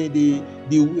 I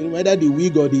mean, whether the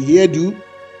wig or the hairdo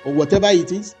or whatever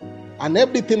it is, and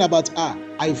everything about her,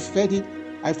 I found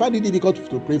it difficult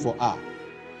to pray for her,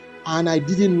 and I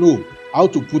didn't know how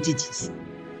to put it,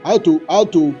 how to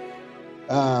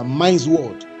mine's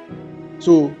word.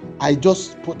 So I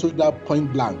just put that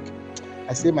point blank.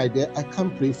 I say, my dear, I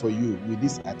can't pray for you with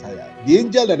this attire. The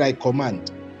angel that I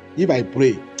command, if I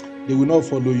pray, they will not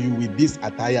follow you with this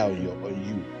attire on you.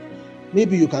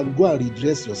 Maybe you can go and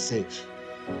redress yourself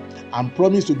and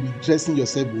promise to be dressing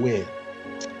yourself well.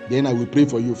 Then I will pray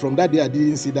for you. From that day, I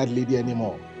didn't see that lady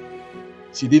anymore.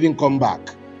 She didn't come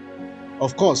back.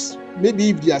 Of course,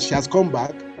 maybe if she has come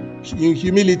back in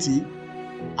humility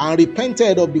and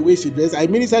repented of the way she dressed, I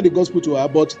ministered the gospel to her,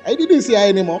 but I didn't see her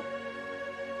anymore.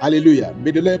 Hallelujah.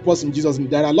 May the Lord help us in Jesus' name.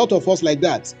 There are a lot of us like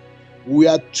that. We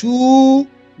are too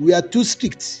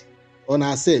strict on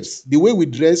ourselves. The way we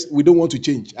dress, we don't want to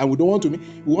change, and we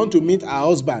want to meet our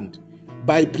husband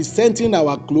by presenting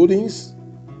our clothing,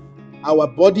 our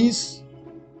bodies,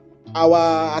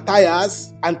 our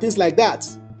attires, and things like that.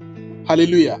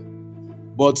 Hallelujah.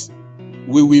 But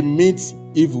we will meet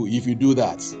evil if you do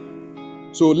that.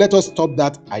 So let us stop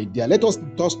that idea. Let us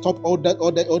stop all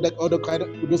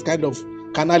those kind of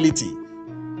carnality.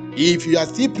 If you are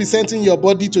still presenting your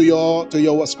body to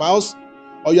your spouse,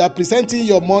 or you are presenting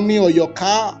your money or your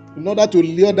car in order to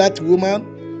lure that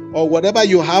woman, or whatever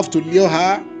you have to lure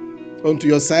her onto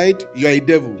your side, you are a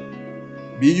devil.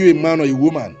 Be you a man or a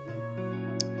woman.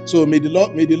 So may the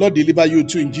Lord deliver you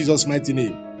too in Jesus' mighty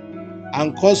name,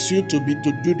 and cause you to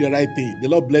do the right thing. The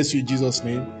Lord bless you in Jesus'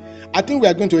 name. I think we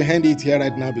are going to end it here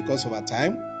right now because of our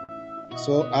time.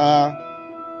 So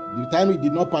the time it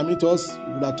did not permit us,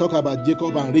 we will talk about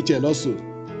Jacob and Rachel also.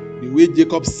 The way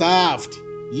Jacob served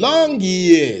long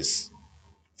years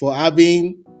for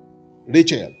having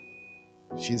Rachel.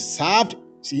 He served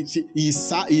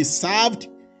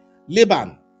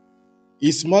Laban,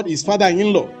 his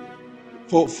father-in-law,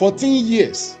 for 14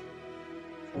 years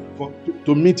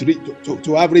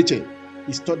to have Rachel.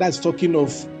 That's talking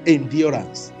of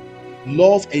endurance.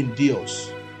 Love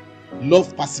endures.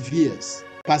 Love perseveres.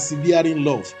 Persevering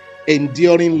love.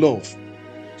 Enduring love.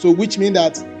 So which means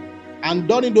that, and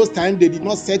during those times, they did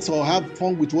not sex or have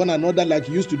fun with one another like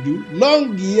you used to do.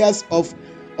 Long years of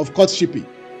courtshiping.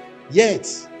 Yet,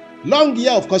 long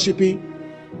year of courtshiping,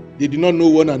 they did not know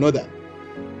one another,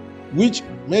 which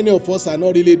many of us are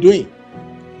not really doing.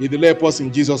 May the Lord help us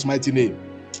in Jesus' mighty name.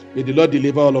 May the Lord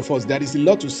deliver all of us. There is a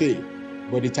lot to say,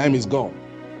 but the time is gone.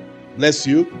 Bless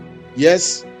you.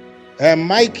 Yes.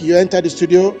 Mike, you entered the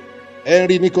studio.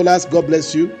 Henry, Nicholas, God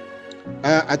bless you.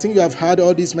 I think you have heard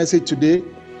all this message today.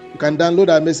 You can download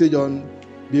our message on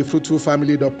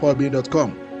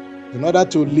thefruitfulfamily.podbean.com. in order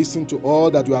to listen to all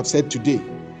that we have said today.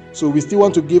 So we still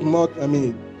want to give more,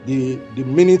 the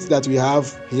minutes that we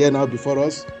have here now before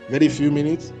us, very few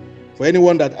minutes, for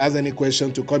anyone that has any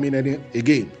question to come in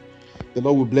again. The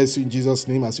Lord will bless you in Jesus'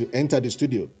 name as you enter the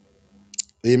studio.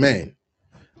 Amen.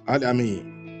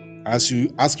 As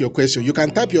you ask your question, you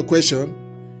can type your question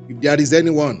if there is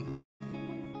anyone.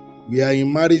 We are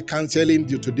in marriage counseling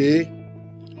today.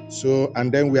 So,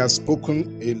 and then we have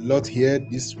spoken a lot here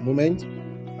this moment.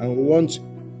 And we want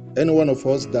any one of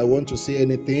us that want to say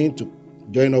anything to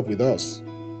join up with us,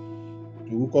 to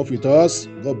hook up with us.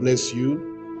 God bless you.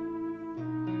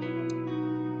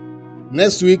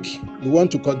 Next week, we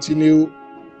want to continue,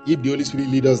 if the Holy Spirit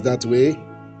leads us that way,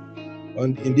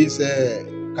 in this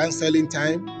counseling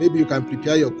time. Maybe you can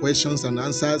prepare your questions and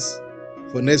answers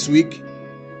for next week,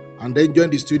 and then join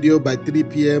the studio by 3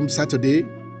 p.m. Saturday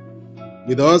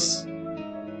with us.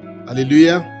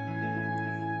 Hallelujah.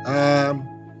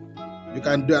 You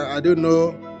can do, I don't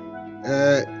know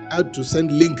how to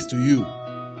send links to you,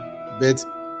 but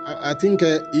I think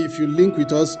if you link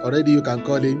with us already, you can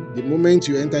call in. The moment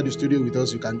you enter the studio with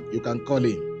us, you can call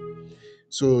in.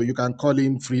 So you can call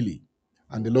in freely,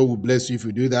 and the Lord will bless you if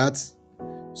you do that.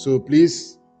 So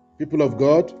please, people of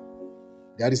God,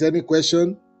 there is any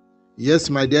question? Yes,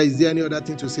 my dear, is there any other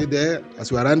thing to say there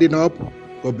as we are rounding up?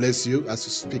 God bless you as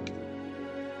you speak.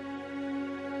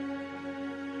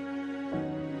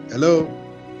 Hello?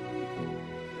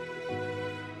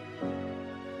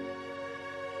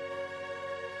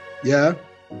 Yeah?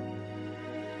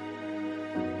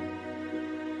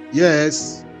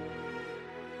 Yes?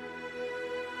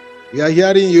 We are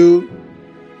hearing you.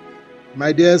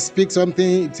 My dear, speak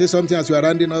something, say something as we are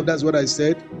rounding up. That's what I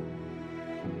said.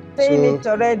 Saying it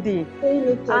already.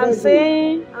 I'm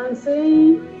saying.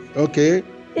 Okay.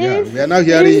 Yeah, we are now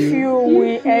hearing you. If you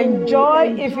will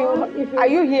enjoy, are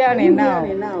you hearing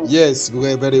now? Yes,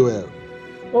 very well.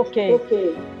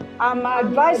 Okay. I'm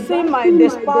advising the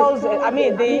spouse,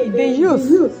 the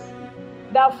youth,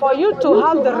 that for you to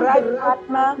have the right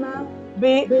partner,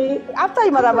 after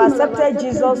you might have accepted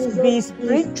Jesus, be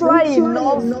spiritual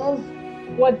enough.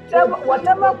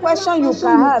 Whatever question you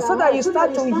can have, so that you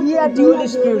start to hear the Holy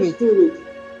Spirit.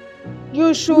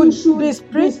 You should be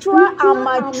spiritual and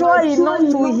mature enough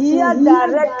to hear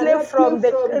directly from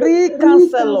the real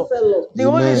counselor, the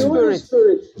Holy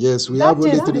Spirit. Yes, we have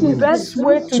only 3 minutes. That is the best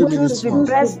way to choose the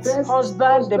best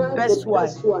husband, the best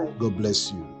wife. God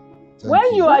bless you.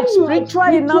 When you are spiritual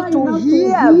enough to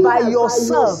hear by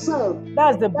yourself,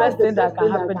 that's the best thing that can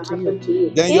happen to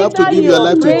you. Then you have to give your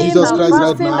life to Jesus Christ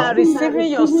right now. And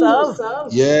receiving yourself,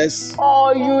 yes,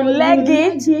 or you leg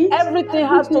it. Everything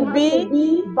has to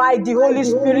be by the Holy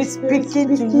Spirit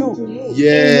speaking to you in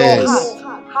your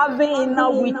heart, having inner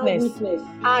witness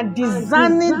and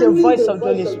discerning the voice of the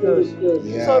Holy Spirit.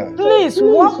 Yeah. So please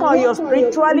work on your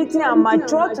spirituality and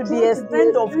mature to the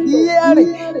extent of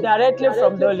hearing directly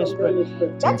from the Holy Spirit.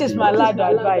 That is my loud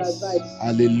advice.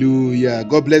 Hallelujah.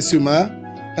 God bless you, ma.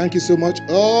 Thank you so much.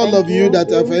 All of you that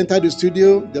have entered the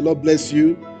studio, the Lord bless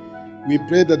you. We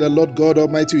pray that the Lord God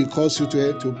Almighty will cause you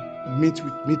to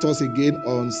meet us again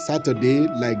on Saturday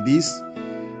like this.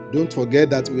 Don't forget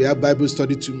that we have Bible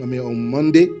study on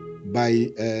Monday.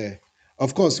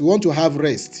 Of course, we want to have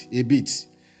rest a bit.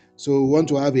 So we want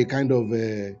to have a kind of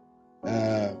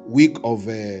week of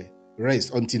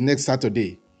rest until next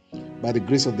Saturday. By the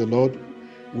grace of the Lord,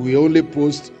 we only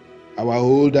post our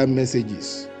older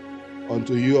messages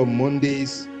unto you on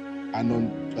Mondays and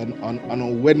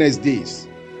on Wednesdays.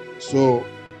 So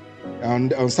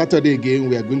on Saturday again,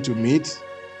 we are going to meet.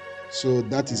 So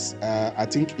that is, I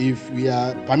think, if we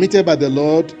are permitted by the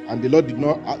Lord and the Lord did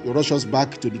not rush us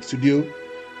back to the studio,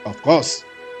 of course,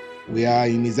 we are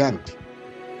in His hand.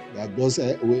 Those,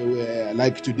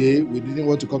 like today, we didn't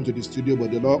want to come to the studio,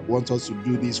 but the Lord wants us to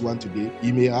do this one today.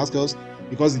 He may ask us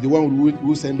because He's the one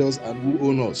who sent us and who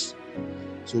owns us.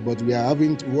 So, but we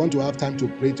want to have time to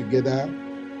pray together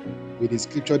with the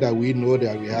scripture that we know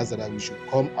that we have, that we should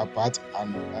come apart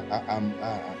and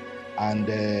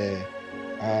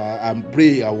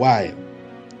pray a while.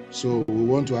 So we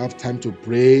want to have time to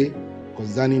pray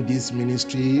concerning this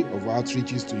ministry of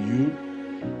outreaches to you.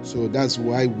 So that's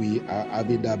why we are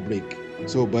having that break.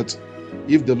 So, but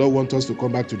if the Lord wants us to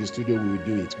come back to the studio, we will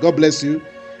do it. God bless you,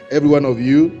 every one of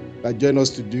you that join us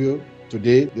today.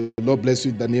 The Lord bless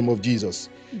you in the name of Jesus.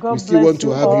 God we still want to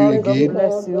have you again.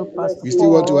 Bless you, Pastor. We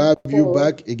still want to have you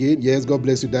back again. Yes, God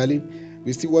bless you, darling.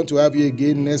 We still want to have you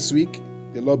again next week.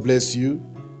 The Lord bless you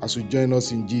as you join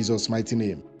us in Jesus' mighty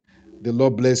name. The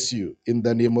Lord bless you in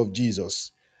the name of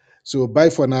Jesus. So bye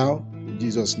for now, in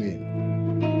Jesus' name.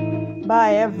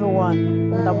 Bye, everyone.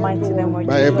 In the mighty name of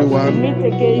Bye, Jesus. everyone. We meet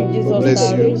again in God Jesus'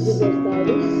 bless you.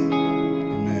 tarries.